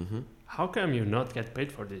 Mm-hmm. How come you not get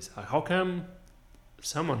paid for this? How come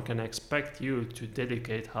someone can expect you to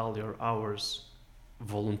dedicate all your hours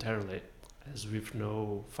voluntarily, as with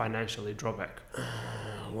no financially drawback?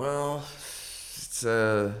 Well, it's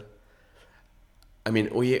I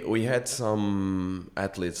mean, we had some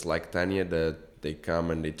athletes like Tanya that they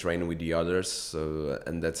come and they train with the others, so,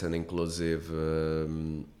 and that's an inclusive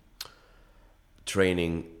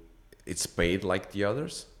training. It's paid like the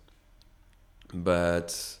others,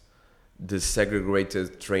 but the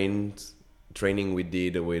segregated training we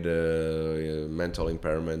did with mental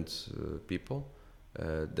impairment people,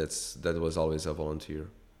 that was always a volunteer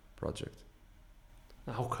project.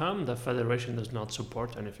 How come the federation does not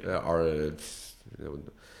support anything?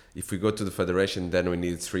 If we go to the federation, then we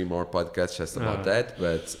need 3 more podcasts just about that.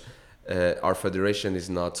 But our federation is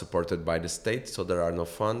not supported by the state, so there are no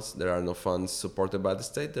funds. There are no funds supported by the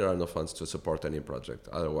state. There are no funds to support any project.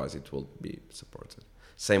 Otherwise, it will be supported.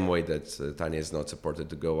 Same way that Tanya is not supported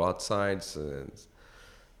to go outside.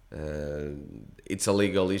 It's a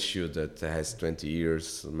legal issue that has 20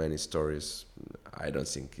 years, many stories. I don't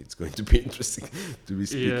think it's going to be interesting to be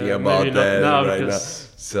speaking about that right now.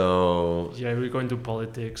 So yeah, we're going to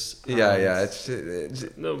politics. Yeah.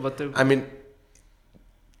 No, but I mean,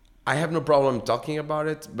 I have no problem talking about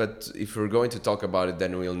it, but if we're going to talk about it,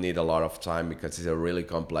 then we'll need a lot of time because it's a really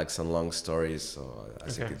complex and long story. So I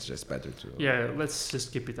think it's just better to. Yeah, let's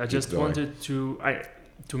just keep it. I just wanted to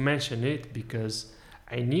mention it because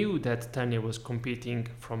I knew that Tanya was competing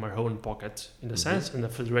from her own pocket in the sense, and the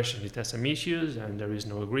federation it has some issues and there is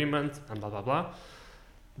no agreement and blah blah blah.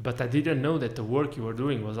 But I didn't know that the work you were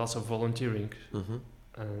doing was also volunteering,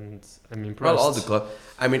 and I'm impressed. Well, all the club.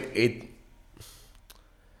 I mean,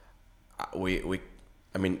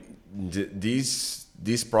 I mean, these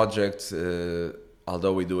projects,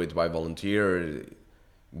 although we do it by volunteer,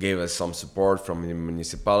 gave us some support from the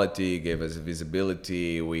municipality, gave us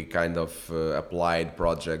visibility. We kind of applied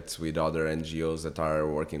projects with other NGOs that are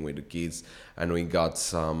working with the kids, and we got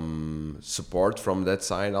some support from that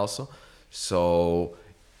side also. So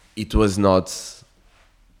it was not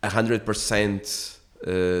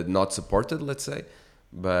 100% not supported, let's say,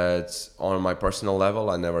 but on my personal level,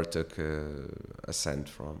 I never took a cent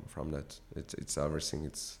from that. It's everything.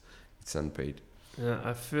 It's unpaid. Yeah,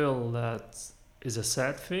 I feel that is a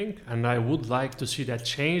sad thing, and I would like to see that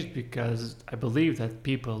changed because I believe that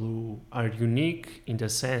people who are unique in the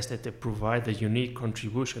sense that they provide a unique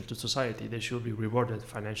contribution to society, they should be rewarded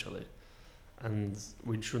financially, and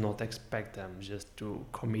we should not expect them just to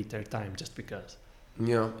commit their time just because.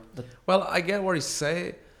 Yeah. Well, I get what you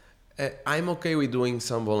say. I'm okay with doing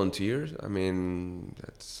some volunteers. I mean,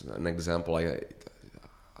 that's an example I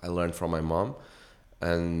learned from my mom,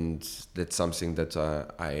 and that's something that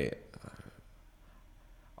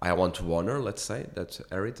I want to honor, let's say, that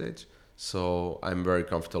heritage. So I'm very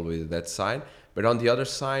comfortable with that side. But on the other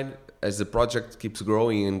side, as the project keeps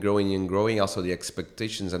growing and growing and growing, also the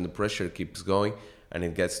expectations and the pressure keeps going, and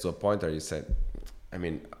it gets to a point where you say, I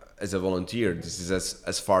mean, as a volunteer, this is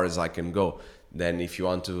as far as I can go. Then if you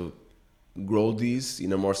want to grow this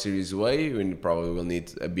in a more serious way, you probably will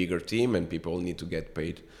need a bigger team and people need to get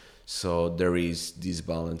paid. So there is this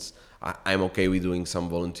balance. I'm okay with doing some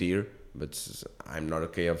volunteer, but I'm not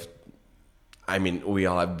okay I mean, we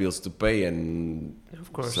all have bills to pay, and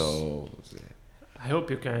of course. So I hope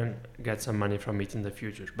you can get some money from it in the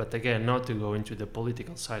future. But again, not to go into the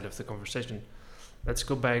political side of the conversation, let's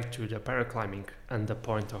go back to the paraclimbing and the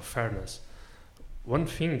point of fairness. One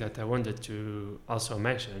thing that I wanted to also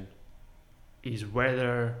mention is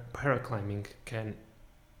whether paraclimbing can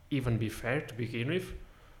even be fair to begin with,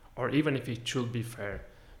 or even if it should be fair.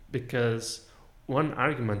 Because one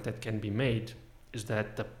argument that can be made is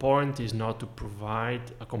that the point is not to provide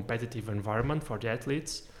a competitive environment for the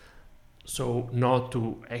athletes, so not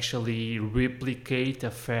to actually replicate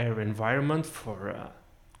a fair environment for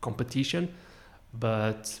competition,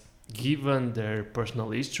 but given their personal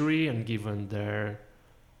history and given their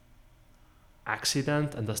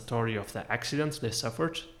accident and the story of the accidents they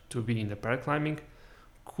suffered to be in the paraclimbing,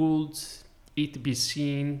 could it be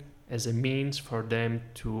seen as a means for them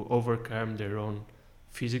to overcome their own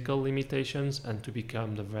physical limitations and to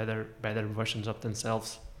become the better versions of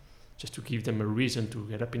themselves, just to give them a reason to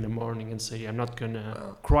get up in the morning and say, I'm not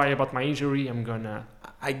gonna cry about my injury, I'm gonna...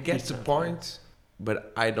 I get the point,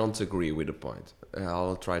 but I don't agree with the point.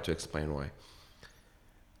 I'll try to explain why.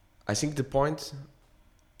 I think the point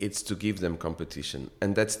is to give them competition,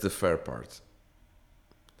 and that's the fair part.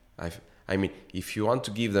 I mean, if you want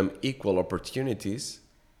to give them equal opportunities,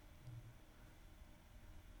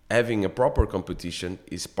 having a proper competition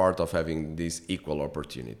is part of having these equal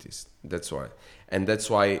opportunities. That's why. And that's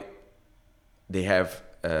why they have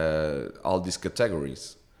all these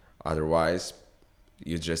categories. Otherwise,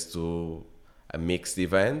 you just do a mixed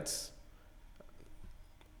event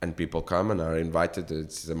and people come and are invited.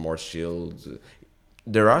 It's a more chilled.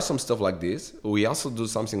 There are some stuff like this. We also do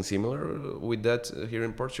something similar with that here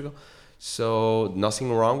in Portugal. So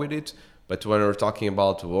nothing wrong with it. But when we're talking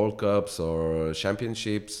about World Cups or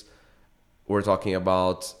championships, we're talking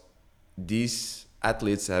about these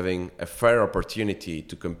athletes having a fair opportunity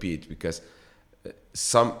to compete, because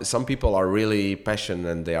some people are really passionate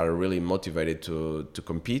and they are really motivated to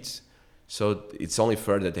compete. So it's only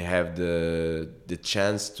fair that they have the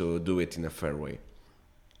chance to do it in a fair way.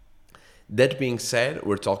 That being said,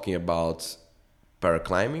 we're talking about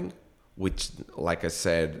paraclimbing, which, like I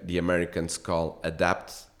said, the Americans call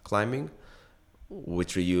adapt climbing,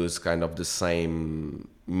 which we use kind of the same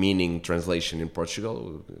meaning translation in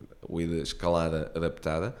Portugal with escalada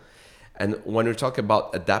adaptada. And when we talk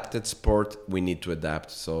about adapted sport, we need to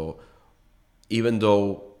adapt. So even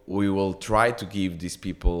though we will try to give these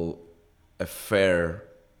people a fair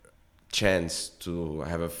chance to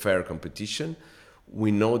have a fair competition,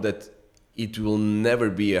 we know that it will never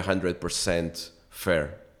be 100%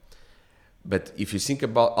 fair. But if you think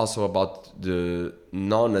about the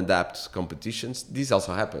non-adapt competitions, this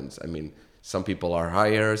also happens. I mean, some people are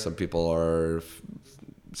higher, some people are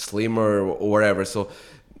slimmer, or whatever. So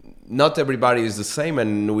not everybody is the same,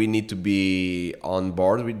 and we need to be on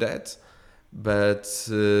board with that. But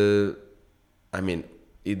I mean,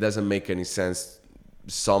 it doesn't make any sense.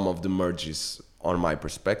 Some of the merges, on my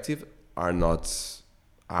perspective, are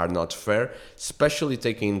not fair, especially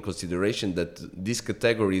taking in consideration that these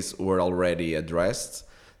categories were already addressed.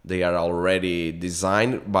 They are already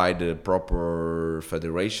designed by the proper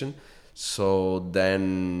federation. So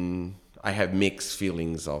then I have mixed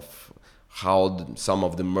feelings of how some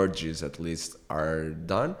of the merges at least are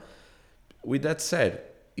done. With that said,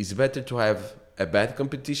 it's better to have a bad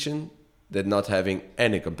competition than not having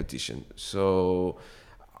any competition. So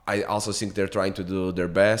I also think they're trying to do their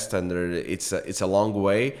best, and it's a long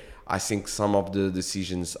way. I think some of the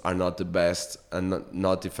decisions are not the best, and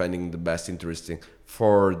not defending the best interest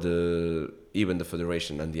for even the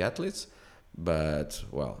federation and the athletes. But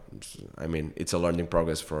well, I mean, it's a learning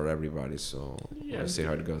progress for everybody. So we'll see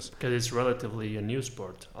how it goes. Because it's relatively a new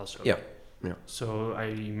sport, also. Yeah. So I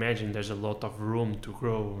imagine there's a lot of room to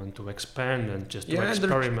grow and to expand and just to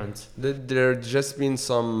experiment. There just been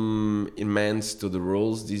some amendments to the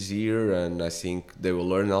rules this year, and I think they will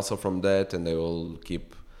learn also from that, and they will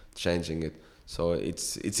keep changing it. So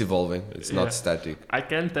it's evolving. It's not static. I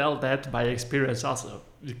can tell that by experience also,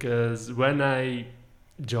 because when I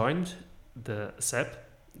joined the SEP,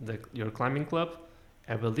 your climbing club,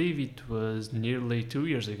 I believe it was nearly 2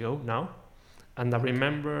 years ago now, and I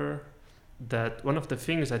remember that one of the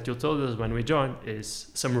things that you told us when we joined is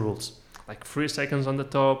some rules, like 3 seconds on the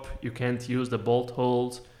top, you can't use the bolt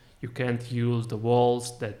holes, you can't use the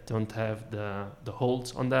walls that don't have the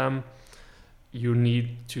holes on them, you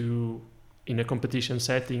need to, in a competition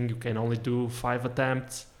setting, you can only do 5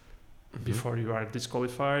 attempts before you are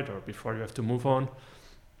disqualified or before you have to move on.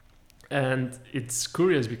 And it's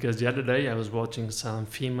curious because the other day I was watching some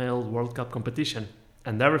female World Cup competition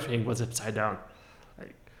and everything was upside down.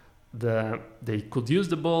 They could use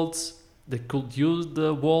the bolts, they could use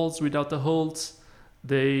the walls without the holes,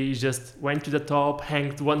 they just went to the top,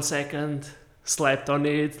 hanged 1 second, slapped on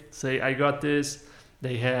it, say I got this.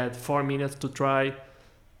 They had 4 minutes to try,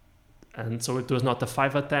 and so it was not a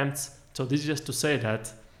 5 attempts. So this is just to say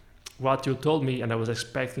that what you told me and I was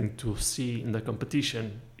expecting to see in the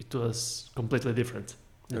competition, it was completely different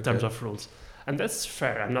in terms of rules. And that's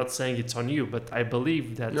fair. I'm not saying it's on you, but I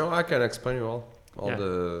believe that... No, I can explain you all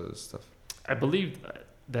the stuff. I believe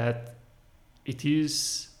that it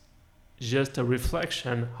is just a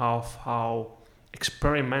reflection of how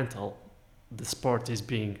experimental the sport is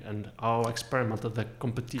being and how experimental the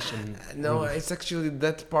competition. No, it's actually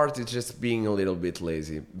that part is just being a little bit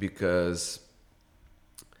lazy, because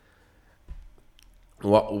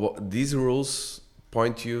what these rules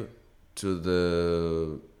point you to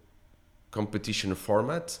the competition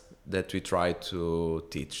format that we try to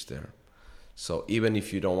teach there. So even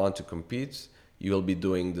if you don't want to compete, you will be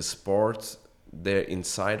doing the sport there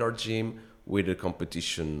inside our gym with the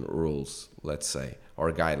competition rules, let's say,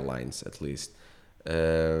 or guidelines at least.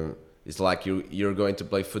 It's like you're going to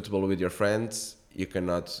play football with your friends. You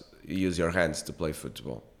cannot use your hands to play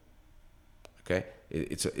football. Okay,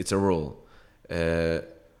 it's a rule. Uh,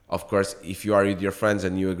 of course, if you are with your friends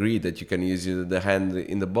and you agree that you can use the hand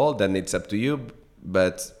in the ball, then it's up to you.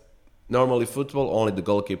 But normally, football, only the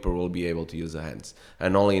goalkeeper will be able to use the hands,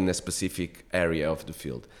 and only in a specific area of the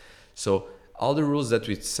field. So all the rules that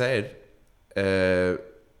we said uh,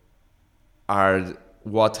 are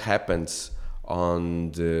what happens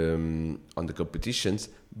on the competitions,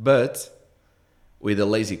 but with a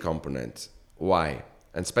lazy component. Why?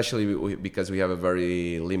 And especially because we have a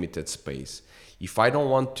very limited space. If I don't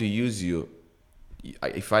want to use you,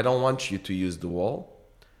 if I don't want you to use the wall,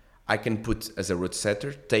 I can put as a root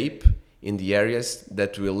setter tape in the areas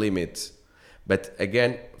that will limit. But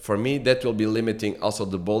again, for me, that will be limiting also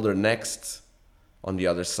the boulder next on the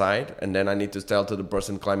other side, and then I need to tell to the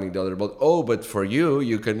person climbing the other boulder, oh, but for you,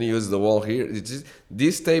 you can use the wall here. It's just,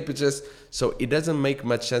 this tape is just, so it doesn't make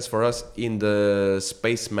much sense for us in the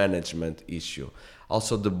space management issue.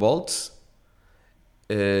 Also, the bolts,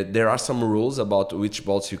 there are some rules about which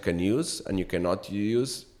bolts you can use and you cannot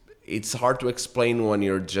use. It's hard to explain when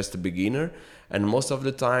you're just a beginner, and most of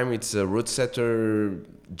the time it's a root setter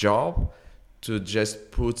job to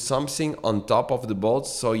just put something on top of the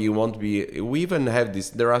bolts so you won't be. We even have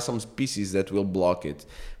this, there are some pieces that will block it,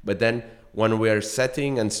 but then when we are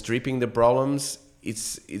setting and stripping the problems,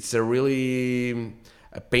 it's a really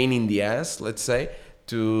a pain in the ass, let's say,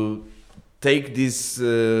 to take these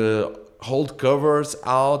hold covers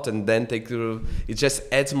out and then take the, it just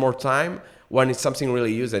adds more time. When it's something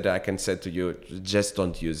really used, that I can say to you, just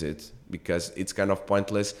don't use it, because it's kind of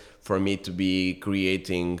pointless for me to be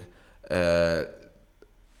creating a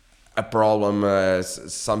problem,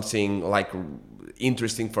 something like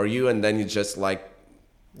interesting for you, and then you just like.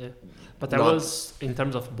 Yeah, but I was, in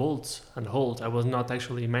terms of bolts and holes, I was not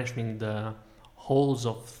actually mentioning the holes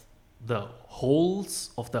of the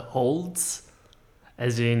holes,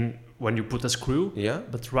 as in when you put a screw. Yeah.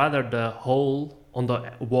 But rather the hole on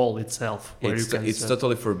the wall itself. Where It's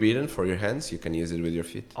totally forbidden for your hands. You can use it with your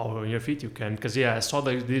feet. Oh, on your feet you can, because I saw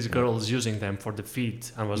these girls using them for the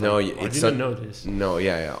feet, and was no, like, I didn't know this. No,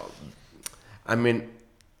 yeah. I mean,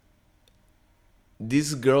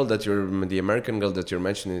 this girl the American girl that you're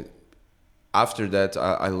mentioning, after that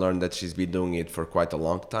I learned that she's been doing it for quite a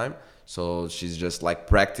long time. So she's just like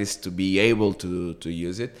practiced to be able to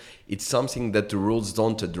use it. It's something that the rules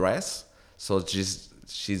don't address. So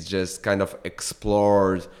she's just kind of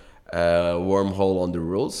explored a wormhole on the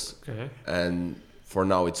rules. Okay. And for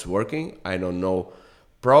now it's working. I don't know.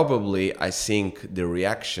 Probably I think the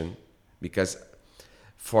reaction, because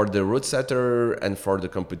for the root setter and for the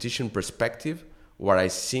competition perspective, what I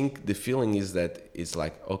think the feeling is that it's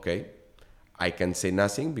like, okay, I can say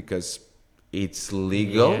nothing because it's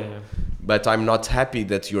legal, but I'm not happy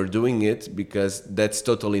that you're doing it, because that's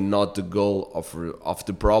totally not the goal of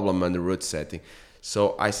the problem and the root setting.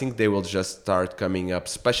 So I think they will just start coming up,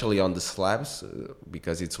 especially on the slabs,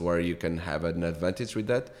 because it's where you can have an advantage with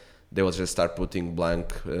that. They will just start putting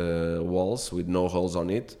blank walls with no holes on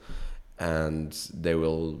it, and they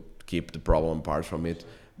will keep the problem apart from it.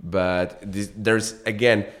 But there's,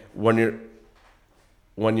 again, when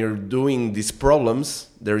you're doing these problems,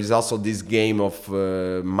 there is also this game of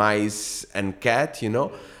mice and cat,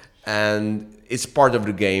 and it's part of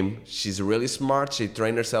the game. She's really smart. She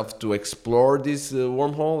trained herself to explore this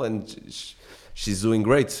wormhole, and she's doing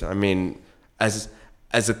great. I mean, as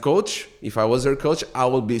a coach, if I was her coach, I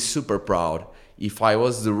would be super proud. If I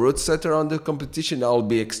was the root setter on the competition, I would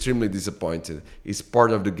be extremely disappointed. It's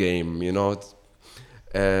part of the game,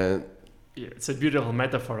 It's a beautiful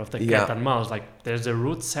metaphor of the cat and mouse. Like, there's a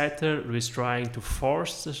root setter who is trying to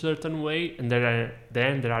force a certain way, and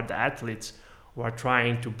then there are the athletes who are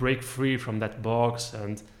trying to break free from that box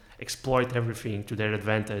and exploit everything to their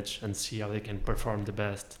advantage and see how they can perform the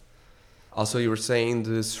best. Also, you were saying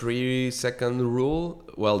the 3-second rule.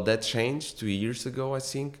 Well, that changed 2 years ago, I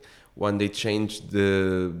think, when they changed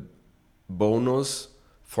the bonus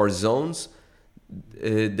for zones.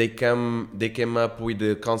 They came up with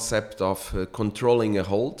the concept of controlling a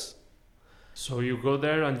hold. So you go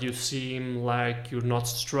there and you seem like you're not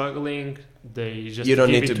struggling. They just you don't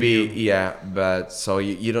give need it to be you. but so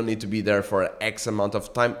you don't need to be there for X amount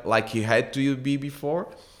of time like you had to be before,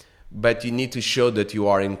 but you need to show that you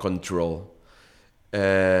are in control,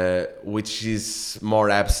 which is more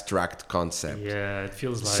abstract concept. Yeah, it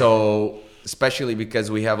feels like so. Especially because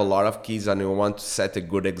we have a lot of kids and we want to set a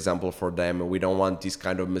good example for them, and we don't want this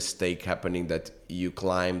kind of mistake happening that you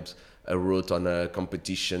climbed a route on a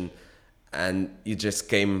competition and you just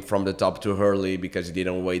came from the top too early because you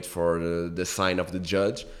didn't wait for the sign of the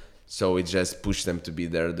judge. So it just pushed them to be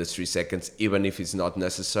there the 3 seconds, even if it's not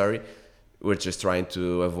necessary. We're just trying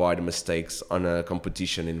to avoid mistakes on a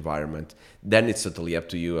competition environment. Then it's totally up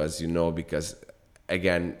to you, as you know, because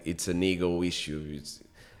again, it's an ego issue.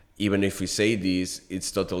 Even if we say this, it's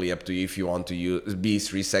totally up to you if you want to be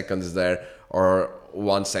 3 seconds there or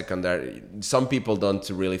 1 second there. Some people don't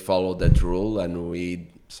really follow that rule, and we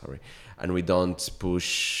don't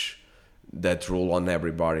push that rule on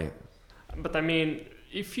everybody. But I mean,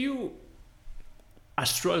 if you are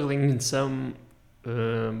struggling in some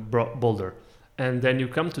boulder, and then you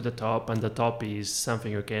come to the top, and the top is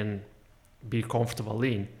something you can be comfortable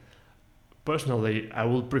in. Personally, I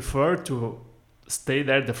would prefer to stay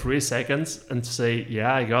there the 3 seconds and say,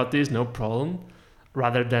 yeah, I got this, no problem,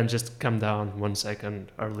 rather than just come down 1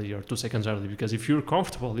 second early or 2 seconds early. Because if you're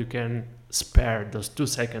comfortable, you can spare those 2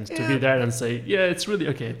 seconds to be there and say, yeah, it's really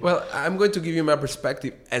okay. Well, I'm going to give you my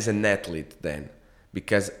perspective as an athlete then,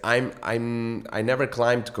 because I never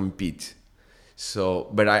climbed to compete. So,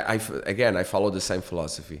 but I follow the same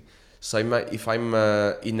philosophy. So if I'm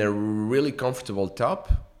in a really comfortable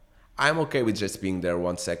top, I'm okay with just being there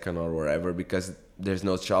 1 second or wherever, because there's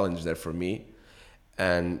no challenge there for me.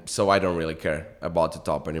 And so I don't really care about the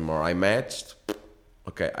top anymore. I matched,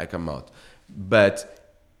 okay, I come out.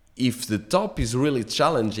 But if the top is really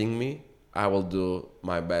challenging me, I will do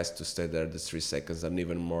my best to stay there the 3 seconds and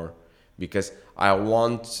even more, because I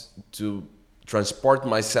want to transport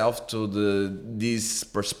myself to this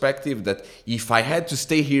perspective that if I had to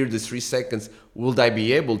stay here the 3 seconds, would I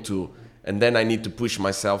be able to? And then I need to push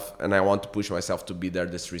myself, and I want to push myself to be there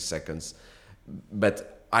the 3 seconds.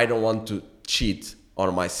 But I don't want to cheat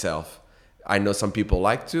on myself. I know some people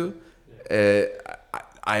like to.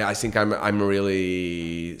 I think I'm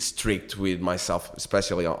really strict with myself,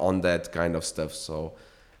 especially on that kind of stuff. So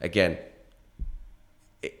again,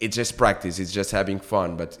 it's just practice. It's just having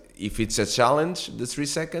fun. But if it's a challenge, the 3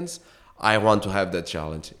 seconds, I want to have that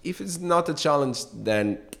challenge. If it's not a challenge,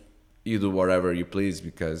 then you do whatever you please,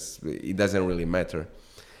 because it doesn't really matter.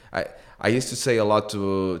 I used to say a lot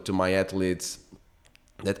to my athletes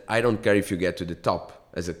that I don't care if you get to the top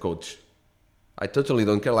as a coach. I totally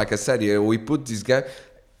don't care. Like I said, we put this guy,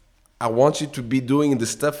 I want you to be doing the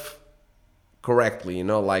stuff correctly,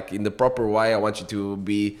 like in the proper way. I want you to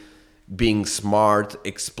be being smart,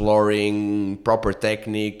 exploring, proper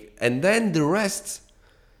technique, and then the rest,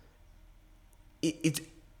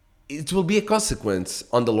 it will be a consequence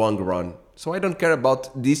on the long run. So I don't care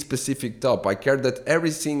about this specific top. I care that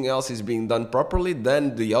everything else is being done properly,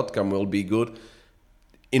 then the outcome will be good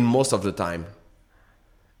in most of the time.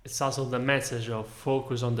 It's also the message of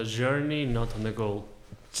focus on the journey, not on the goal.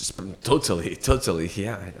 Totally,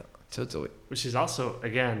 yeah, I know. Totally. Which is also,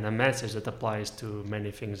 again, a message that applies to many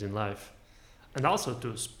things in life. And also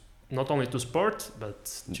to not only to sport,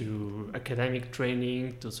 but to academic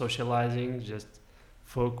training, to socializing. Just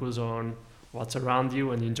focus on what's around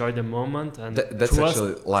you and enjoy the moment. And that's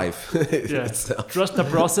actually life. Yeah, trust the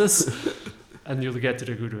process and you'll get to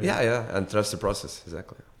the good way. Yeah, and trust the process,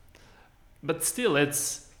 exactly. But still,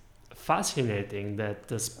 it's fascinating that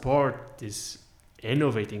the sport is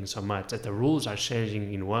innovating so much, that the rules are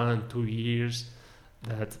changing in 1-2 years,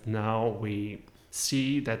 that now we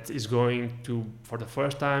see that is going to, for the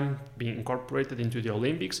first time, be incorporated into the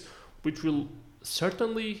Olympics, which will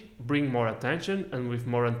certainly bring more attention, and with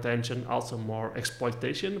more attention also more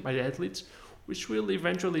exploitation by the athletes, which will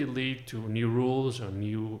eventually lead to new rules or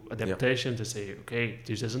new adaptation to say, okay,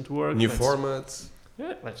 this doesn't work. New formats.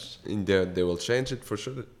 Yeah, they will change it for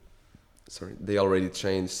sure. Sorry, they already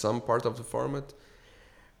changed some part of the format.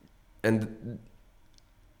 And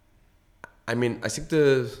I mean, I think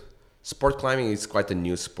the sport climbing is quite a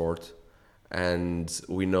new sport, and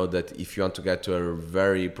we know that if you want to get to a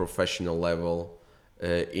very professional level,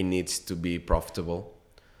 it needs to be profitable.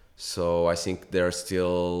 So I think they're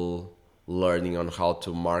still learning on how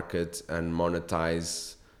to market and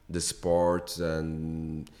monetize the sport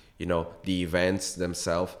and the events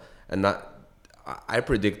themselves. And I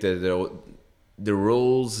predicted the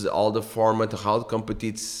rules, all the format, how the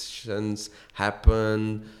competitions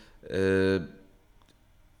happen.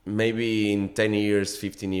 Maybe in 10 years,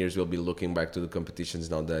 15 years, we'll be looking back to the competitions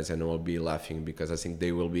nowadays and we'll be laughing, because I think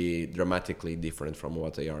they will be dramatically different from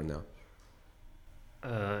what they are now.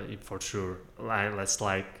 For sure.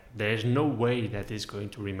 There's no way that is going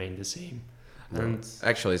to remain the same. No. And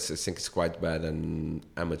actually, I think it's quite bad and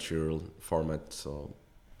amateur format. So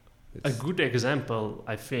a good example,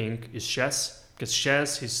 I think, is chess, because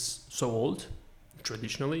chess is so old.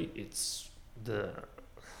 Traditionally, it's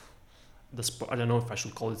the sport. I don't know if I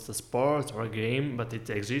should call it the sport or a game, but it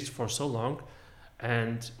exists for so long.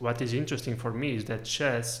 And what is interesting for me is that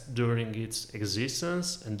chess, during its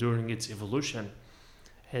existence and during its evolution,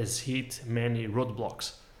 has hit many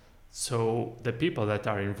roadblocks. So the people that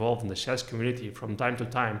are involved in the chess community, from time to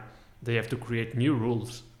time, they have to create new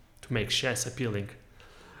rules to make chess appealing.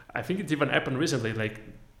 I think it even happened recently, like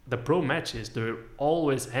the pro matches, they're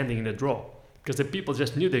always ending in a draw because the people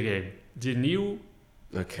just knew the game. They knew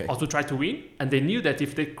Okay. how to try to win, and they knew that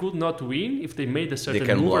if they could not win, if they made a They certain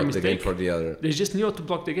can move or block the mistake, game for the other. they just knew how to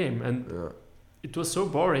block the game. And Yeah. it was so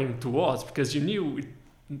boring to watch because you knew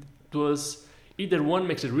it was either one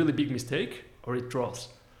makes a really big mistake or it draws.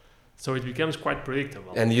 So it becomes quite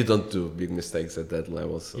predictable. And you don't do big mistakes at that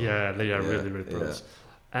level. So. Yeah, they are Yeah, really, really yeah. pros.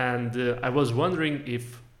 And I was wondering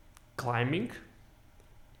if climbing,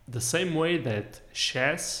 the same way that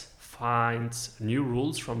chess finds new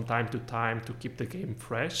rules from time to time to keep the game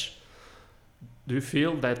fresh, do you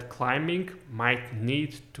feel that climbing might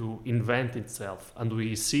need to invent itself? And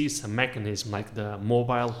we see some mechanism like the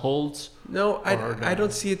mobile holds. No, Or I the-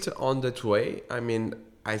 don't see it on that way. I mean,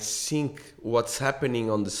 I think what's happening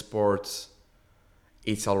on the sport,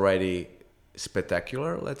 it's already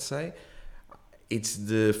spectacular, let's say. It's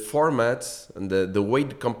the format and the way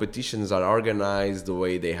the competitions are organized, the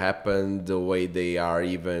way they happen, the way they are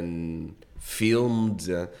even filmed.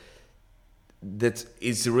 That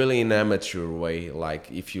is really an amateur way.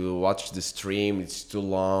 Like if you watch the stream, it's too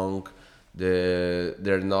long.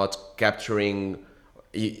 They're not capturing.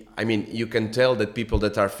 I mean, you can tell that people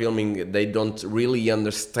that are filming, they don't really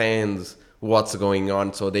understand what's going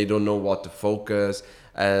on, so they don't know what to focus,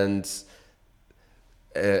 and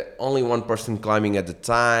only one person climbing at a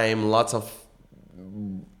time. Lots of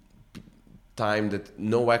time that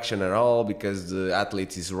no action at all because the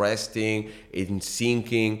athlete is resting, in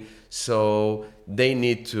sinking. So they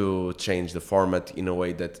need to change the format in a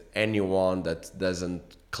way that anyone that doesn't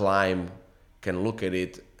climb can look at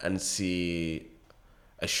it and see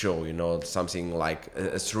a show, something like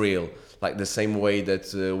a thrill, like the same way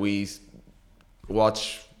that we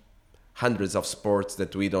watch hundreds of sports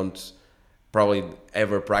that we don't probably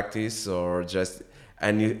ever practice or just,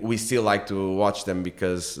 and we still like to watch them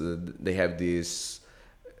because they have this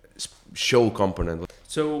show component.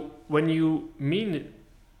 So when you mean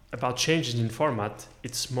about changes in format,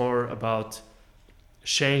 it's more about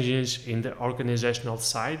changes in the organizational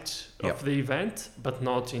side of the event, but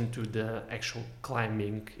not into the actual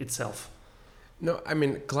climbing itself. No, I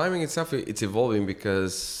mean, climbing itself, it's evolving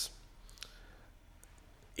because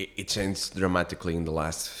it changed dramatically in the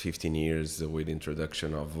last 15 years with the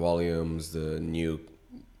introduction of volumes, the new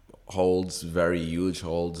holds, very huge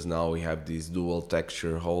holds. Now we have these dual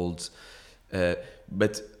texture holds.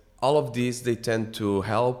 But all of these, they tend to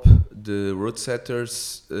help the route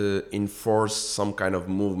setters enforce some kind of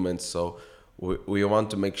movement. So we want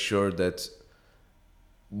to make sure that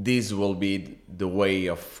this will be the way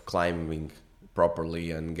of climbing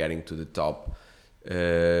properly and getting to the top.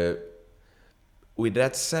 With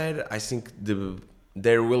that said, I think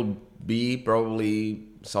there will be probably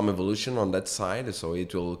some evolution on that side. So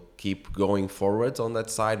it will keep going forward on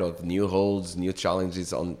that side of new holds, new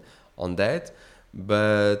challenges on that.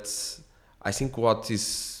 But I think what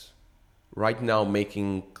is right now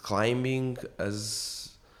making climbing as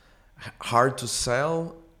hard to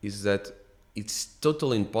sell is that it's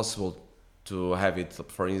totally impossible to have it,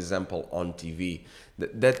 for example, on TV.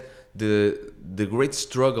 That the great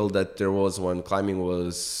struggle that there was when climbing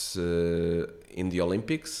was in the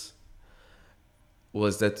Olympics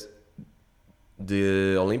was that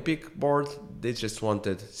the Olympic board, they just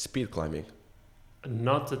wanted speed climbing.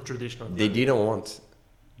 Not the traditional. They didn't want.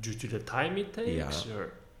 Due to the time it takes, Yeah.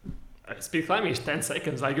 or speed climbing is 10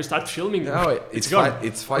 seconds. Like you start filming, No, it's gone.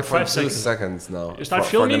 it's Or 5.2 seconds now. You start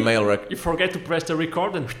for filming, the male record. you forget to press the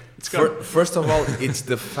record, and it's gone. First of all, it's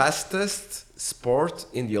the fastest sport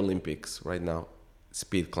in the Olympics right now,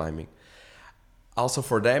 speed climbing. Also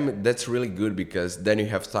for them, that's really good because then you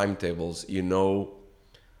have timetables.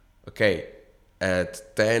 Okay,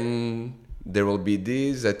 at 10 there will be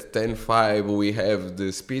this, at 10:05 we have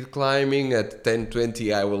the speed climbing, at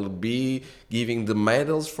 10:20 I will be giving the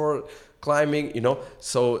medals for climbing,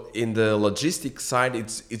 So in the logistics side,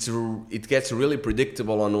 it gets really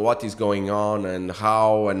predictable on what is going on and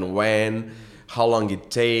how and when, how long it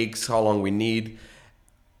takes, how long we need.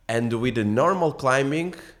 And with the normal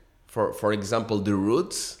climbing, for example, the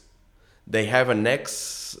routes, they have an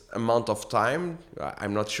X amount of time.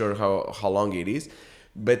 I'm not sure how long it is,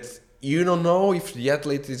 but you don't know if the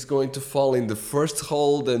athlete is going to fall in the first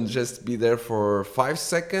hold and just be there for 5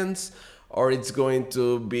 seconds, or it's going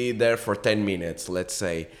to be there for 10 minutes, let's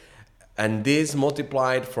say. and this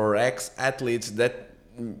multiplied for X athletes, that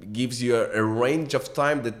gives you a range of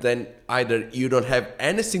time that then either you don't have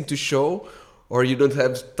anything to show or you don't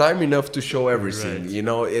have time enough to show everything. Right. You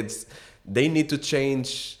know, it's they need to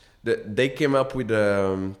change. They came up with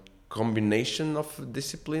a combination of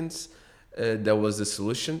disciplines. That was the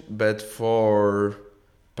solution, but for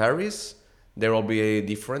Paris, there will be a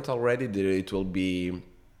different already. It will be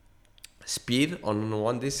speed on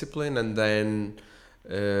one discipline, and then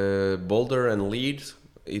boulder and lead.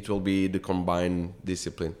 It will be the combined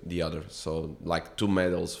discipline, the other. So like 2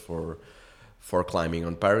 medals for climbing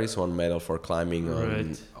on Paris, 1 medal for climbing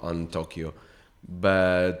on Tokyo.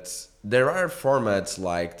 But there are formats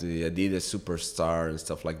like the Adidas Superstar and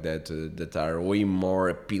stuff like that that are way more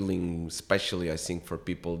appealing, especially I think for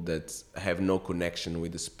people that have no connection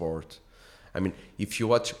with the sport. I mean, if you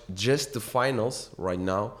watch just the finals right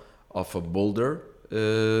now of a boulder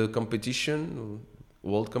competition,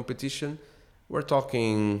 world competition, we're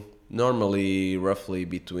talking normally roughly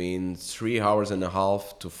between 3 hours and a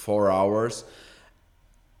half to 4 hours.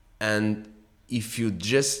 And if you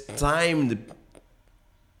just time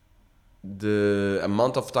the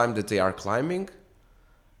amount of time that they are climbing,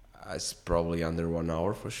 it's probably under 1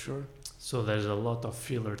 hour for sure. So there's a lot of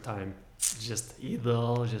filler time. Just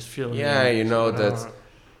idle, just feeling. Yeah, you know that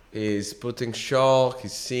he's putting shock,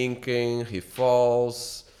 he's sinking, he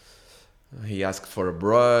falls, he asks for a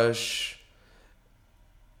brush.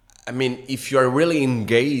 I mean, if you are really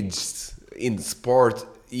engaged in sport,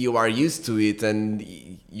 you are used to it and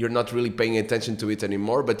you're not really paying attention to it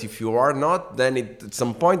anymore. But if you are not, then at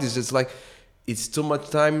some point it's just like, it's too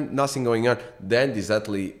much time, nothing going on. Then this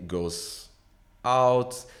athlete goes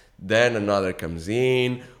out, then another comes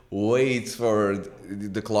in, waits for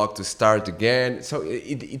the clock to start again. So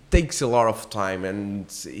it takes a lot of time, and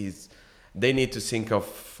they need to think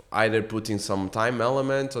of either putting some time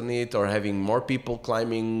element on it or having more people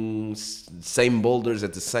climbing same boulders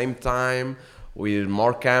at the same time with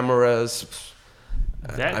more cameras.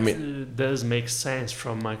 That does make sense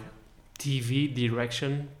from a TV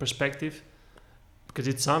direction perspective, because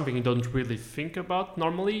it's something you don't really think about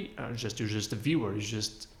normally. You're just a viewer. You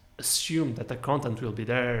just assume that the content will be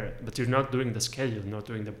there, but you're not doing the schedule, not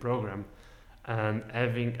doing the program. And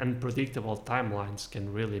having unpredictable timelines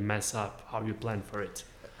can really mess up how you plan for it.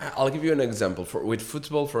 I'll give you an example. With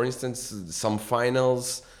football, for instance, some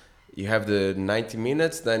finals, you have the 90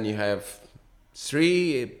 minutes, then you have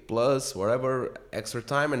 3 plus whatever extra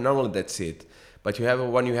time, and normally that's it. But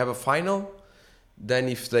when you have a final, then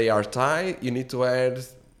if they are tied, you need to add,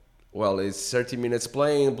 it's 30 minutes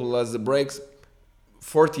playing plus the breaks,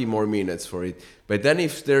 40 more minutes for it. But then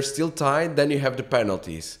if they're still tied, then you have the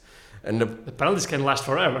penalties. And the penalties can last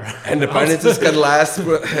forever. And the penalties can last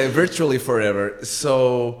virtually forever.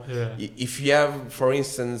 So if you have, for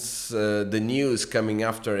instance, the news coming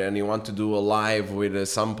after and you want to do a live with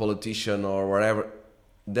some politician or whatever,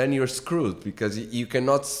 then you're screwed because you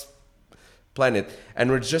cannot plan it. And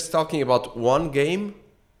we're just talking about one game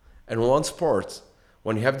and one sport.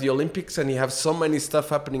 When you have the Olympics and you have so many stuff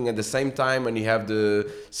happening at the same time, and you have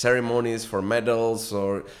the ceremonies for medals,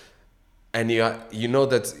 and you know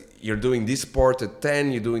that you're doing this sport at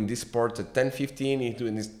 10, you're doing this sport at 10:15, you're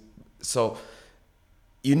doing this. So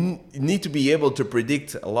you need to be able to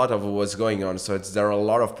predict a lot of what's going on. So there are a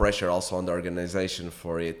lot of pressure also on the organization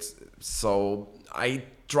for it. So I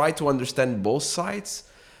try to understand both sides.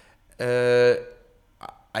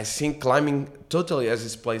 I think climbing totally has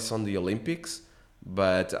its place on the Olympics,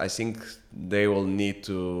 but I think they will need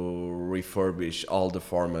to refurbish all the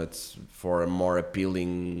formats for a more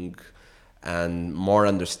appealing and more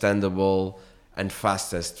understandable and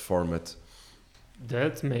fastest format.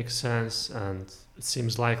 That makes sense, and it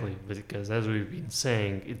seems likely because, as we've been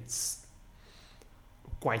saying, it's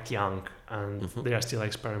quite young and they are still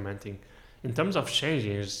experimenting. In terms of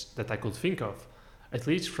changes that I could think of, at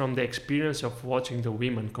least from the experience of watching the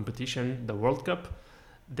women competition, the World Cup,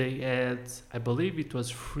 they had, I believe it was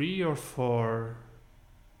 3 or 4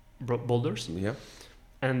 boulders. Yeah.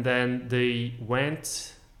 And then they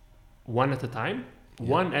went one at a time,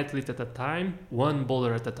 one athlete at a time, one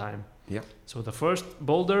boulder at a time. Yeah. So the first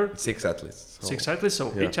boulder, 6 athletes.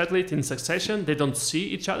 So each athlete in succession, they don't see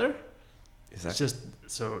each other. Exactly.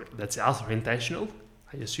 So that's also intentional,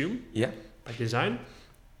 I assume. Yeah. By design.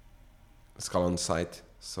 It's called on site.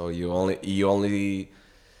 So you only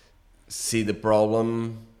see the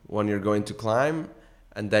problem when you're going to climb,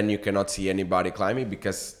 and then you cannot see anybody climbing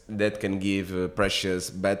because that can give precious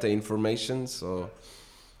beta information. So,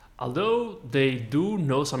 although they do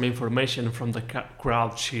know some information from the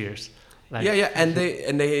crowd cheers, Like, yeah, and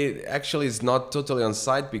they actually is not totally on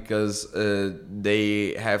site because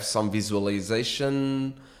they have some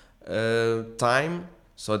visualization time.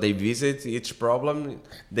 So they visit each problem.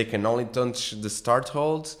 They can only touch the start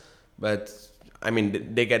holds, but I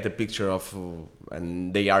mean they get a picture of,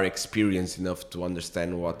 and they are experienced enough to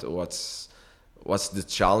understand what's the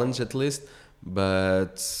challenge at least.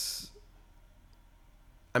 But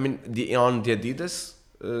I mean on the Adidas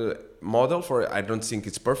model, for I don't think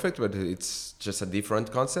it's perfect, but it's just a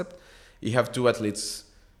different concept. You have two athletes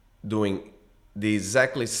doing the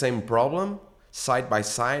exactly same problem side by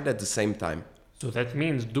side at the same time. so that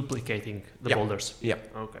means duplicating the Yeah. boulders. Yeah.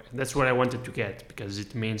 Okay, that's what I wanted to get, because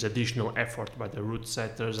it means additional effort by the route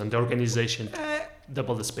setters and the organization to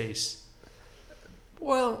double the space.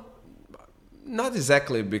 Well, not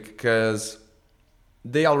exactly, because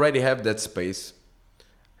they already have that space.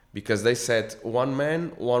 Because they said one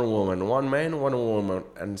man, one woman, one man, one woman,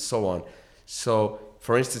 and so on. So,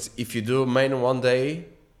 for instance, if you do man one day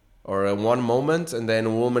or one moment and then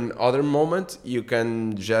woman other moment, you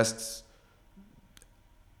can just,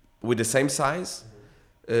 with the same size,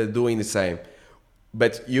 doing the same.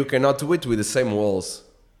 But you cannot do it with the same walls,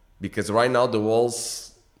 because right now the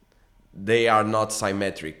walls, they are not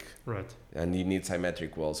symmetric. Right. And you need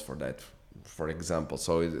symmetric walls for that, for example.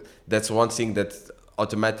 So that's one thing that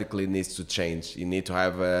automatically needs to change. You need to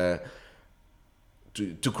have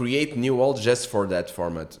to create new walls just for that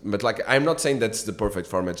format. But like, I'm not saying that's the perfect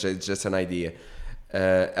format, it's just an idea.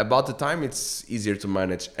 About the time, it's easier to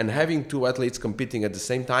manage, and having two athletes competing at the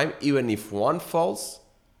same time, even if one falls,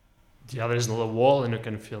 The other is on the wall and you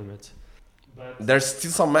can film it. But, there's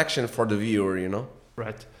still some action for the viewer, you know.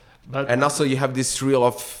 right. But And also you have this thrill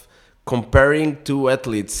of comparing two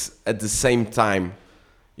athletes at the same time.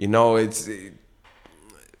 You know, it's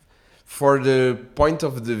for the point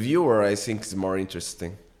of the viewer, I think it's more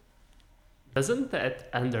interesting. doesn't that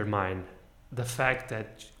undermine the fact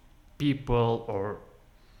that people or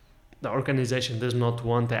the organization does not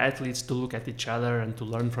want the athletes to look at each other and to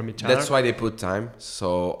learn from each other? That's why they put time.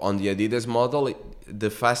 So on the Adidas model, the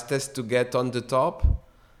fastest to get on the top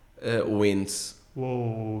wins.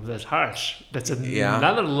 Whoa, that's harsh. That's Yeah.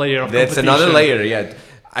 another layer of That's competition. another layer, yeah.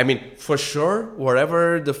 I mean, for sure,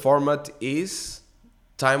 wherever the format is,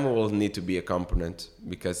 time will need to be a component,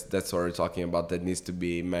 because that's what we're talking about, that needs to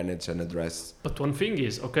be managed and addressed. But one thing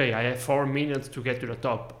is, okay, I have 4 minutes to get to the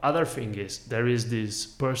top. Other thing is, there is this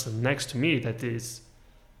person next to me that is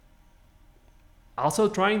also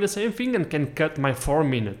trying the same thing and can cut my 4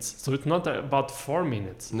 minutes. So it's not about 4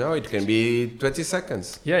 minutes. No, it can be 20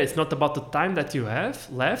 seconds. Yeah, it's not about the time that you have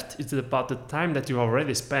left. It's about the time that you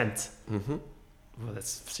already spent. Hmm. Well, that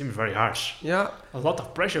seems very harsh. Yeah. A lot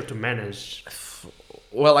of pressure to manage.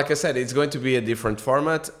 Well, like I said, it's going to be a different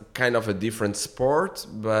format, kind of a different sport,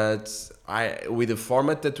 but with the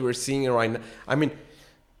format that we're seeing right now, I mean,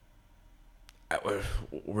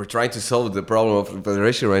 we're trying to solve the problem of the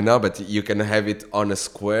federation right now, but you can have it on a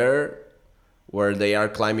square where they are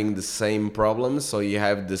climbing the same problems, so you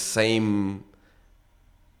have the same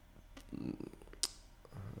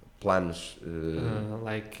plunge.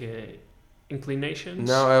 Inclinations?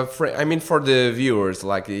 No, I mean for the viewers,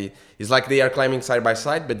 like it's like they are climbing side by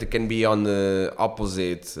side, but they can be on the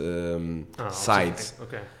opposite sides,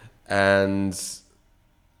 Okay. and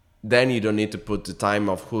then you don't need to put the time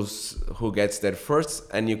of who gets there first,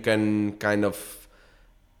 and you can kind of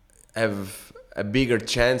have a bigger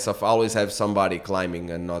chance of always have somebody climbing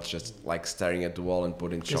and not just like staring at the wall and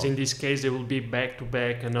putting Because shot. in this case, they will be back to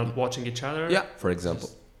back and not watching each other. Yeah, for example.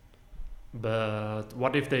 But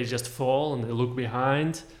what if they just fall and they look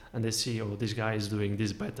behind and they see, oh, this guy is doing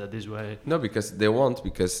this better this way? No, because they won't,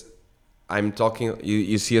 because I'm talking,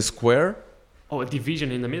 you see a square. Oh, a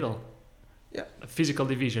division in the middle. Yeah. A physical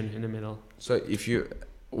division in the middle. So if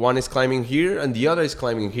one is climbing here and the other is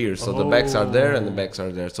climbing here, so the backs are there and the backs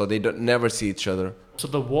are there, so they don't never see each other. So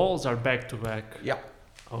the walls are back to back. Yeah.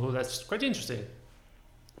 Oh, that's quite interesting.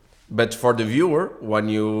 But for the viewer, when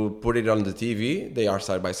you put it on the TV, they are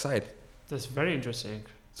side by side. That's very interesting.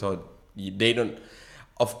 So they don't.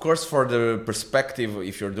 Of course, for the perspective,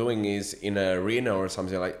 if you're doing is in an arena or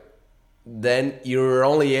something like, then you're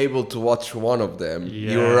only able to watch one of them.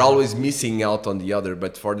 Yeah. You're always missing out on the other.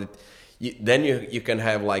 But for then you can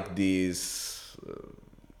have like these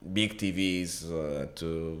big TVs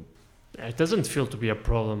to. It doesn't feel to be a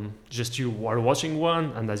problem. Just you are watching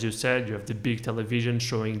one, and as you said, you have the big television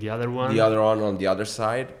showing the other one. The other one on the other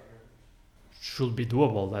side. Should be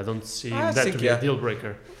doable. I don't see I that think, to be yeah. a deal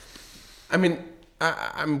breaker. I mean,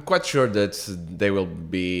 I'm quite sure that they will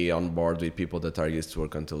be on board with people that are used to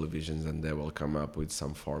work on televisions, and they will come up with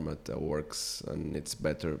some format that works and it's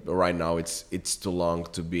better. But right now, it's too long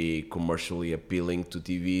to be commercially appealing to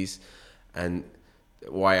TVs, and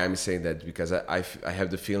why I'm saying that because I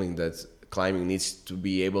have the feeling that climbing needs to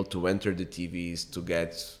be able to enter the TVs to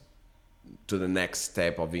get to the next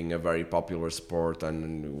step of being a very popular sport,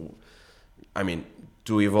 and I mean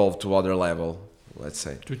to evolve to other level, let's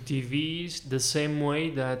say. To TVs the same way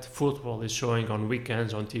that football is showing on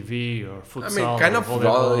weekends on TV or I futsal mean, kind or of,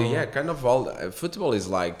 volleyball. yeah, kind of all. Football is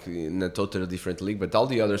like in a totally different league, but all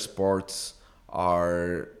the other sports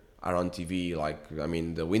are on TV. Like, I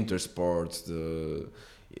mean, the winter sports, the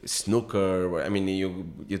snooker. I mean,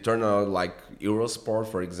 you turn on like Eurosport,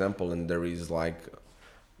 for example, and there is like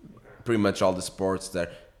pretty much all the sports there.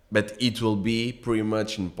 But it will be pretty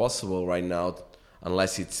much impossible right now,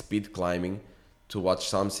 unless it's speed climbing, to watch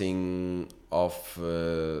something of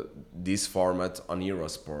this format on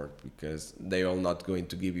Eurosport, because they are not going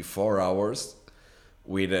to give you 4 hours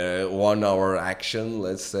with a 1 hour action,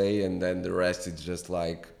 let's say, and then the rest is just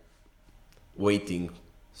like waiting.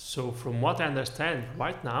 So from what I understand,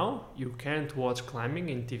 right now you can't watch climbing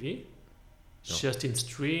in TV. It's No. just in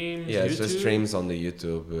streams. Yeah, it's just YouTube? streams on the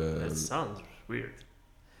YouTube. That sounds weird.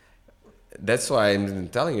 That's why I'm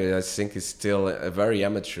telling you, I think it's still a very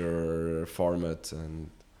amateur format, and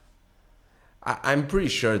I'm pretty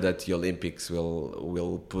sure that the Olympics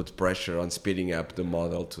will put pressure on speeding up the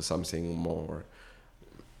model to something more.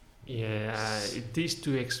 Yeah, it is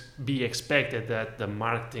to be expected that the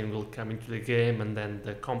marketing will come into the game, and then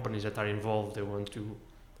the companies that are involved, they want to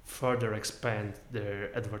further expand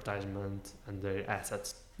their advertisement and their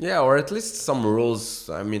assets. Yeah, or at least some rules.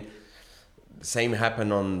 I mean, same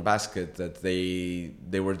happened on basket, that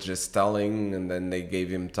they were just telling, and then they gave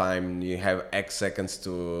him time. You have X seconds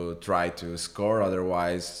to try to score,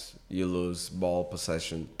 otherwise you lose ball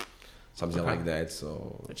possession, something Okay. like that.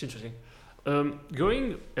 So That's interesting.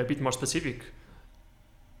 Going a bit more specific,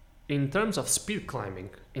 in terms of speed climbing,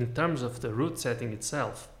 in terms of the route setting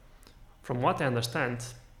itself, from what I understand,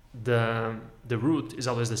 the route is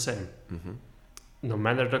always the same. mhm. No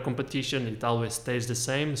matter the competition, it always stays the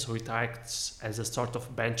same, so it acts as a sort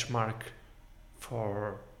of benchmark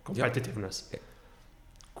for competitiveness. Yeah.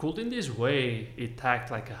 Could in this way it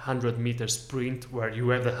act like a 100-meter sprint, where you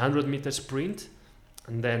have the 100-meter sprint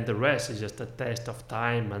and then the rest is just a test of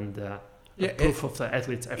time and a Yeah, proof of the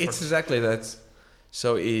athlete's effort? It's exactly that.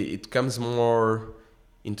 So it comes more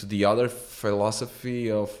into the other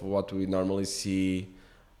philosophy of what we normally see,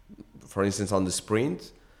 for instance, on the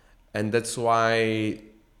sprint. And that's why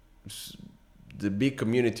the big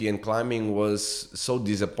community in climbing was so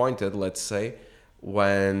disappointed, let's say,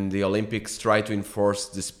 when the Olympics tried to enforce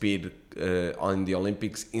the speed on the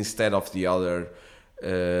Olympics instead of the other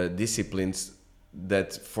disciplines,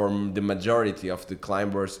 that for the majority of the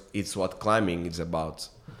climbers, it's what climbing is about.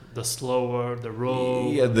 The slower, the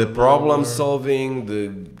road. Yeah, the problem solving, the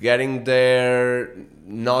getting there,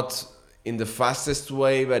 not in the fastest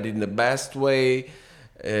way, but in the best way.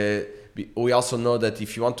 We also know that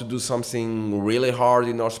if you want to do something really hard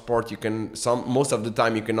in our sport, you can. Most of the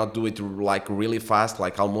time, you cannot do it like really fast,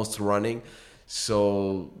 like almost running.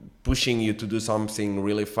 So pushing you to do something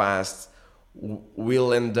really fast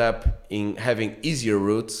will end up in having easier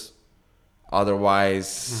routes.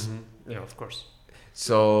 Otherwise. Yeah, of course.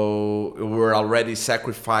 So we're already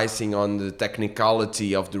sacrificing on the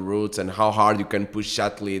technicality of the routes and how hard you can push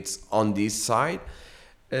athletes on this side.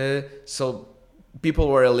 So people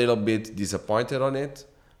were a little bit disappointed on it,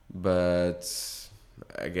 but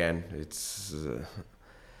again, it's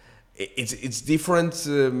different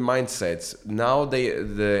mindsets. Now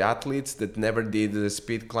the athletes that never did the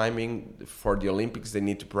speed climbing for the Olympics, they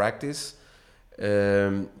need to practice.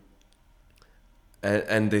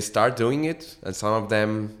 And they start doing it, and some of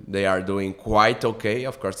them, they are doing quite okay.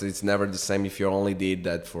 Of course, it's never the same if you only did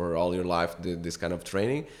that for all your life, this kind of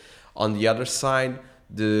training. On the other side,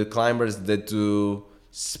 the climbers that do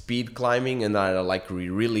speed climbing and are like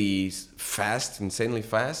really fast, insanely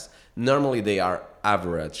fast, normally they are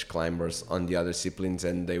average climbers on the other disciplines,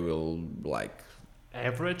 and they will like...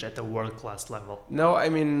 Average at a world-class level. No, I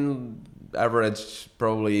mean average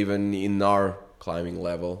probably even in our climbing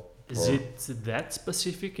level. Is it that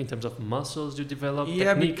specific in terms of muscles you develop,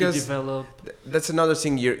 Yeah, technique you because develop? That's another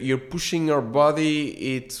thing. You're pushing your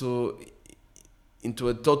body into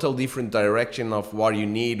a total different direction of what you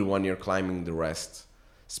need when you're climbing the rest.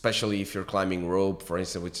 Especially if you're climbing rope, for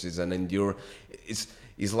instance, which is an endure.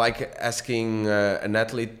 It's like asking an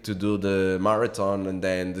athlete to do the marathon and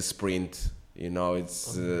then the sprint. You know,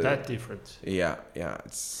 it's that different. Yeah,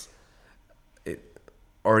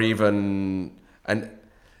 or even and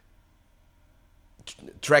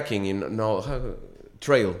trekking in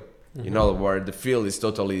trail, where the field is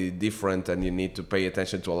totally different and you need to pay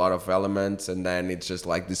attention to a lot of elements, and then it's just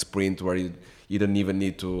like the sprint where you don't even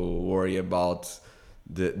need to worry about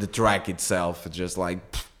the track itself, just like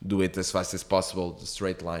do it as fast as possible, the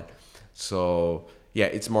straight line. So yeah,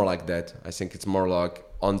 it's more like that. I think it's more like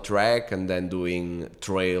on track and then doing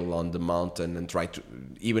trail on the mountain, and try to,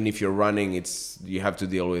 even if you're running, you have to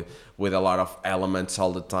deal with a lot of elements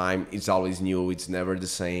all the time. It's always new, it's never the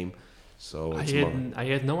same. So I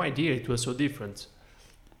had no idea it was so different,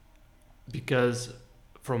 because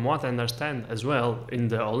from what I understand as well, in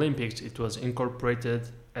the Olympics it was incorporated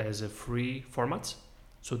as a free format.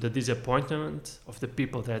 So the disappointment of the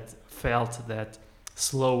people that felt that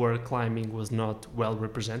slower climbing was not well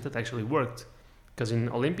represented actually worked. Because in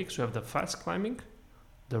Olympics you have the fast climbing,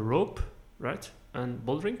 the rope, right, and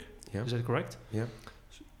bouldering. Yeah. Is that correct? Yeah.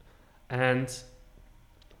 And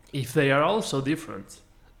if they are all so different,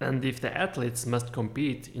 and if the athletes must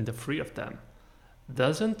compete in the three of them,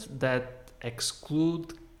 doesn't that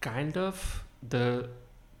exclude kind of the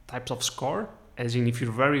types of score? As in, if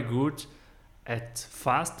you're very good at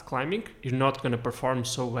fast climbing, you're not going to perform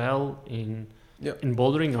so well in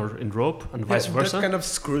bouldering or in rope, and vice versa. That kind of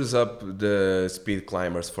screws up the speed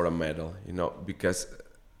climbers for a medal, because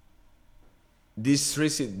these three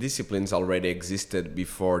disciplines already existed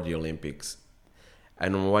before the Olympics.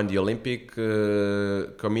 And when the Olympic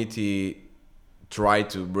committee tried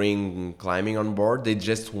to bring climbing on board, they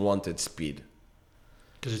just wanted speed.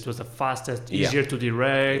 Because it was the fastest, easier to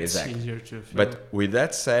direct, exactly. Easier to feel. But with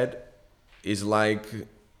that said, it's like,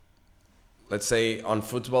 let's say on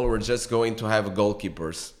football, we're just going to have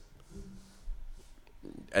goalkeepers.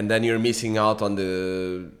 And then you're missing out on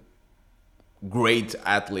the great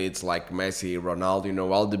athletes like Messi,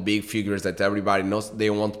 Ronaldo, all the big figures that everybody knows.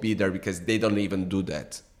 They won't be there because they don't even do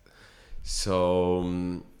that.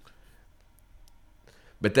 So,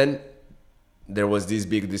 but then there was this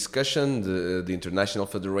big discussion. The International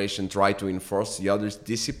Federation tried to enforce the other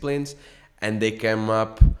disciplines, and they came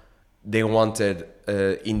up, they wanted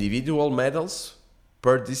individual medals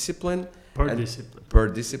per discipline. Per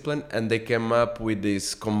discipline, and they came up with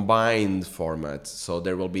this combined format. So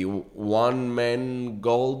there will be one man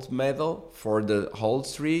gold medal for the whole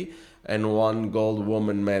three and one gold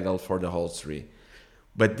woman medal for the whole three.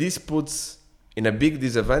 But this puts in a big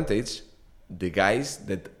disadvantage the guys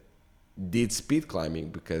that did speed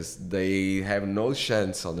climbing, because they have no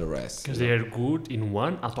chance on the rest. Because they are good in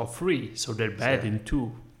 1 out of 3, so they're bad in 2.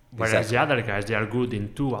 Whereas the other guys, they are good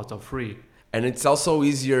in 2 out of 3. And it's also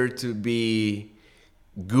easier to be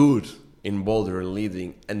good in boulder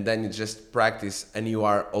leading, and then you just practice and you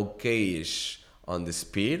are okay-ish on the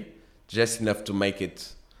speed, just enough to make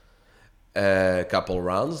it a couple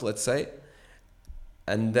rounds, let's say.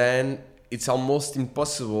 And then it's almost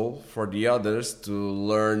impossible for the others to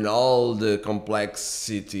learn all the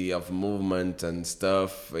complexity of movement and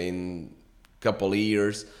stuff in a couple of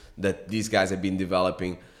years that these guys have been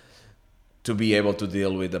developing, to be able to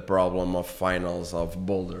deal with the problem of finals of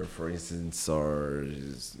boulder, for instance, or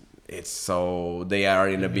it's so they are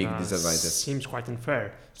in a big disadvantage. Seems quite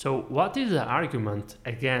unfair. So what is the argument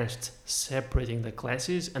against separating the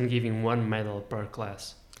classes and giving one medal per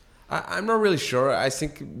class? I'm not really sure. I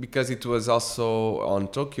think because it was also on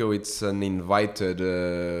Tokyo, it's an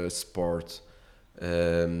invited sport. I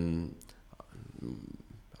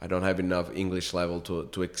don't have enough English level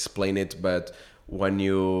to explain it, but when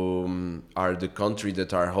you are the country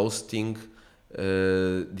that are hosting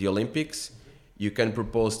the Olympics, you can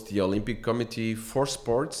propose to the Olympic Committee 4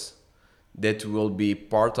 sports that will be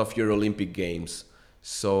part of your Olympic Games.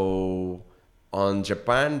 So on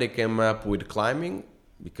Japan, they came up with climbing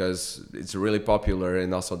because it's really popular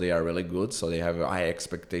and also they are really good. So they have high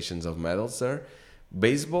expectations of medals there.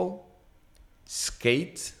 Baseball,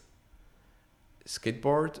 skateboard,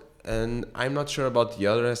 and I'm not sure about the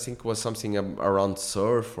other. I think it was something around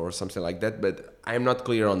surf or something like that, but I'm not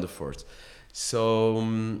clear on the first. So,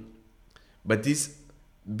 but this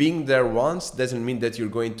being there once doesn't mean that you're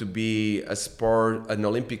going to be an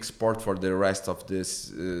Olympic sport for the rest of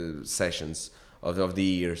this sessions of the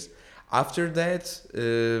years. After that,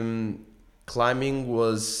 climbing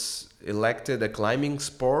was elected a climbing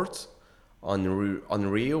sport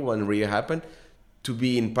on Rio when Rio happened, to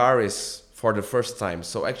be in Paris for the first time.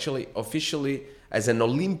 So actually, officially, as an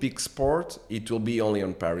Olympic sport, it will be only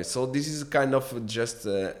on Paris. So this is kind of just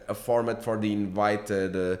a format for the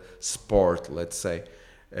invited sport, let's say.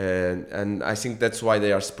 And I think that's why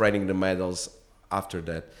they are spreading the medals after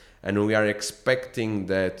that. and we are expecting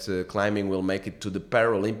that climbing will make it to the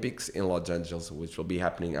Paralympics in Los Angeles, which will be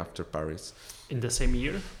happening after Paris. In the same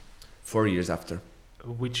year? 4 years after.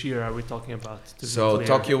 Which year are we talking about? So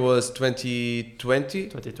Tokyo was 2020.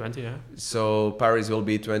 2020, yeah. So Paris will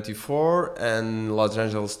be 24 and Los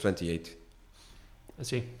Angeles 28. I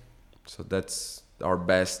see. So that's our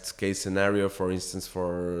best case scenario. For instance,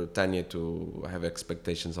 for Tanya to have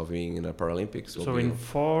expectations of being in the Paralympics. So in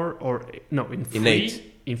 4 or no, in 3? In 8.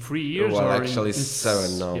 In 3 years? Well, or actually in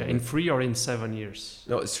 7 now. Yeah, in 3 or in 7 years?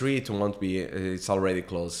 No, 3 it won't be. It's already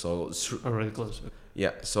closed. So already close.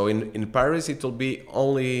 yeah. So in Paris it will be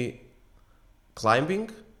only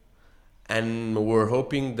climbing, and we're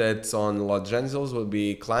hoping that on Los Angeles will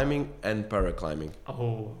be climbing and paraclimbing.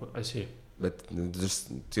 Oh, I see. But they're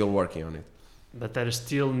still working on it. But there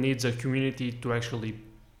still needs a community to actually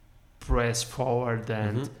press forward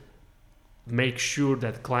and make sure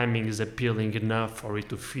that climbing is appealing enough for it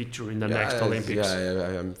to feature in the next Olympics.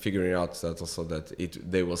 Yeah, I'm figuring out that also that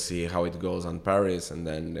they will see how it goes on Paris, and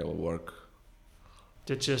then they will work.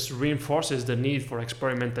 That just reinforces the need for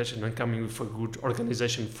experimentation and coming with a good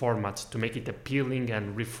organization format to make it appealing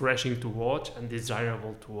and refreshing to watch and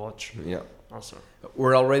desirable to watch. Yeah. Also,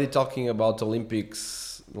 we're already talking about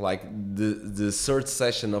Olympics, like the third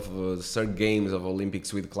session of third games of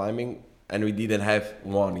Olympics with climbing, and we didn't have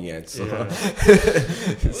one yet. So yeah.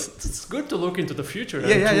 It's good to look into the future.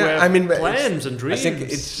 Yeah. I mean, plans and dreams. I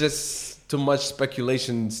think it's just too much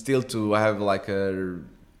speculation still to have like a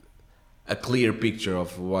clear picture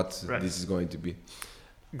of what this is going to be.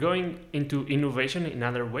 Going into innovation in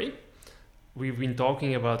another way, we've been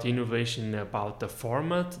talking about innovation about the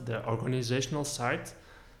format, the organizational side,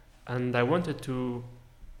 and I wanted to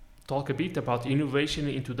talk a bit about innovation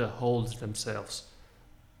into the holds themselves,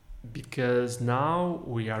 because now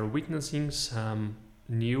we are witnessing some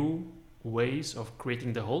new ways of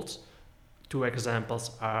creating the holds. 2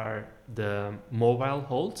 examples are the mobile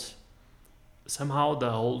holds. Somehow the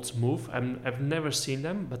holds move. I've never seen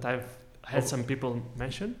them, but I've had some people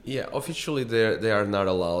mention. Yeah, officially they are not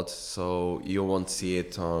allowed, so you won't see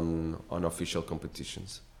it on official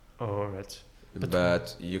competitions. All right.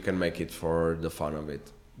 But you can make it for the fun of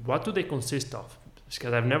it. What do they consist of?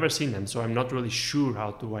 Because I've never seen them, so I'm not really sure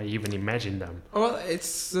how do I even imagine them. Well,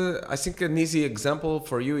 it's I think an easy example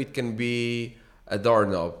for you, it can be a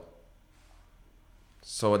doorknob.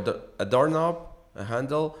 So a doorknob, a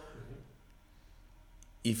handle,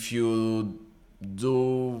 if you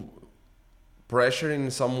do pressure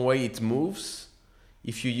in some way, it moves.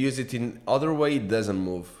 If you use it in other way, it doesn't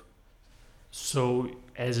move. So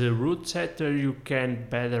as a route setter, you can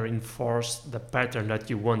better enforce the pattern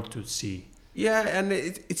that you want to see. Yeah, and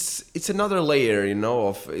it's another layer,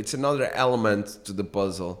 it's another element to the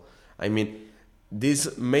puzzle. I mean,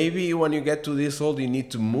 this maybe when you get to this hold, you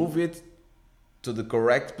need to move it to the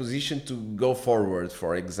correct position to go forward,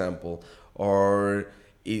 for example, or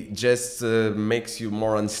it just makes you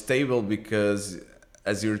more unstable because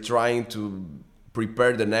as you're trying to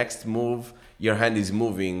prepare the next move, your hand is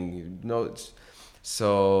moving.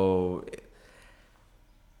 So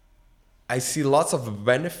I see lots of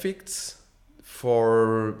benefits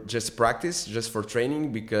for just practice, just for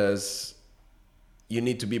training, because you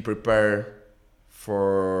need to be prepared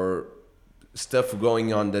for stuff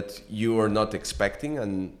going on that you are not expecting,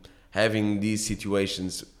 and having these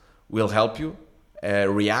situations will help you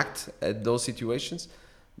react at those situations.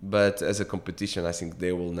 But as a competition, I think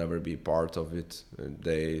they will never be part of it.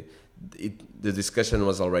 The discussion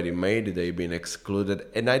was already made, they've been excluded,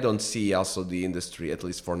 and I don't see also the industry, at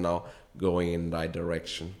least for now, going in that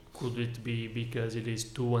direction. Could it be because it is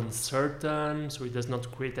too uncertain, so it does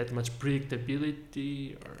not create that much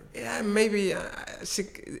predictability? Or? Yeah, maybe. I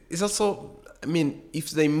think it's also, I mean,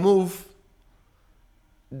 if they move,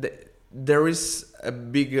 there is a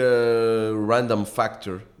big random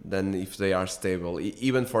factor than if they are stable,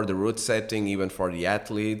 even for the route setting, even for the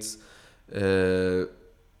athletes.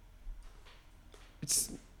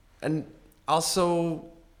 And also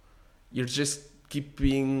you're just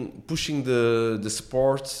pushing the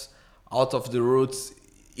sports out of the routes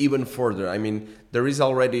even further. I mean, there is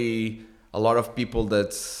already a lot of people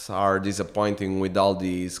that are disappointing with all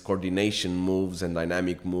these coordination moves and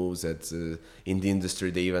dynamic moves that in the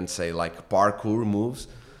industry they even say like parkour moves,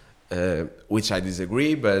 which I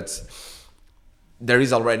disagree, but there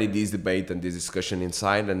is already this debate and this discussion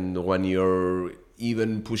inside, and when you're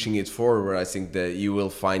even pushing it forward, I think that you will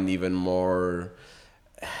find even more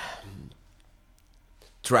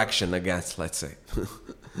traction against, let's say.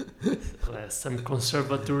 Some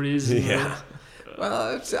conservatism. Yeah.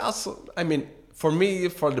 Well, it's also, I mean, for me,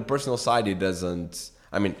 for the personal side, it doesn't,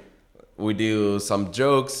 I mean, we do some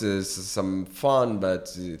jokes, some fun,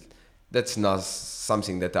 but that's not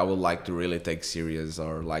something that I would like to really take serious,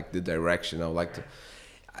 or like the direction I would like to.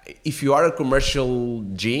 If you are a commercial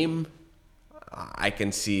gym, I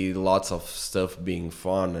can see lots of stuff being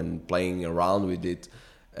fun and playing around with it,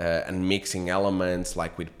 and mixing elements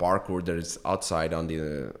like with parkour. There's outside on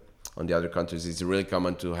the other countries, it's really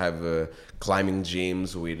common to have climbing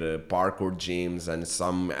gyms with parkour gyms and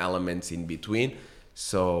some elements in between.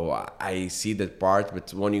 So I see that part,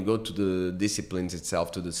 but when you go to the disciplines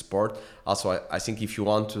itself, to the sport, also I think if you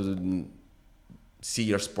want to see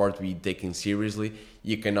your sport be taken seriously,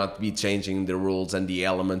 you cannot be changing the rules and the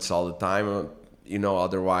elements all the time.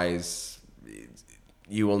 Otherwise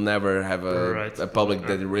you will never have a public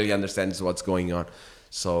that really understands what's going on.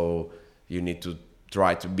 So you need to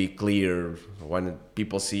try to be clear. When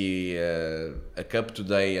people see a cup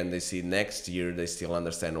today and they see next year, they still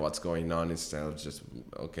understand what's going on, instead of just,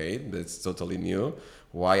 okay, that's totally new.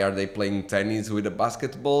 Why are they playing tennis with a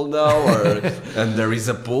basketball now? And there is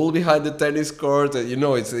a pool behind the tennis court.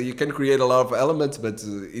 You can create a lot of elements, but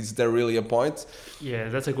is there really a point? Yeah,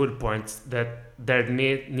 that's a good point. That there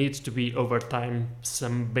needs to be over time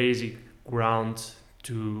some basic ground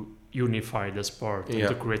to unify the sport and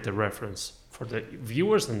to create a reference for the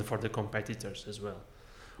viewers and for the competitors as well.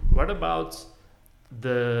 What about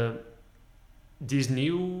this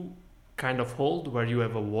new kind of hold where you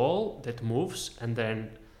have a wall that moves, and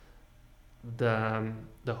then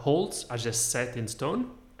the holds are just set in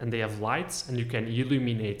stone and they have lights, and you can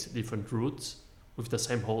illuminate different routes with the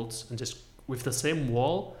same holds, and just with the same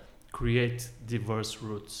wall create diverse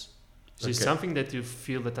routes? Is this something that you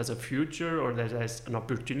feel that has a future, or that has an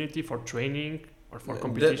opportunity for training or for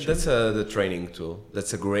competition? That's the training tool.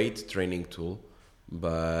 That's a great training tool,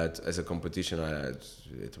 but as a competition,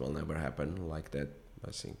 it will never happen like that. I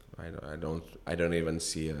think I don't even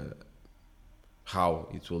see how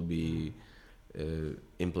it will be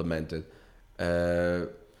implemented.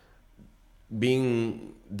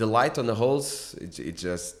 Being the light on the holes, it's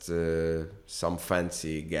just some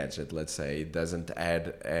fancy gadget. Let's say it doesn't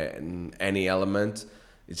add any element.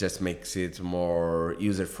 It just makes it more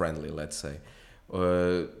user friendly. Let's say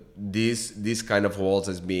this kind of walls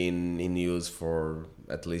has been in use for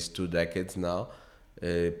at least 2 decades now.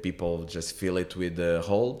 People just fill it with the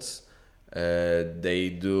holds. They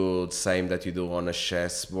do the same that you do on a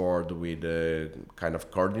chessboard with kind of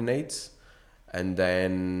coordinates, and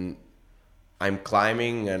then I'm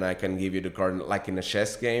climbing and I can give you the coordinate like in a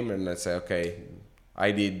chess game, and let's say, okay,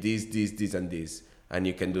 I did this, and this, and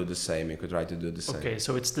you can do the same. You could try to do the same. Okay,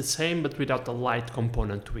 so it's the same but without the light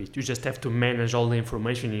component to it. You just have to manage all the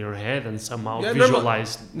information in your head and somehow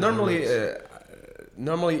visualize.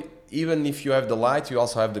 Normally, even if you have the light, you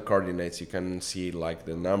also have the coordinates. You can see like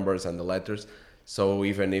the numbers and the letters. So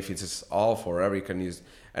even if it's all forever, you can use.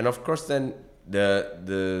 And of course, then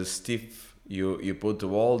the stiff you put the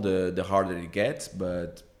wall, the harder it gets.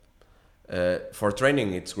 But for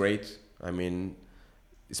training, it's great. I mean,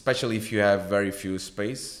 especially if you have very few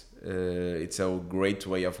space, it's a great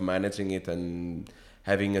way of managing it and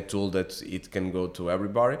having a tool that it can go to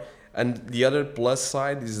everybody. And the other plus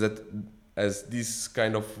side is that as these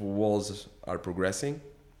kind of walls are progressing,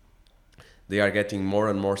 they are getting more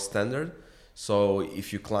and more standard. So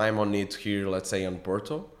if you climb on it here, let's say on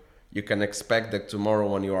Porto, you can expect that tomorrow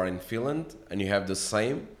when you are in Finland and you have the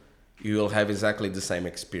same, you will have exactly the same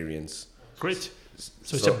experience. Great.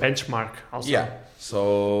 So it's a benchmark also. Yeah.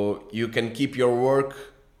 So you can keep your work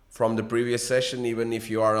from the previous session even if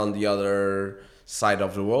you are on the other side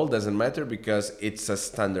of the world, doesn't matter, because it's a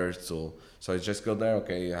standard tool. So you just go there,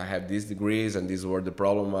 okay, I have these degrees and these were the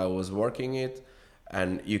problem I was working it,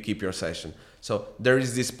 and you keep your session. So there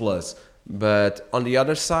is this plus. But on the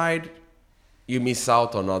other side, you miss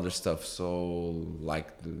out on other stuff. So like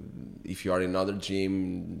if you are in another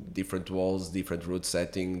gym, different walls, different route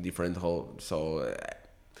setting, different whole. So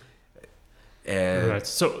right.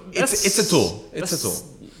 So it's a tool. It's a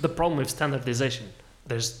tool. The problem with standardization.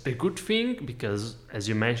 There's the good thing because, as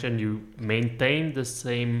you mentioned, you maintain the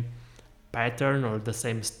same pattern or the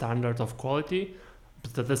same standard of quality,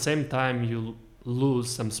 but at the same time you lose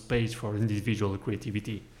some space for individual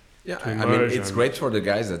creativity. Yeah, I mean, it's great for the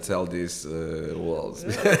guys that sell these walls.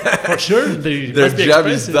 For sure, their job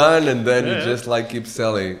is done, and then you just like keep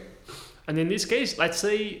selling. And in this case, let's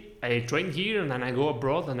say I train here and then I go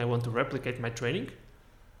abroad and I want to replicate my training.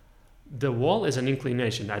 The wall is an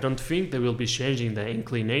inclination. I don't think they will be changing the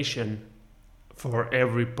inclination for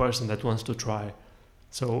every person that wants to try.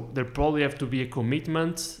 So there probably have to be a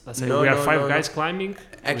commitment. Let's say No, we are no, five no, guys no. climbing.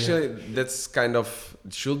 Actually, that's kind of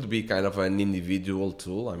should be kind of an individual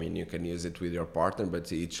tool. I mean, you can use it with your partner,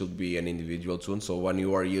 but it should be an individual tool. So when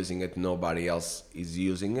you are using it, nobody else is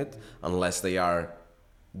using it unless they are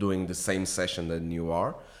doing the same session than you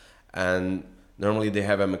are. And normally they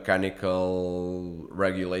have a mechanical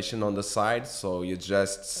regulation on the side, so you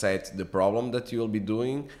just set the problem that you'll be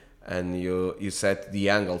doing, and you set the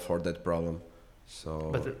angle for that problem. So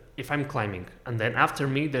But if I'm climbing, and then after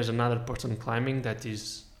me, there's another person climbing that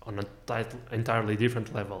is on a entirely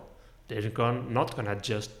different level, they're not gonna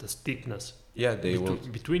adjust the steepness yeah, they will.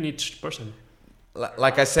 between each person.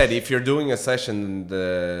 Like I said, if you're doing a session,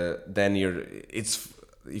 then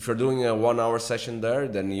if you're doing a 1 hour session there,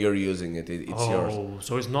 then you're using it. It's yours. Oh,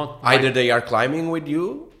 so it's not Either they are climbing with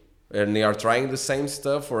you and they are trying the same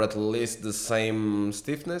stuff or at least the same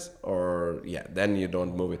stiffness, or yeah, then you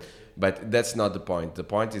don't move it. But that's not the point. The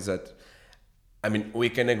point is that, I mean, we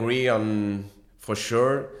can agree on, for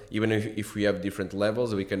sure, even if we have different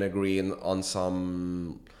levels, we can agree on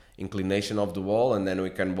some inclination of the wall, and then we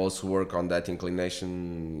can both work on that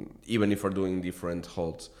inclination even if we're doing different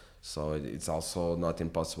holds. So it's also not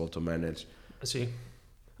impossible to manage. I see.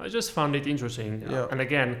 I just found it interesting. Yeah. And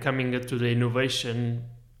again, coming to the innovation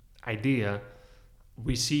idea,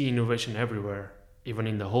 we see innovation everywhere, even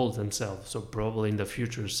in the holes themselves. So probably in the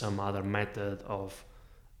future, some other method of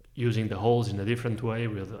using the holes in a different way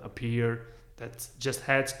will appear that just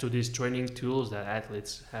adds to these training tools that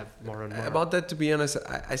athletes have more and more. About that, to be honest,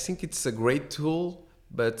 I think it's a great tool,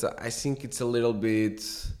 but I think it's a little bit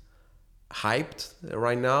hyped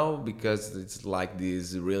right now because it's like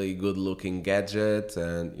this really good looking gadget,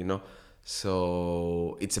 and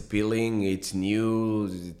so it's appealing, it's new,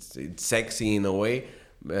 it's sexy in a way,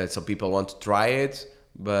 so people want to try it.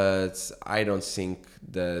 But I don't think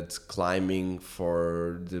that climbing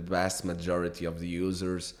for the vast majority of the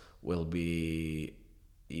users will be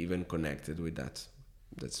even connected with that.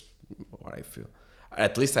 That's what I feel.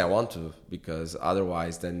 At least I want to, because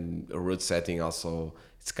otherwise then a route setting also,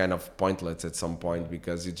 it's kind of pointless at some point,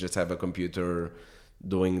 because you just have a computer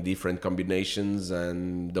doing different combinations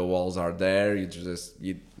and the walls are there.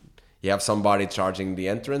 You have somebody charging the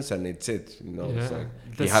entrance and it's it. Yeah, it's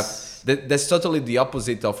like that's totally the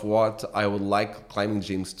opposite of what I would like climbing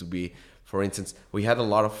gyms to be. For instance, we had a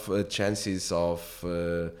lot of chances of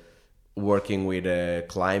working with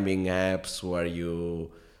climbing apps where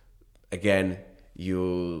you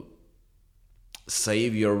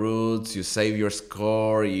save your routes, you save your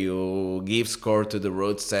score, you give score to the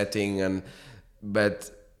route setting,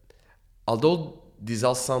 but although these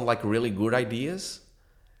all sound like really good ideas,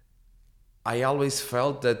 I always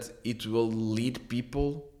felt that it will lead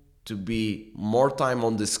people to be more time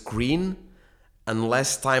on the screen and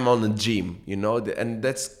less time on the gym, and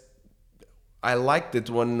I like that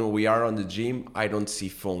when we are on the gym, I don't see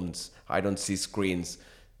phones, I don't see screens.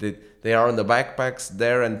 They are on the backpacks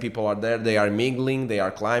there and people are there, they are mingling, they are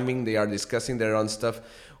climbing, they are discussing their own stuff.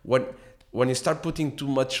 When you start putting too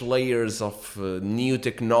much layers of new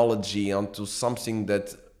technology onto something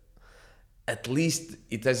that at least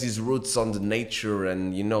it has its roots on the nature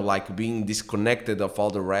and, like being disconnected of all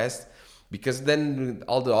the rest, because then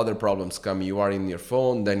all the other problems come. You are in your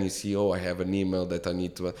phone, then you see, I have an email that I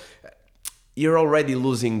need to... You're already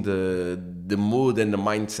losing the mood and the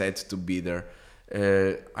mindset to be there.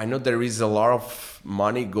 I know there is a lot of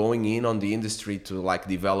money going in on the industry to like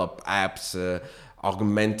develop apps,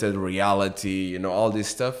 augmented reality, all this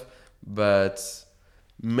stuff, but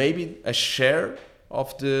maybe a share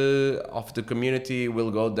of the community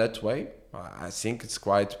will go that way. I think it's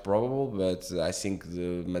quite probable, but I think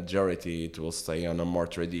the majority, it will stay on a more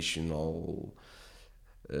traditional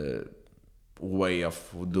way of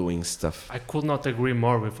doing stuff. I could not agree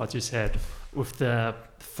more with what you said, with the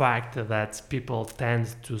fact that people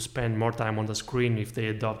tend to spend more time on the screen if they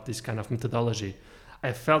adopt this kind of methodology.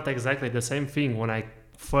 I felt exactly the same thing when I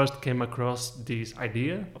first came across this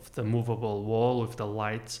idea of the movable wall with the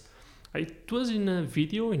lights. It was in a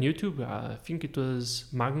video in YouTube. I think it was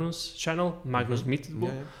Magnus' channel, Magnus Mittebo.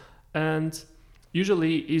 Yeah. And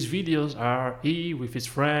usually his videos are he with his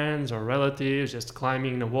friends or relatives just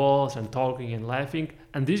climbing the walls and talking and laughing.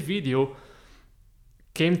 And this video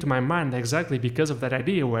came to my mind exactly because of that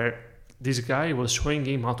idea, where this guy was showing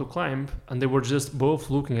him how to climb and they were just both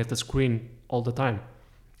looking at the screen all the time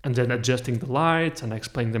and then adjusting the lights and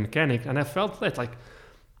explaining the mechanic. And I felt that like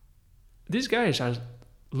these guys are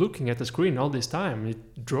looking at the screen all this time.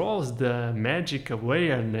 It draws the magic away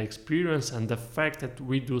and the experience and the fact that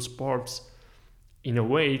we do sports in a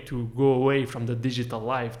way to go away from the digital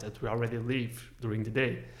life that we already live during the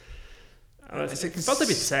day. It I think felt a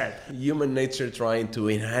bit sad. human nature trying to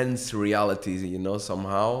enhance reality,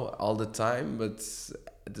 somehow all the time, but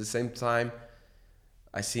at the same time,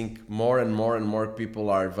 I think more and more and more people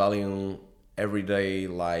are valuing every day,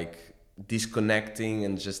 like disconnecting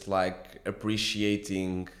and just like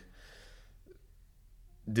appreciating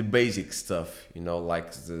the basic stuff,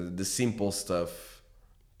 like the simple stuff.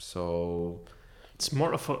 So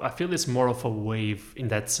I feel it's more of a wave in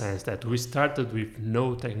that sense that we started with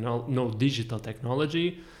no digital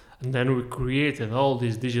technology, and then we created all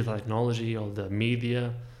this digital technology, all the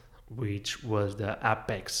media, which was the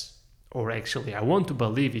apex. Or actually, I want to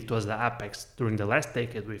believe it was the apex during the last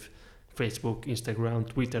decade with Facebook, Instagram,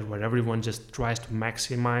 Twitter, where everyone just tries to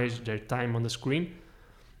maximize their time on the screen.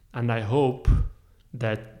 And I hope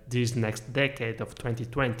that this next decade of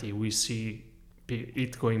 2020, we see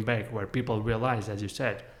it going back, where people realize, as you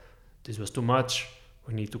said, this was too much.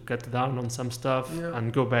 We need to cut down on some stuff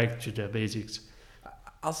and go back to the basics.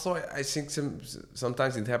 also, I think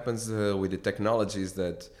sometimes it happens with the technologies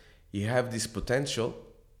that you have this potential,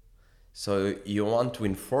 so you want to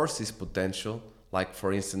enforce this potential, like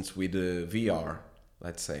for instance with VR,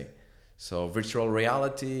 let's say. So virtual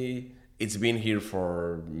reality, it's been here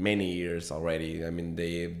for many years already. I mean,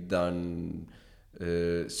 they've done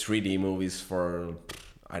 3D movies for,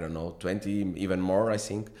 I don't know, 20, even more, I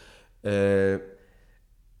think.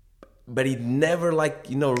 But it never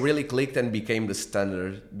really clicked and became the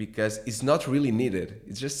standard because it's not really needed.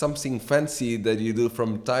 It's just something fancy that you do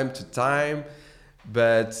from time to time.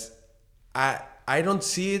 But I don't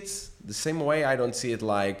see it the same way. I don't see it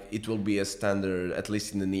like it will be a standard, at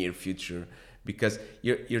least in the near future. Because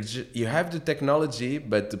you have the technology,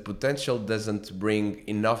 but the potential doesn't bring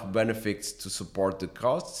enough benefits to support the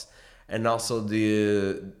costs, and also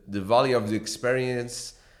the value of the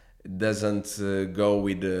experience doesn't go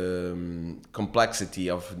with the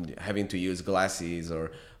complexity of having to use glasses,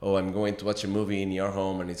 or I'm going to watch a movie in your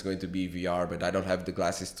home and it's going to be VR, but I don't have the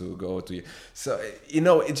glasses to go to you. So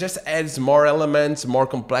it just adds more elements, more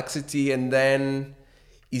complexity, and then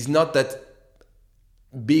it's not that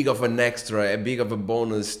big of an extra, a big of a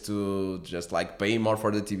bonus to just like pay more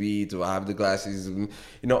for the TV, to have the glasses,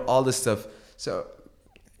 all the stuff. So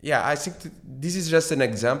yeah, I think this is just an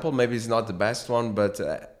example. Maybe it's not the best one, but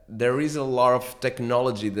there is a lot of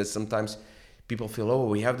technology that sometimes people feel, oh,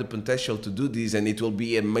 we have the potential to do this and it will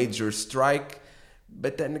be a major strike,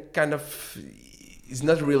 but then kind of it's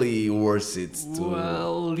not really worth it.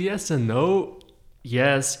 Well, yes and no.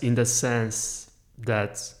 Yes, in the sense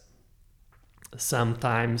that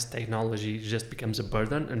sometimes technology just becomes a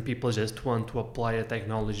burden and people just want to apply a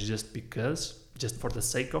technology just for the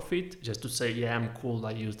sake of it, just to say, yeah, I'm cool,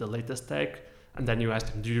 I use the latest tech. And then you ask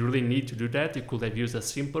them, do you really need to do that? You could have used a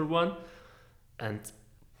simpler one. And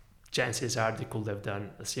chances are they could have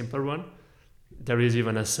done a simpler one. There is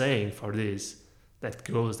even a saying for this that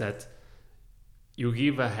goes that you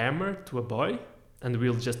give a hammer to a boy and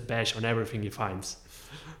we'll just bash on everything he finds.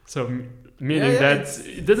 So meaning that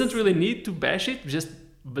it doesn't really need to bash it,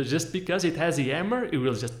 but just because it has a hammer, it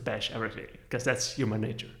will just bash everything, because that's human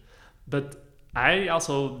nature. But I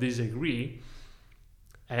also disagree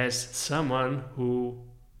as someone who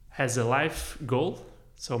has a life goal.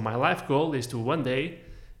 So my life goal is to one day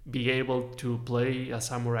be able to play a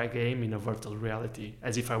samurai game in a virtual reality,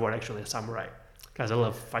 as if I were actually a samurai, because I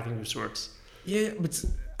love fighting with swords. Yeah, but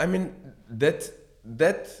I mean, that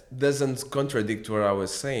doesn't contradict what I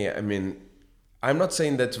was saying. I mean, I'm not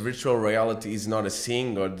saying that virtual reality is not a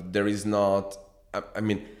thing, or there is not. I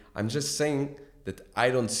mean, I'm just saying that I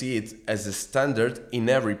don't see it as a standard in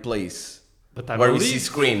every place. But where we see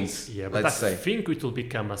screens. Yeah, but I think it will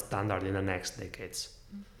become a standard in the next decades.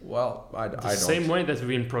 Well, I don't. The same way that we've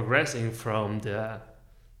been progressing from the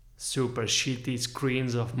super shitty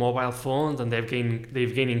screens of mobile phones, and they've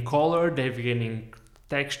gaining color, they've gaining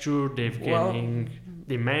texture, they've gaining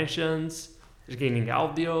dimensions, they're gaining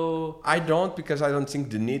audio. I don't, because I don't think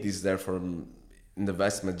the need is there for in the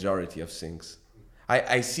vast majority of things.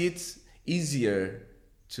 I see it easier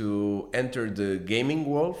to enter the gaming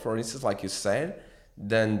world, for instance, like you said,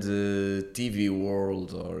 than the TV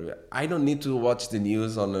world. Or I don't need to watch the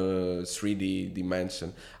news on a 3D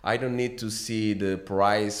dimension. I don't need to see the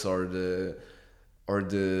price or the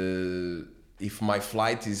if my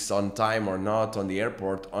flight is on time or not on the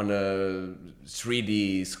airport on a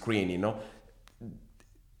 3D screen.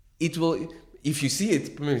 It will, if you see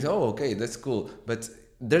it, oh, okay, that's cool. But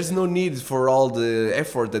there's no need for all the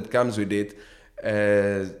effort that comes with it.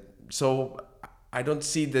 So I don't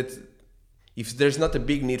see that if there's not a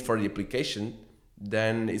big need for the application,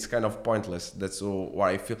 then it's kind of pointless. That's what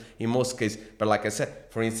I feel in most cases. But like I said,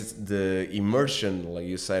 for instance, the immersion, like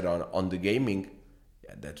you said, on the gaming,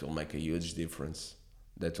 yeah, that will make a huge difference.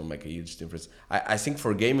 That will make a huge difference. I think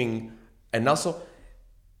for gaming, and also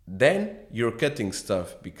then you're cutting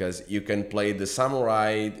stuff because you can play the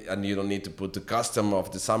samurai and you don't need to put the custom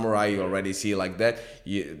of the samurai. You already see like that.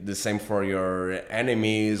 The same for your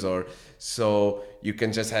enemies, or so you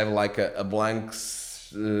can just have like a blank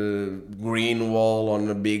green wall on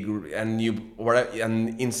a big, and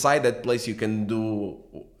inside that place you can do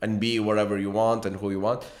and be whatever you want and who you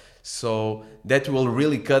want. So that will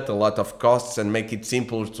really cut a lot of costs and make it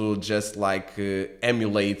simple to just like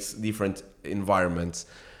emulate different environments.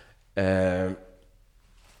 But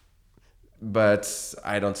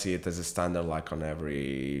I don't see it as a standard like on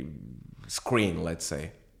every screen, let's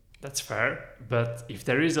say. That's fair, but if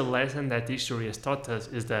there is a lesson that history has taught us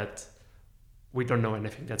is that we don't know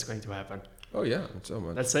anything that's going to happen. Oh yeah, so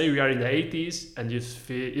much. Let's say we are in the 80s and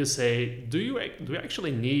you say, do you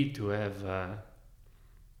actually need to have a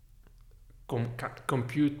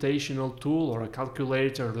computational tool or a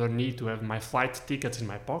calculator, or need to have my flight tickets in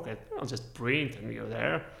my pocket? I'll just print and go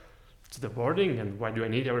there to the boarding, and why do I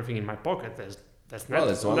need everything in my pocket? That's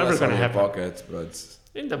never going to happen. Pocket, but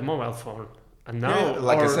in the mobile phone. And now,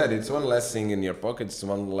 I said, it's one less thing in your pocket. It's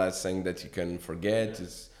one less thing that you can forget.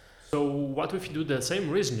 So what if you do the same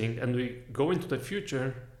reasoning and we go into the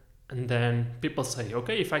future, and then people say,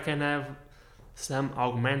 okay, if I can have some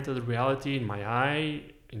augmented reality in my eye,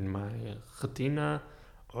 in my retina,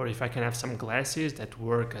 or if I can have some glasses that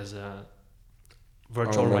work as a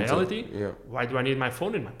virtual reality, why do I need my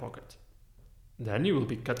phone in my pocket? Then you will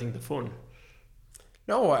be cutting the phone.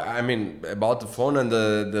 No, I mean, about the phone and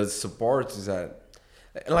the support is that,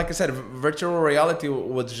 like I said, virtual reality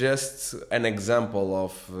was just an example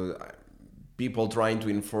of people trying to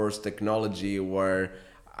enforce technology where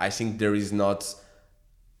I think there is not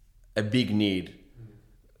a big need.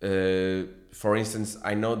 For instance,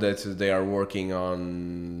 I know that they are working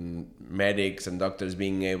on medics and doctors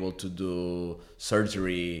being able to do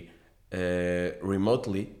surgery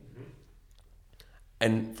remotely.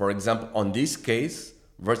 And for example, on this case,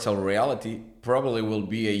 virtual reality probably will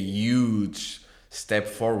be a huge step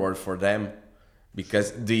forward for them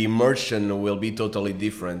because the immersion will be totally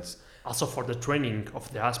different. Also for the training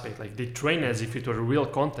of the aspect, like they train as if it were a real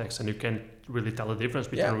context and you can really tell the difference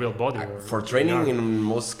between a real body. For training in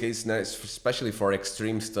most cases, especially for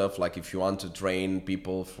extreme stuff, like if you want to train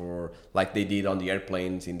people for, like they did on the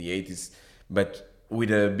airplanes in the 80s, but with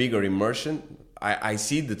a bigger immersion, I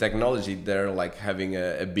see the technology there like having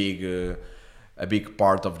a big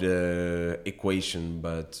part of the equation,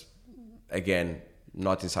 but again,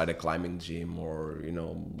 not inside a climbing gym or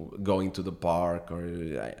going to the park. Or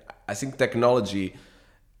I think technology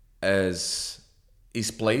is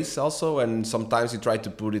place also, and sometimes you try to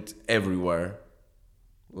put it everywhere,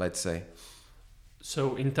 let's say.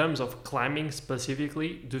 So in terms of climbing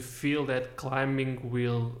specifically, do you feel that climbing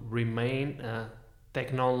will remain a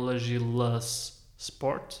technology-less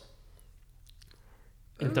sport?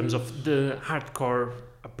 In terms of the hardcore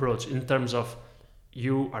approach, in terms of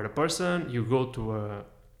you are a person, you go to a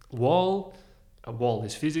wall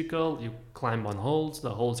is physical, you climb on holes,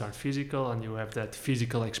 the holes are physical, and you have that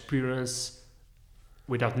physical experience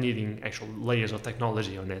without needing actual layers of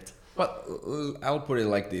technology on it. Well, I'll put it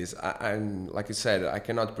like this. I'm like you said, I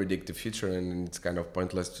cannot predict the future, and it's kind of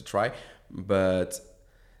pointless to try. But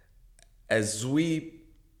as we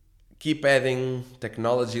keep adding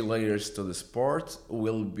technology layers to the sport,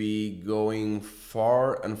 we'll be going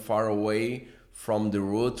far and far away from the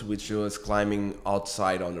route which was climbing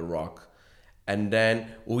outside on the rock. And then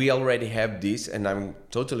we already have this, and I'm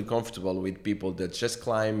totally comfortable with people that just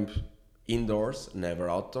climb indoors, never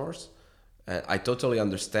outdoors. I totally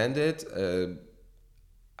understand it.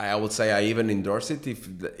 I would say I even endorse it if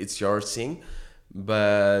it's your thing.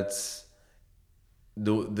 But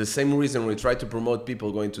the same reason we try to promote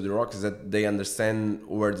people going to the rock is that they understand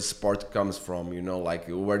where the sport comes from, like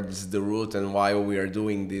where is the root and why we are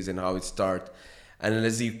doing this and how it starts. And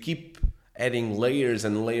as you keep adding layers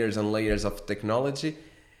and layers and layers of technology,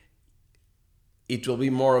 it will be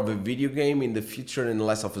more of a video game in the future and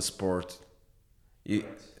less of a sport.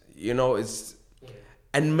 It's,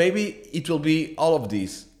 and maybe it will be all of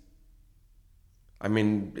these. I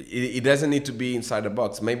mean, it doesn't need to be inside a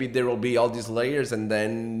box. Maybe there will be all these layers, and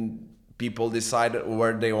then people decide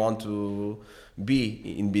where they want to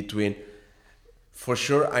be in between. For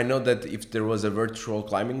sure, I know that if there was a virtual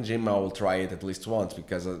climbing gym, I will try it at least once,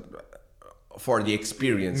 because for the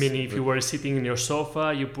experience. Meaning, if you were sitting in your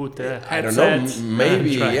sofa, you put a headset. I don't know,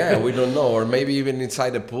 maybe, and try. yeah, we don't know. Or maybe even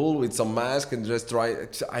inside the pool with some mask and just try.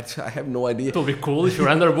 I have no idea. It will be cool if you're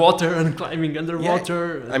underwater and climbing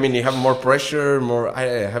underwater. I mean, you have more pressure, more. I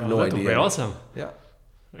have no that idea. would be awesome. Yeah.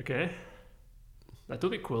 Okay. That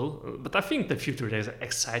would be cool. But I think the future is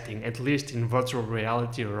exciting, at least in virtual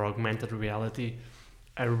reality or augmented reality.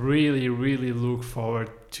 I really, really look forward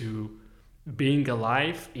to being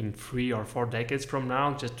alive in 3 or 4 decades from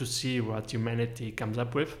now, just to see what humanity comes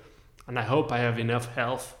up with. And I hope I have enough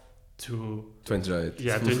health to enjoy it.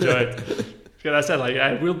 Yeah, to enjoy it. Because I said, like,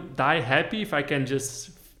 I will die happy if I can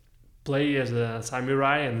just play as a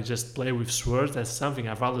samurai and just play with swords. That's something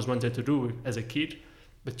I've always wanted to do as a kid.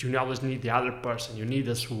 But you always need the other person. You need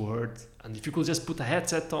a sword. And if you could just put a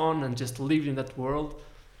headset on and just live in that world,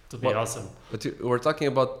 it would be awesome. But we're talking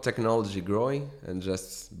about technology growing, and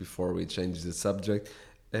just before we change the subject,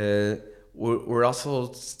 we're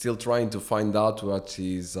also still trying to find out what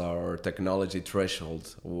is our technology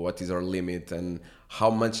threshold, what is our limit, and how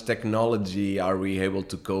much technology are we able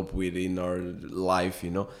to cope with in our life,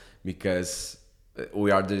 because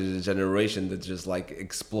we are the generation that just like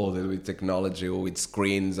exploded with technology, with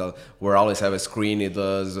screens. We always have a screen.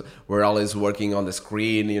 We're always working on the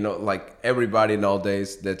screen. Like everybody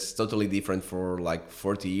nowadays. That's totally different for like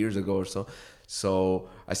 40 years ago or so. So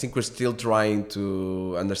I think we're still trying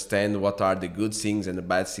to understand what are the good things and the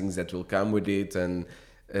bad things that will come with it, and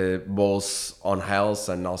both on health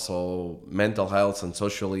and also mental health and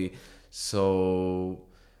socially. So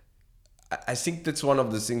I think that's one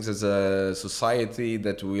of the things as a society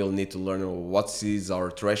that we'll need to learn what is our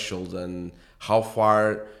threshold and how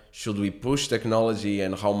far should we push technology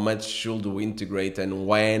and how much should we integrate and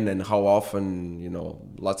when and how often,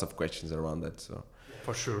 lots of questions around that. So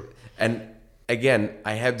for sure. And again,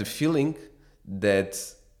 I have the feeling that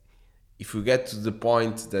if we get to the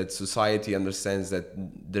point that society understands that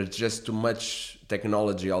there's just too much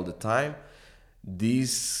technology all the time,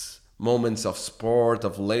 these moments of sport,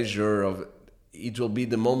 of leisure, it will be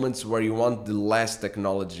the moments where you want the less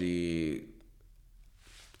technology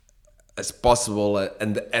as possible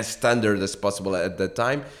and as standard as possible at that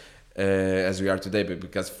time, as we are today. But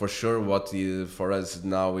because for sure, what is for us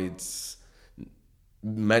now, it's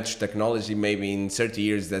much technology. Maybe in 30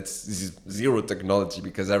 years, that's zero technology,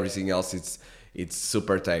 because everything else it's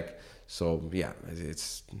super tech. So yeah,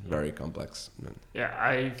 it's very complex. Yeah,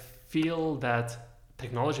 I feel that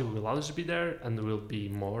technology will always be there and will be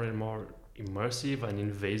more and more immersive and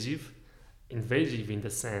invasive. Invasive in the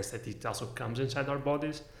sense that it also comes inside our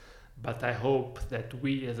bodies. But I hope that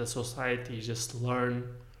we as a society just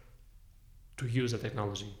learn to use the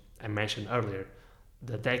technology. I mentioned earlier,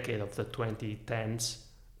 the decade of the 2010s,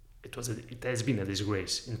 it has been a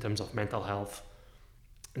disgrace in terms of mental health,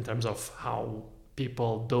 in terms of how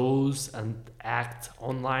people doze and act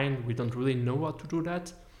online. We don't really know how to do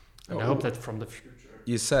that. And I hope that from the future.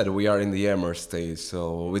 You said we are in the hammer stage,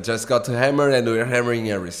 so we just got to hammer and we're hammering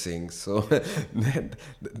everything. So that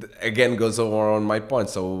again goes over on my point.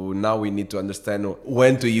 So now we need to understand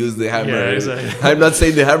when to use the hammer. Yeah, exactly. I'm not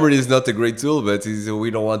saying the hammer is not a great tool, but we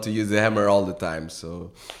don't want to use the hammer all the time.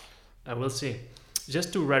 So I will see.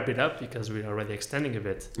 Just to wrap it up, because we're already extending a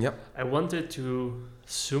bit. Yep. I wanted to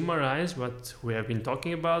summarize what we have been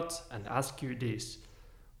talking about and ask you this.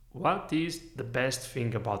 What is the best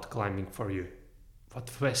thing about climbing for you? What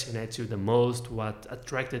fascinates you the most? What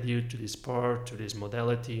attracted you to this sport, to this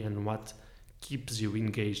modality, and what keeps you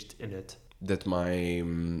engaged in it? That my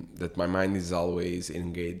mind is always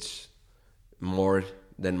engaged more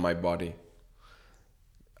than my body.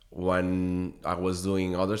 When I was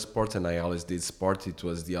doing other sports and I always did sport, it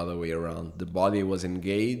was the other way around. The body was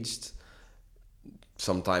engaged,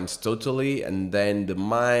 sometimes totally, and then the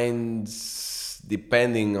mind,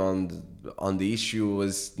 depending on the issue,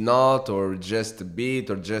 was not, or just a bit,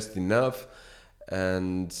 or just enough.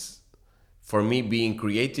 And for me, being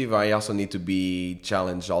creative, I also need to be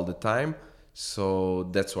challenged all the time. So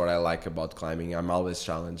that's what I like about climbing. I'm always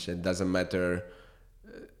challenged. It doesn't matter.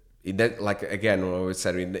 Like again, what we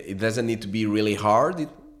said, it doesn't need to be really hard,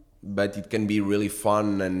 but it can be really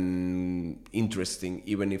fun and interesting,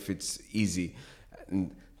 even if it's easy.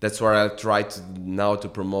 And that's what I try now to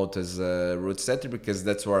promote as a route setter, because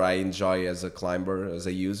that's what I enjoy as a climber, as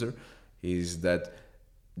a user, is that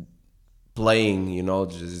playing,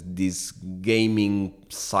 just this gaming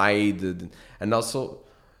side. And also,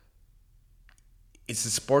 it's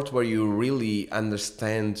a sport where you really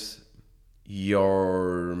understand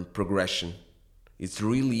your progression. It's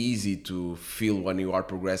really easy to feel when you are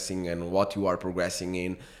progressing and what you are progressing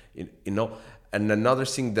in. And another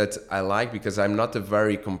thing that I like, because I'm not a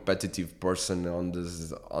very competitive person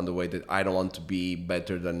on the way that I don't want to be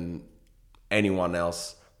better than anyone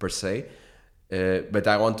else per se, but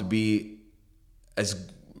I want to be as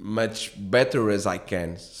much better as I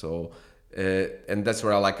can. So, and that's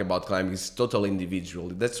what I like about climbing. It's totally individual.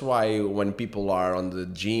 That's why when people are on the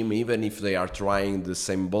gym, even if they are trying the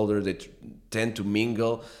same boulder, they tend to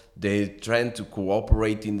mingle. They tend to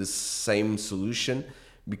cooperate in the same solution,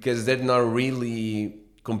 because they're not really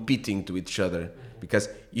competing to each other. Because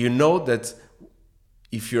you know that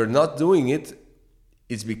if you're not doing it,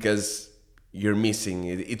 it's because you're missing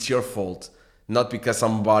it. It's your fault, not because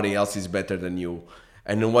somebody else is better than you.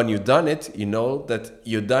 And when you've done it, you know that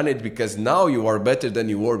you've done it because now you are better than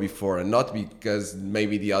you were before, and not because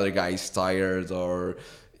maybe the other guy is tired or,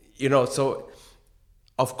 so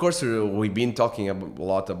of course we've been talking a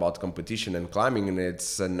lot about competition and climbing, and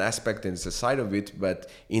it's an aspect and it's a side of it, but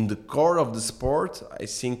in the core of the sport, I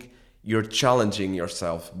think you're challenging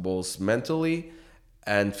yourself both mentally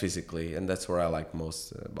and physically, and that's what I like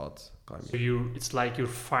most about climbing. So it's like you're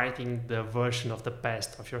fighting the version of the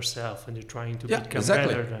past of yourself, and you're trying to become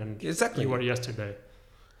exactly. better than you were yesterday.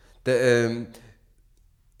 There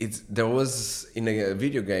was in a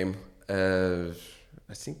video game, I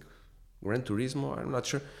think Gran Turismo, I'm not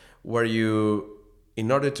sure, where you,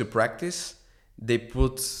 in order to practice, they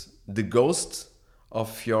put the ghost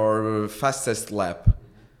of your fastest lap.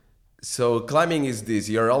 So climbing is this,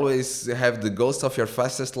 you always have the ghost of your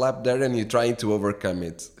fastest lap there, and you're trying to overcome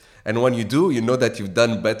it. And when you do, you know that you've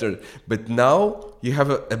done better. But now you have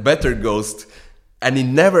a better ghost, and it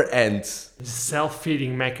never ends.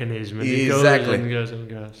 Self-feeding mechanism. And exactly. It goes and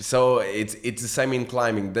goes. So it's the same in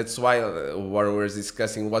climbing. That's why what we're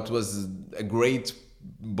discussing, what was a great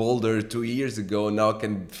boulder 2 years ago now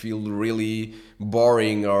can feel really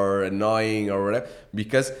boring or annoying or whatever,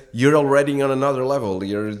 because you're already on another level.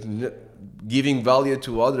 You're giving value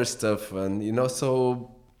to other stuff, and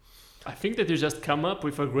so I think that you just come up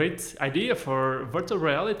with a great idea for virtual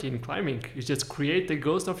reality in climbing. You just create the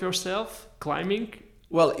ghost of yourself climbing.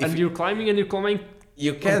 Well, and you're climbing,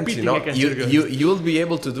 you can't, you'll be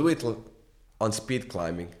able to do it on speed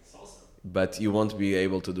climbing, but you won't be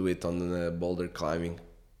able to do it on boulder climbing.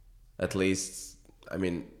 At least,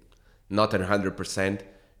 not 100%,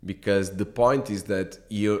 because the point is that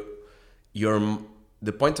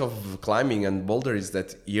the point of climbing and boulder is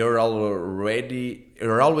that you're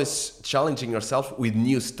always challenging yourself with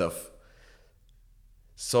new stuff.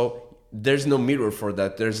 So there's no mirror for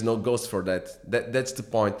that. There's no ghost for that. That's the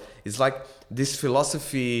point. It's like this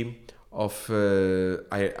philosophy of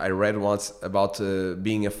I read once about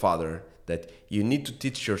being a father, that you need to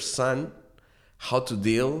teach your son how to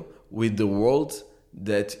deal with the world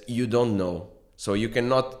that you don't know. So you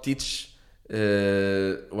cannot teach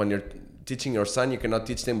when you're teaching your son, you cannot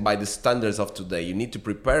teach them by the standards of today. You need to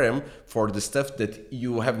prepare them for the stuff that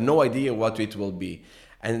you have no idea what it will be.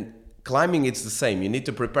 And climbing, it's the same. You need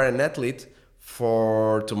to prepare an athlete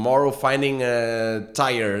for tomorrow finding a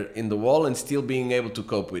tire in the wall and still being able to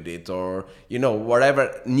cope with it, or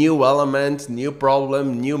whatever new element, new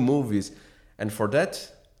problem, new movies. And for that,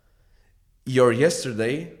 your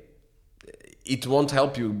yesterday, it won't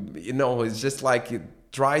help you. It's just like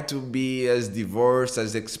try to be as diverse,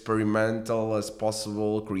 as experimental as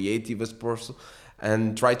possible, creative as possible,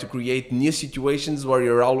 and try to create new situations where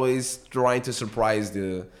you're always trying to surprise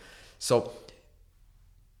So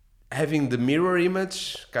having the mirror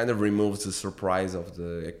image kind of removes the surprise of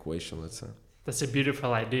the equation, let's say. That's a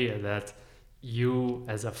beautiful idea, that you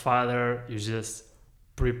as a father, you just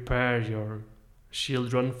prepare your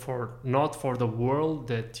children not for the world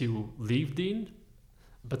that you lived in,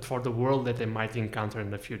 but for the world that they might encounter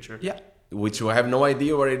in the future. Yeah, which you have no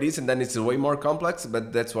idea where it is, and then it's way more complex,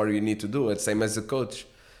 but that's what you need to do. It's same as a coach.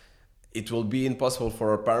 It will be impossible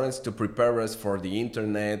for our parents to prepare us for the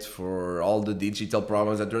internet, for all the digital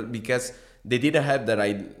problems, because they didn't have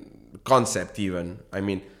that concept even.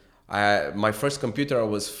 My first computer I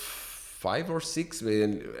was 5 or 6,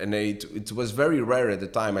 and it was very rare at the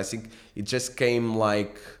time. I think it just came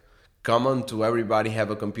like common to everybody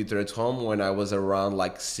have a computer at home when I was around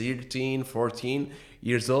like 13, 14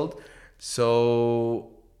 years old.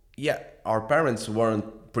 So yeah, our parents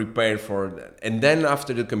weren't prepared for that. And then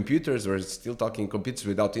after the computers, we're still talking computers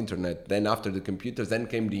without internet. Then after the computers, then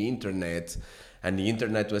came the internet, and the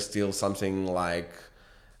internet was still something like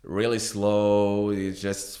really slow. It's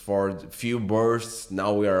just for a few bursts.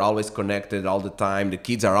 Now we are always connected all the time. The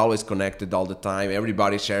kids are always connected all the time.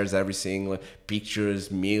 Everybody shares everything, like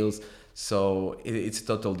pictures, meals. So it's a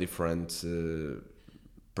total different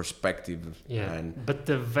perspective. Yeah, but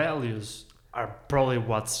the values are probably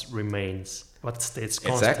what remains. what stays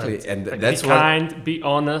Exactly, constant. and Like, that's be what. kind, be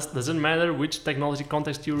honest. Doesn't matter which technology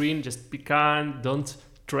context you're in. Just be kind. Don't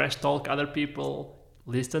trash talk other people.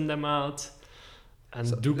 Listen them out, and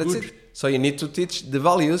So do that's good. it. So you need to teach the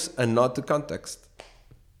values and not the context.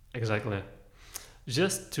 Exactly.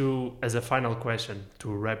 Just to, as a final question, to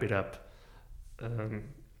wrap it up, um,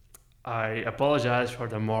 I apologize for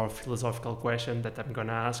the more philosophical question that I'm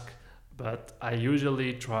gonna ask, but I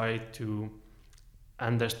usually try to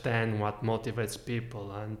understand what motivates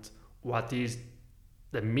people and what is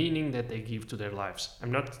the meaning that they give to their lives.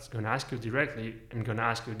 I'm not gonna ask you directly, I'm gonna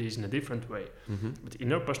ask you this in a different way. But in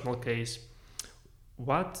your personal case,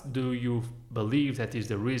 what do you believe that is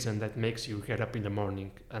the reason that makes you get up in the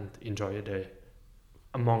morning and enjoy a day?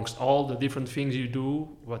 Amongst all the different things you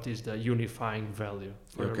do, what is the unifying value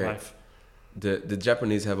for your Okay. life? The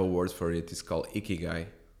Japanese have a word for it. It's called ikigai.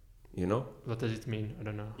 You know, What does it mean? I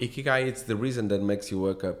don't know. ikigai. It's the reason that makes you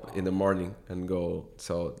wake up in the morning and go.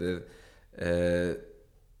 So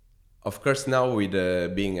of course, now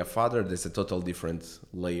with being a father, there's a total different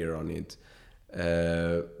layer on it.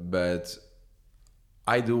 But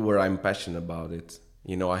I do where I'm passionate about it.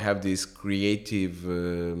 You know, I have this creative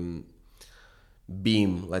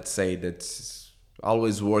beam, let's say, that's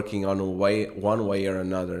always working on one way or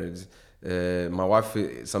another. My wife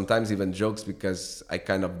sometimes even jokes because I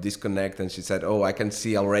kind of disconnect, and she said, "Oh, I can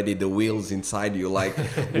see already the wheels inside you, like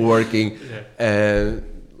working." Yeah.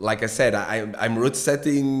 Like I said, I'm route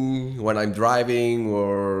setting when I'm driving,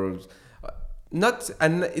 or not,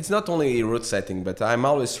 and it's not only route setting, but I'm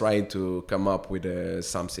always trying to come up with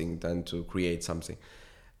something and to create something,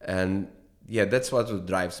 and yeah, that's what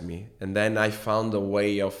drives me. And then I found a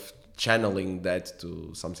way of channeling that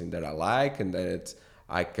to something that I like and that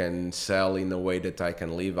I can sell in a way that I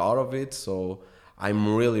can live out of it. So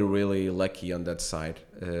I'm really, really lucky on that side.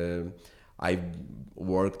 I've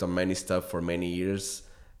worked on many stuff for many years,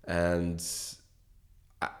 and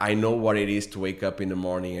I know what it is to wake up in the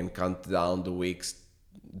morning and count down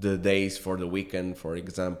the days for the weekend, for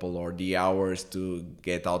example, or the hours to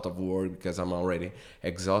get out of work because I'm already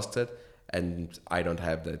exhausted, and I don't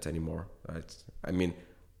have that anymore. I mean,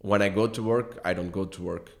 when I go to work, I don't go to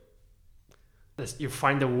work. You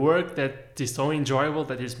find a work that is so enjoyable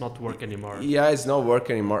that it's not work anymore. Yeah, it's not work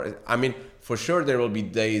anymore. I mean, for sure there will be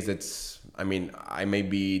days I may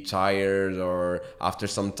be tired, or after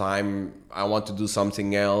some time I want to do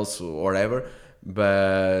something else or whatever,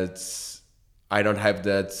 but I don't have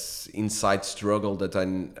that inside struggle that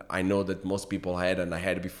I know that most people had and I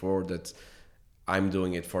had before, that I'm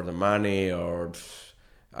doing it for the money, or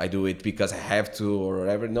I do it because I have to, or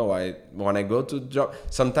whatever. No, when I go to job,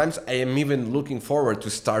 sometimes I am even looking forward to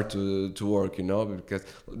start to work, you know, because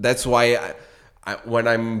that's why when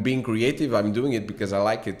I'm being creative, I'm doing it because I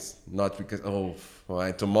like it, not because,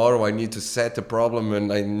 tomorrow I need to set a problem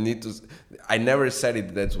and I never said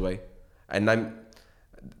it that way. And I'm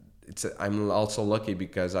also lucky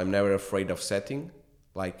because I'm never afraid of setting,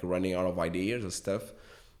 like running out of ideas or stuff.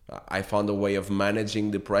 I found a way of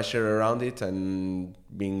managing the pressure around it and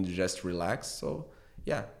being just relaxed. So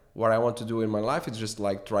yeah, what I want to do in my life is just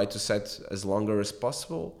like try to set as longer as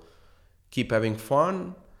possible, keep having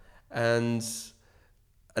fun. And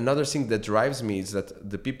another thing that drives me is that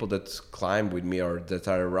the people that climb with me or that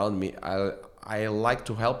are around me, I like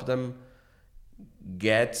to help them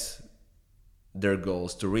get their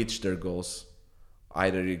goals, to reach their goals.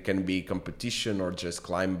 Either it can be competition or just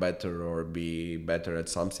climb better or be better at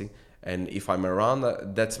something. And if I'm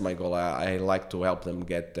around, that's my goal. I like to help them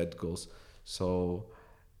get that goals. So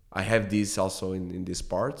I have this also in this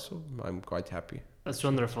part, so I'm quite happy. That's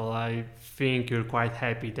wonderful. I think you're quite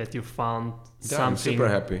happy that you found Yeah, something. I'm super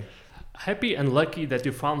happy. Happy and lucky that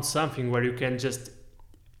you found something where you can just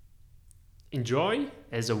enjoy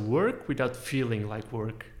as a work without feeling like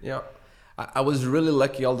work. Yeah. I was really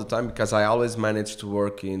lucky all the time because I always managed to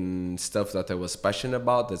work in stuff that I was passionate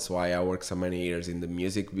about. That's why I worked so many years in the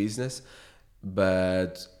music business.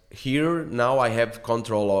 But here now I have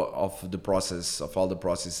control of the process, of all the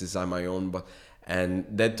processes on my own. And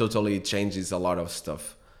that totally changes a lot of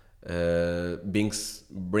stuff.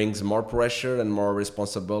 Brings more pressure and more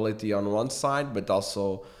responsibility on one side, but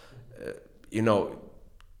also,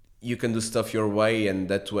 you can do stuff your way, and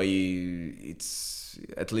that way it's,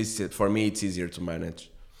 at least for me, it's easier to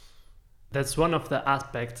manage. That's one of the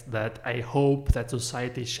aspects that I hope that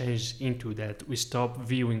society changes into, that we stop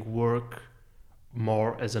viewing work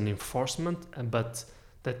more as an enforcement, but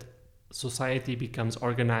that society becomes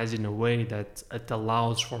organized in a way that it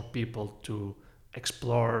allows for people to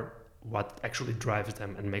explore what actually drives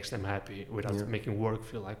them and makes them happy without making work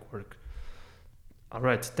feel like work. All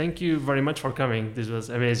right. Thank you very much for coming. This was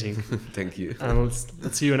amazing. Thank you. And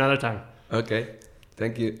let's see you another time. Okay.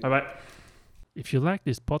 Thank you. Bye-bye. If you like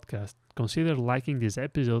this podcast, consider liking this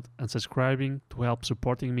episode and subscribing to help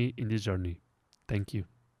supporting me in this journey. Thank you.